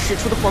才能使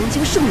出的黄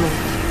金圣龙，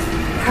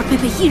而贝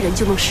贝一人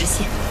就能实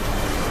现，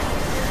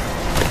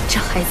这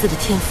孩子的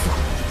天赋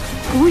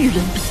无与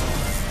伦比。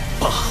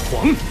霸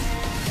皇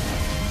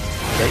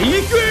雷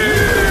月。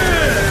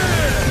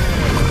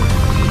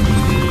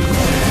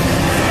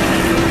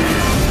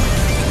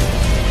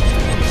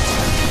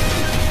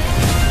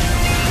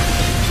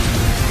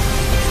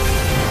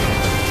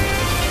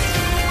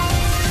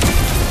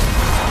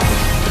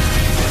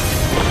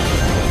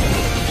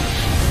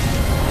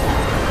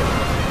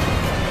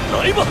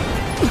 来吧！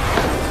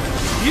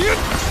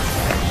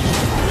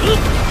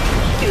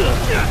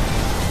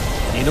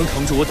你能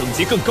扛住我等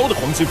级更高的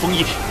黄金封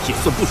印，也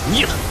算不容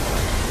易了。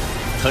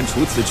但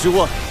除此之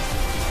外，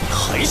你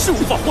还是无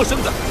法获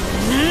胜的。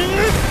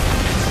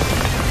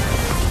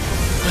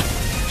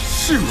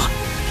是吗？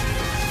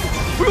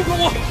不用管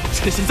我，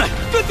趁现在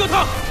干掉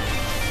他！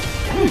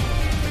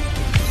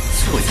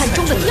璀璨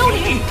中的凋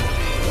零，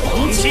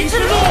黄金之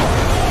路。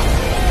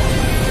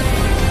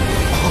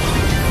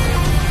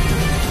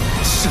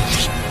 胜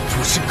利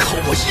不是靠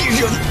我一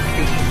人。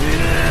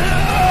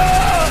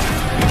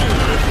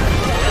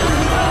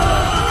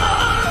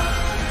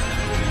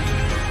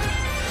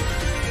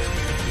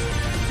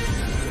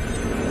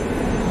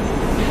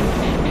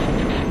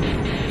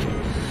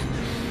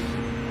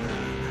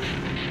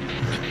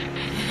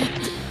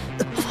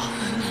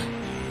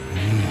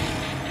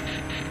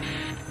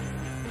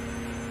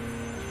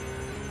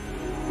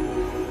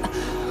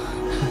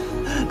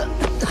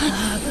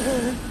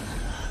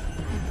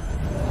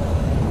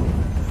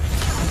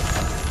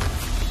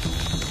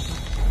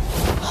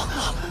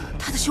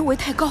修为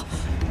太高，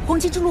黄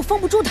金之路封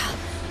不住他。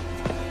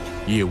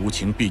叶无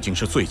情毕竟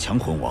是最强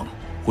魂王，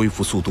恢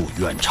复速度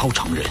远超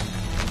常人。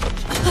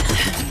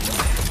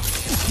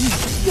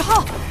宇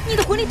浩，你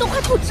的魂力都快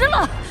透支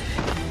了，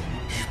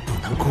不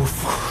能辜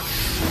负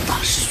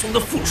大师兄的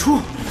付出。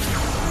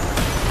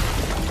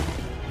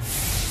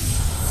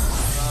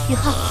宇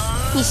浩，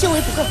你修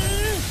为不够，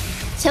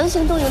强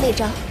行动用那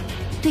招，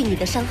对你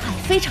的伤害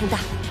非常大。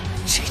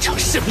这场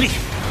胜利，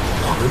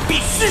我们必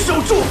须守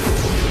住。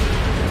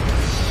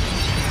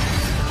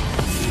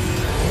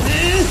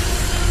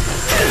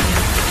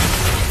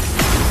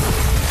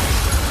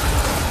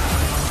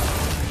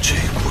 这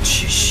股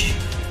气息，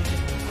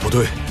不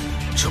对，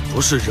这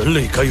不是人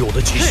类该有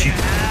的气息。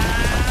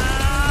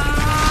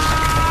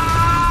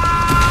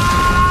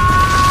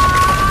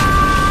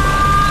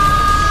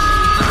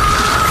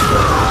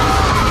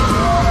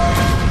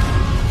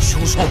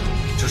凶兽，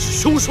这是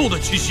凶兽的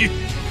气息。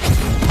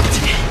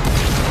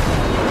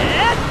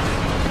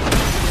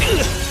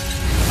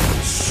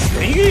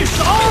玄玉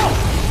手。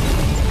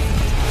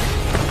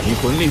 你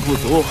魂力不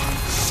足，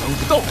伤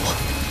不到我。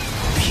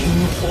冰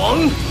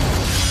皇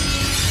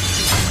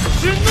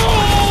之怒！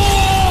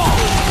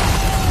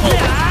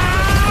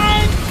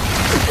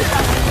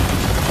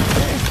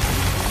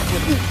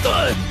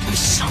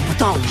伤不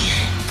到你，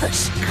但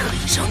是可以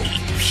让你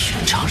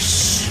品尝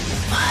失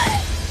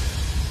败。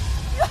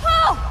宇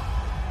浩，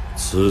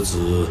此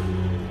子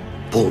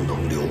不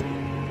能留。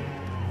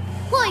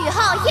霍雨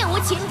浩、叶无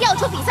情调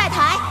出比赛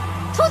台，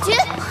出局。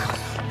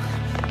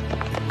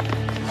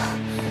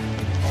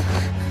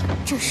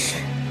 这是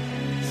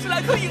史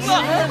莱克赢了！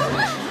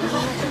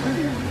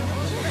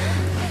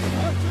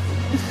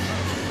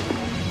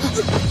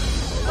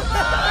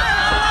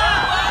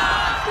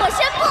我宣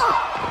布，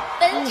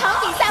本场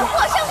比赛获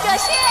胜者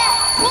是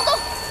王东，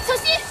小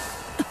心！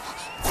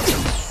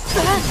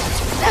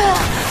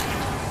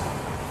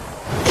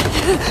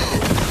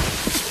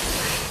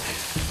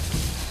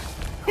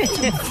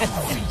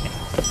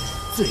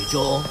最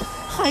终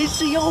还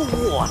是要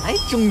我来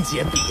终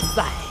结比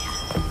赛呀！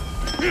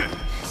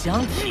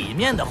想体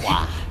面的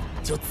话，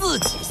就自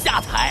己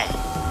下台。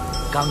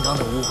刚刚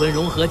的武魂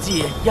融合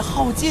技也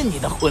耗尽你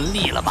的魂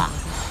力了吧？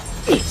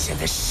你现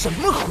在什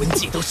么魂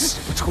技都使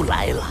不出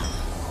来了。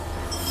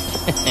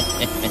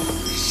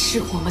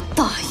是我们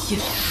大意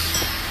了。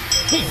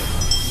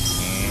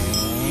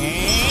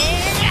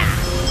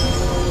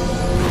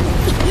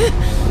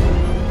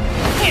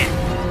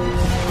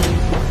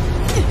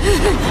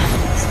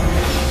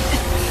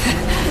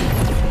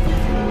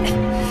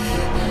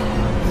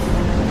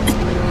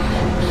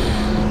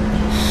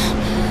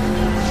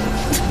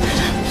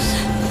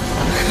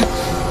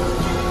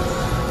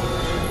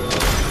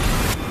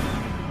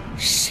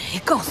谁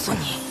告诉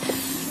你，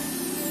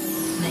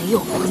没有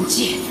魂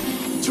技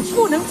就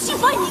不能击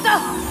败你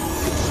的？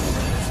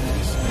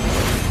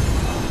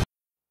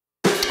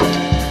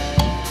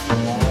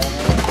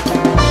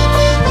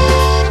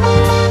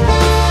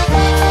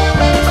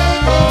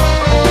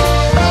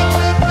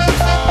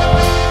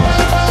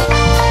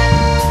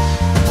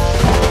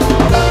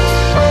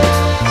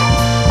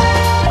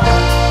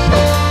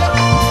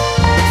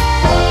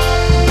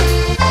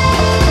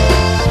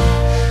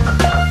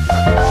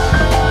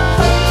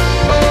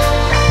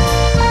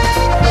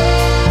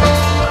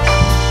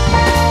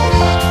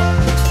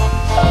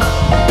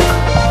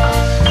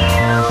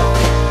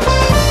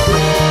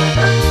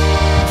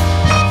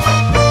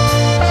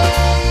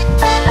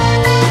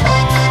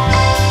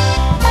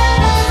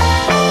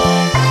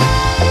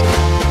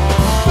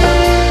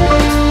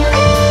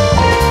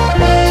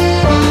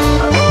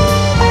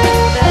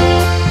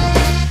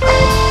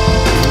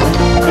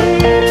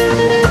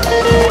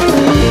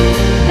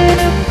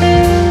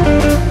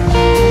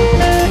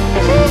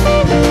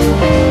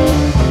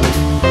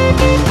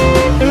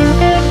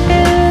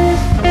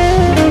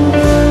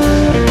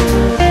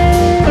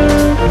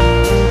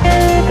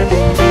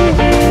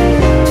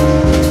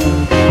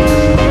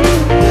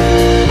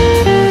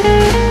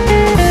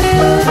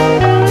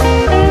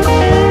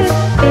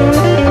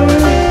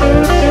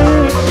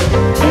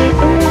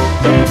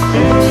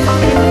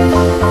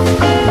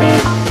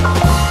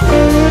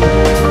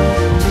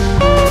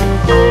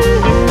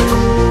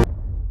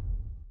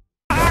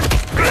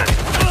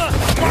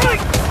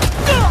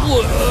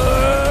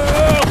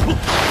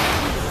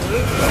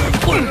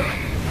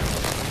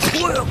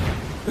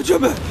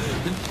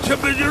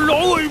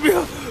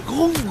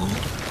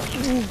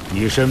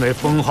你身为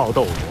封号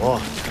斗罗，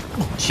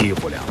欺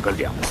负2个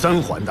2、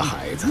3环的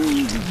孩子，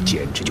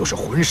简直就是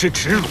浑师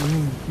耻辱。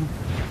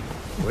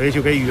回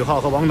去给宇浩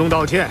和王东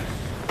道歉，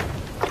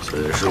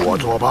此事我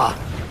作罢。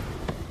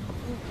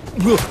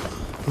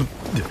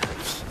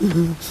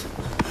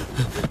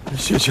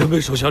谢前辈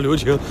手下留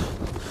情，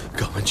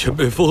敢问前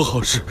辈封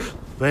号是？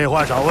废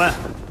话少问，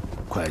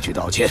快去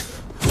道歉。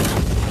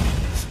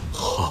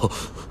好，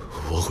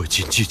我会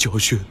谨记教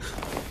训。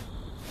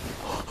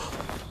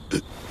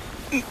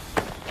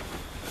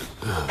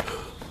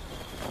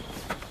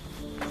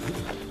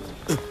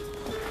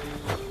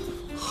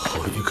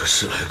好一个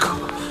史莱克，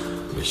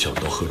没想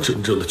到和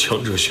真正的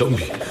强者相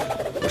比，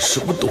我什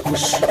么都不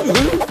是。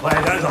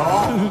快点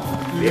走，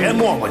别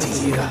磨磨唧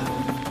唧的。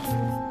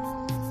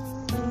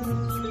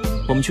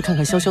我们去看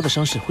看潇潇的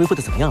伤势恢复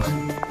的怎么样了。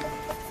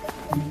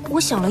我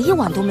想了一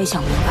晚都没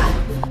想明白。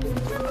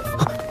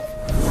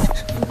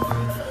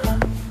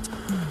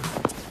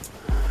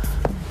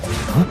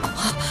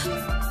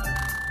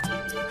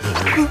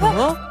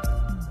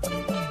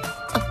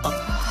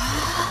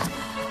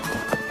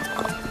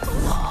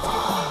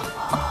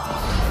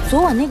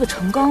昨晚那个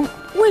程刚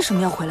为什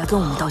么要回来跟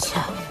我们道歉？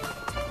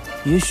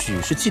也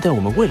许是忌惮我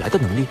们未来的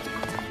能力。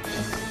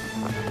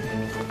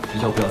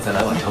要不要再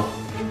来碗粥？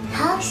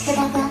好，葛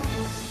大哥。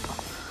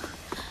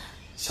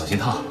小心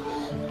烫。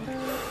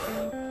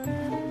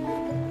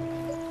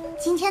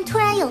今天突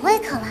然有胃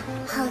口了，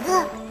好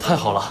饿。太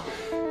好了，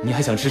你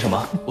还想吃什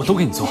么？我都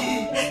给你做。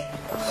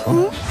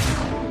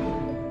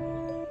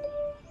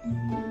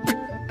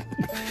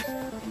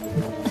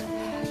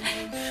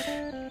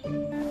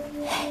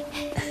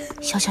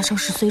潇潇伤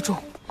势虽重，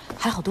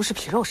还好都是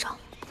皮肉伤，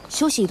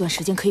休息一段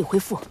时间可以恢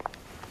复。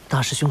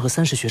大师兄和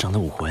3世学长的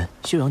武魂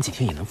休养几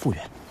天也能复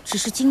原。只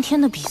是今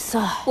天的比赛，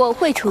我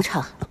会出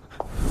场。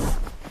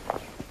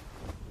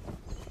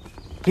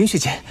林雪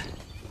姐，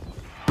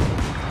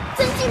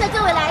尊敬的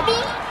各位来宾、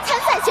参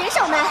赛选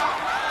手们，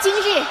今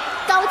日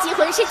高级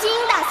魂师精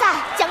英大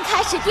赛将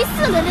开始第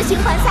4轮的循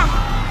环赛。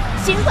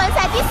循环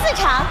赛第4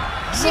场，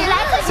史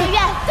莱克学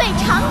院对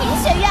长宁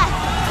学院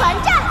团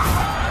战。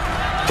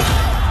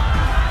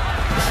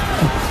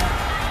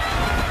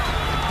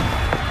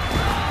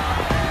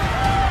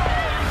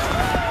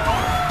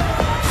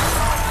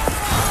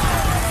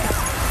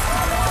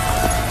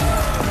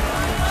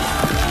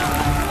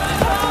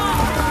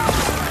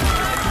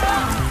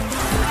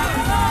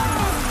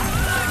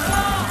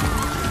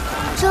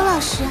周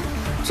老师，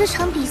这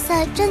场比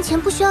赛战前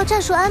不需要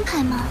战术安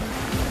排吗？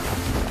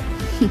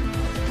哼。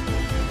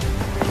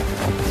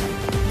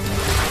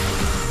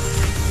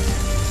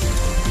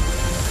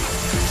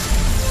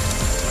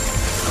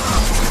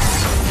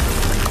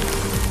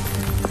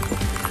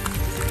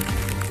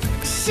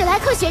史莱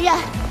克学院，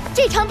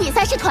这场比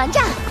赛是团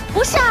战，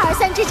不是2、2、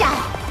3之战。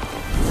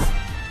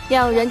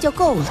2人就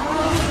够了。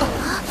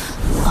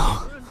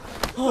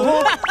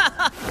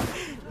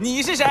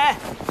你是谁？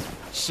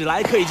史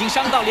莱克已经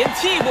伤到连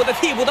替补的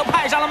替补都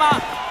派上了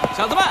吗？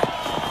小子们，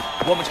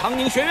我们长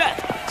宁学院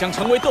将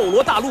成为斗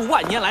罗大陆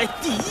万年来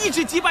第1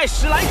支击败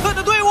史莱克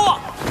的队伍。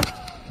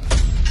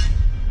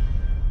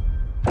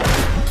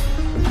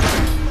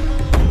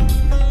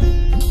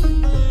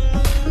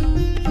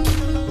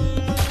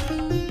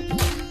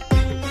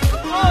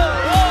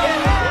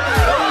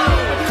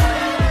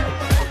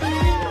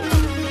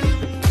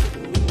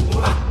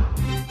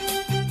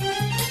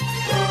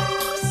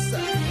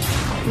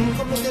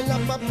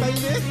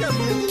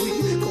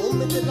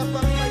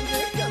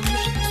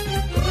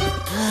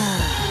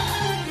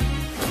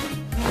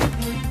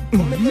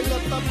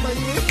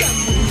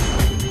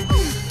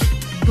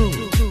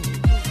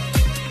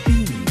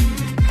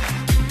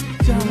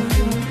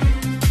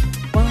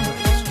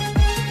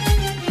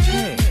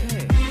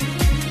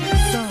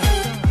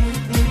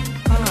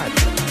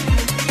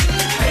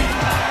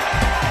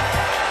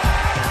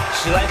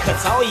史莱克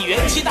早已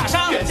元气大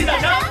伤，元气大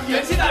伤，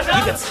元气大伤！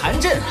一个残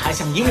阵还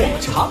想赢我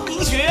们长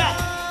宁学院？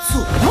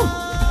做梦！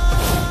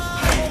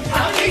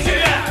长宁学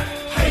院，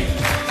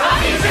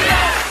长宁学院！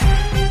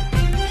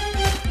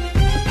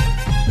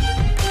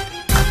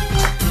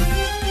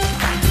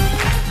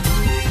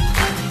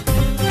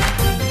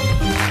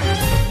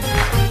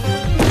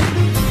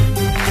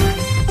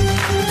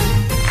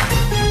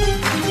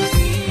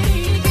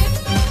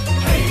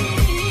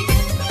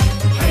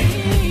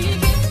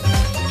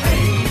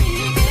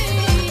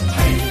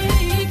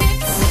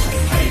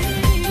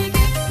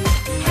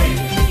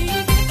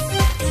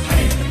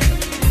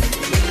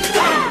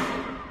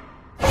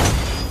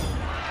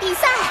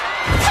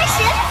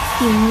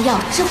冰药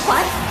之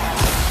环，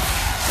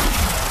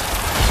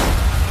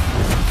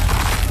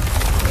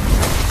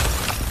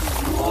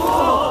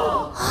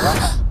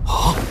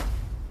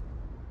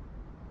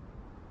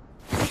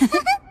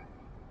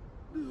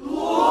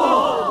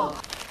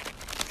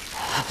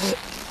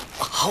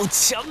好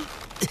强！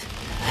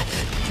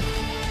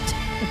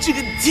这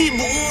个替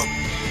补，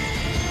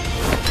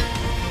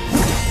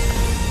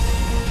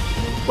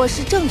我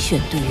是正选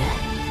队员。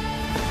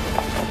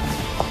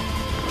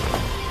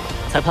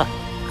裁判。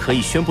可以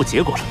宣布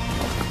结果了。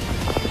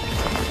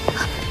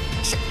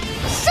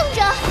胜者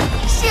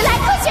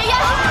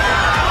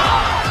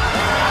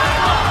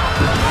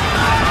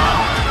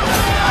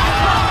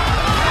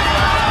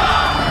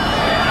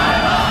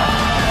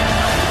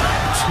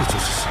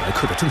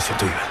正选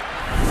队员。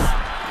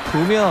不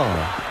妙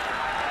啊，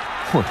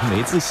我都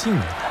没自信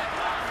了。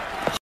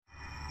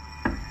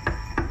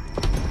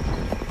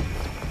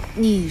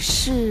你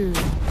是？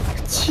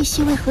气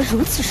息为何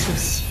如此熟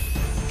悉？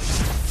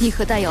你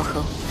和戴耀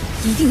恒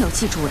一定要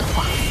记住我的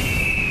话。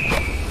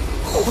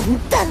混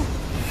蛋！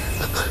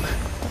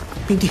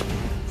冰帝，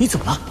你怎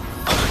么了？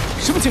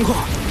什么情况？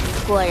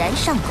果然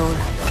上钩了。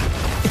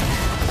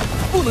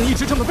不能一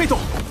直这么被动。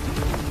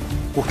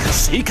我看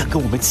谁敢跟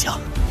我们抢！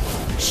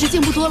时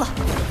间不多了，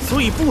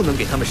所以不能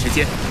给他们时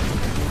间。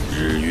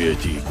日月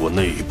帝国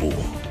内部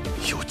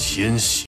有奸细，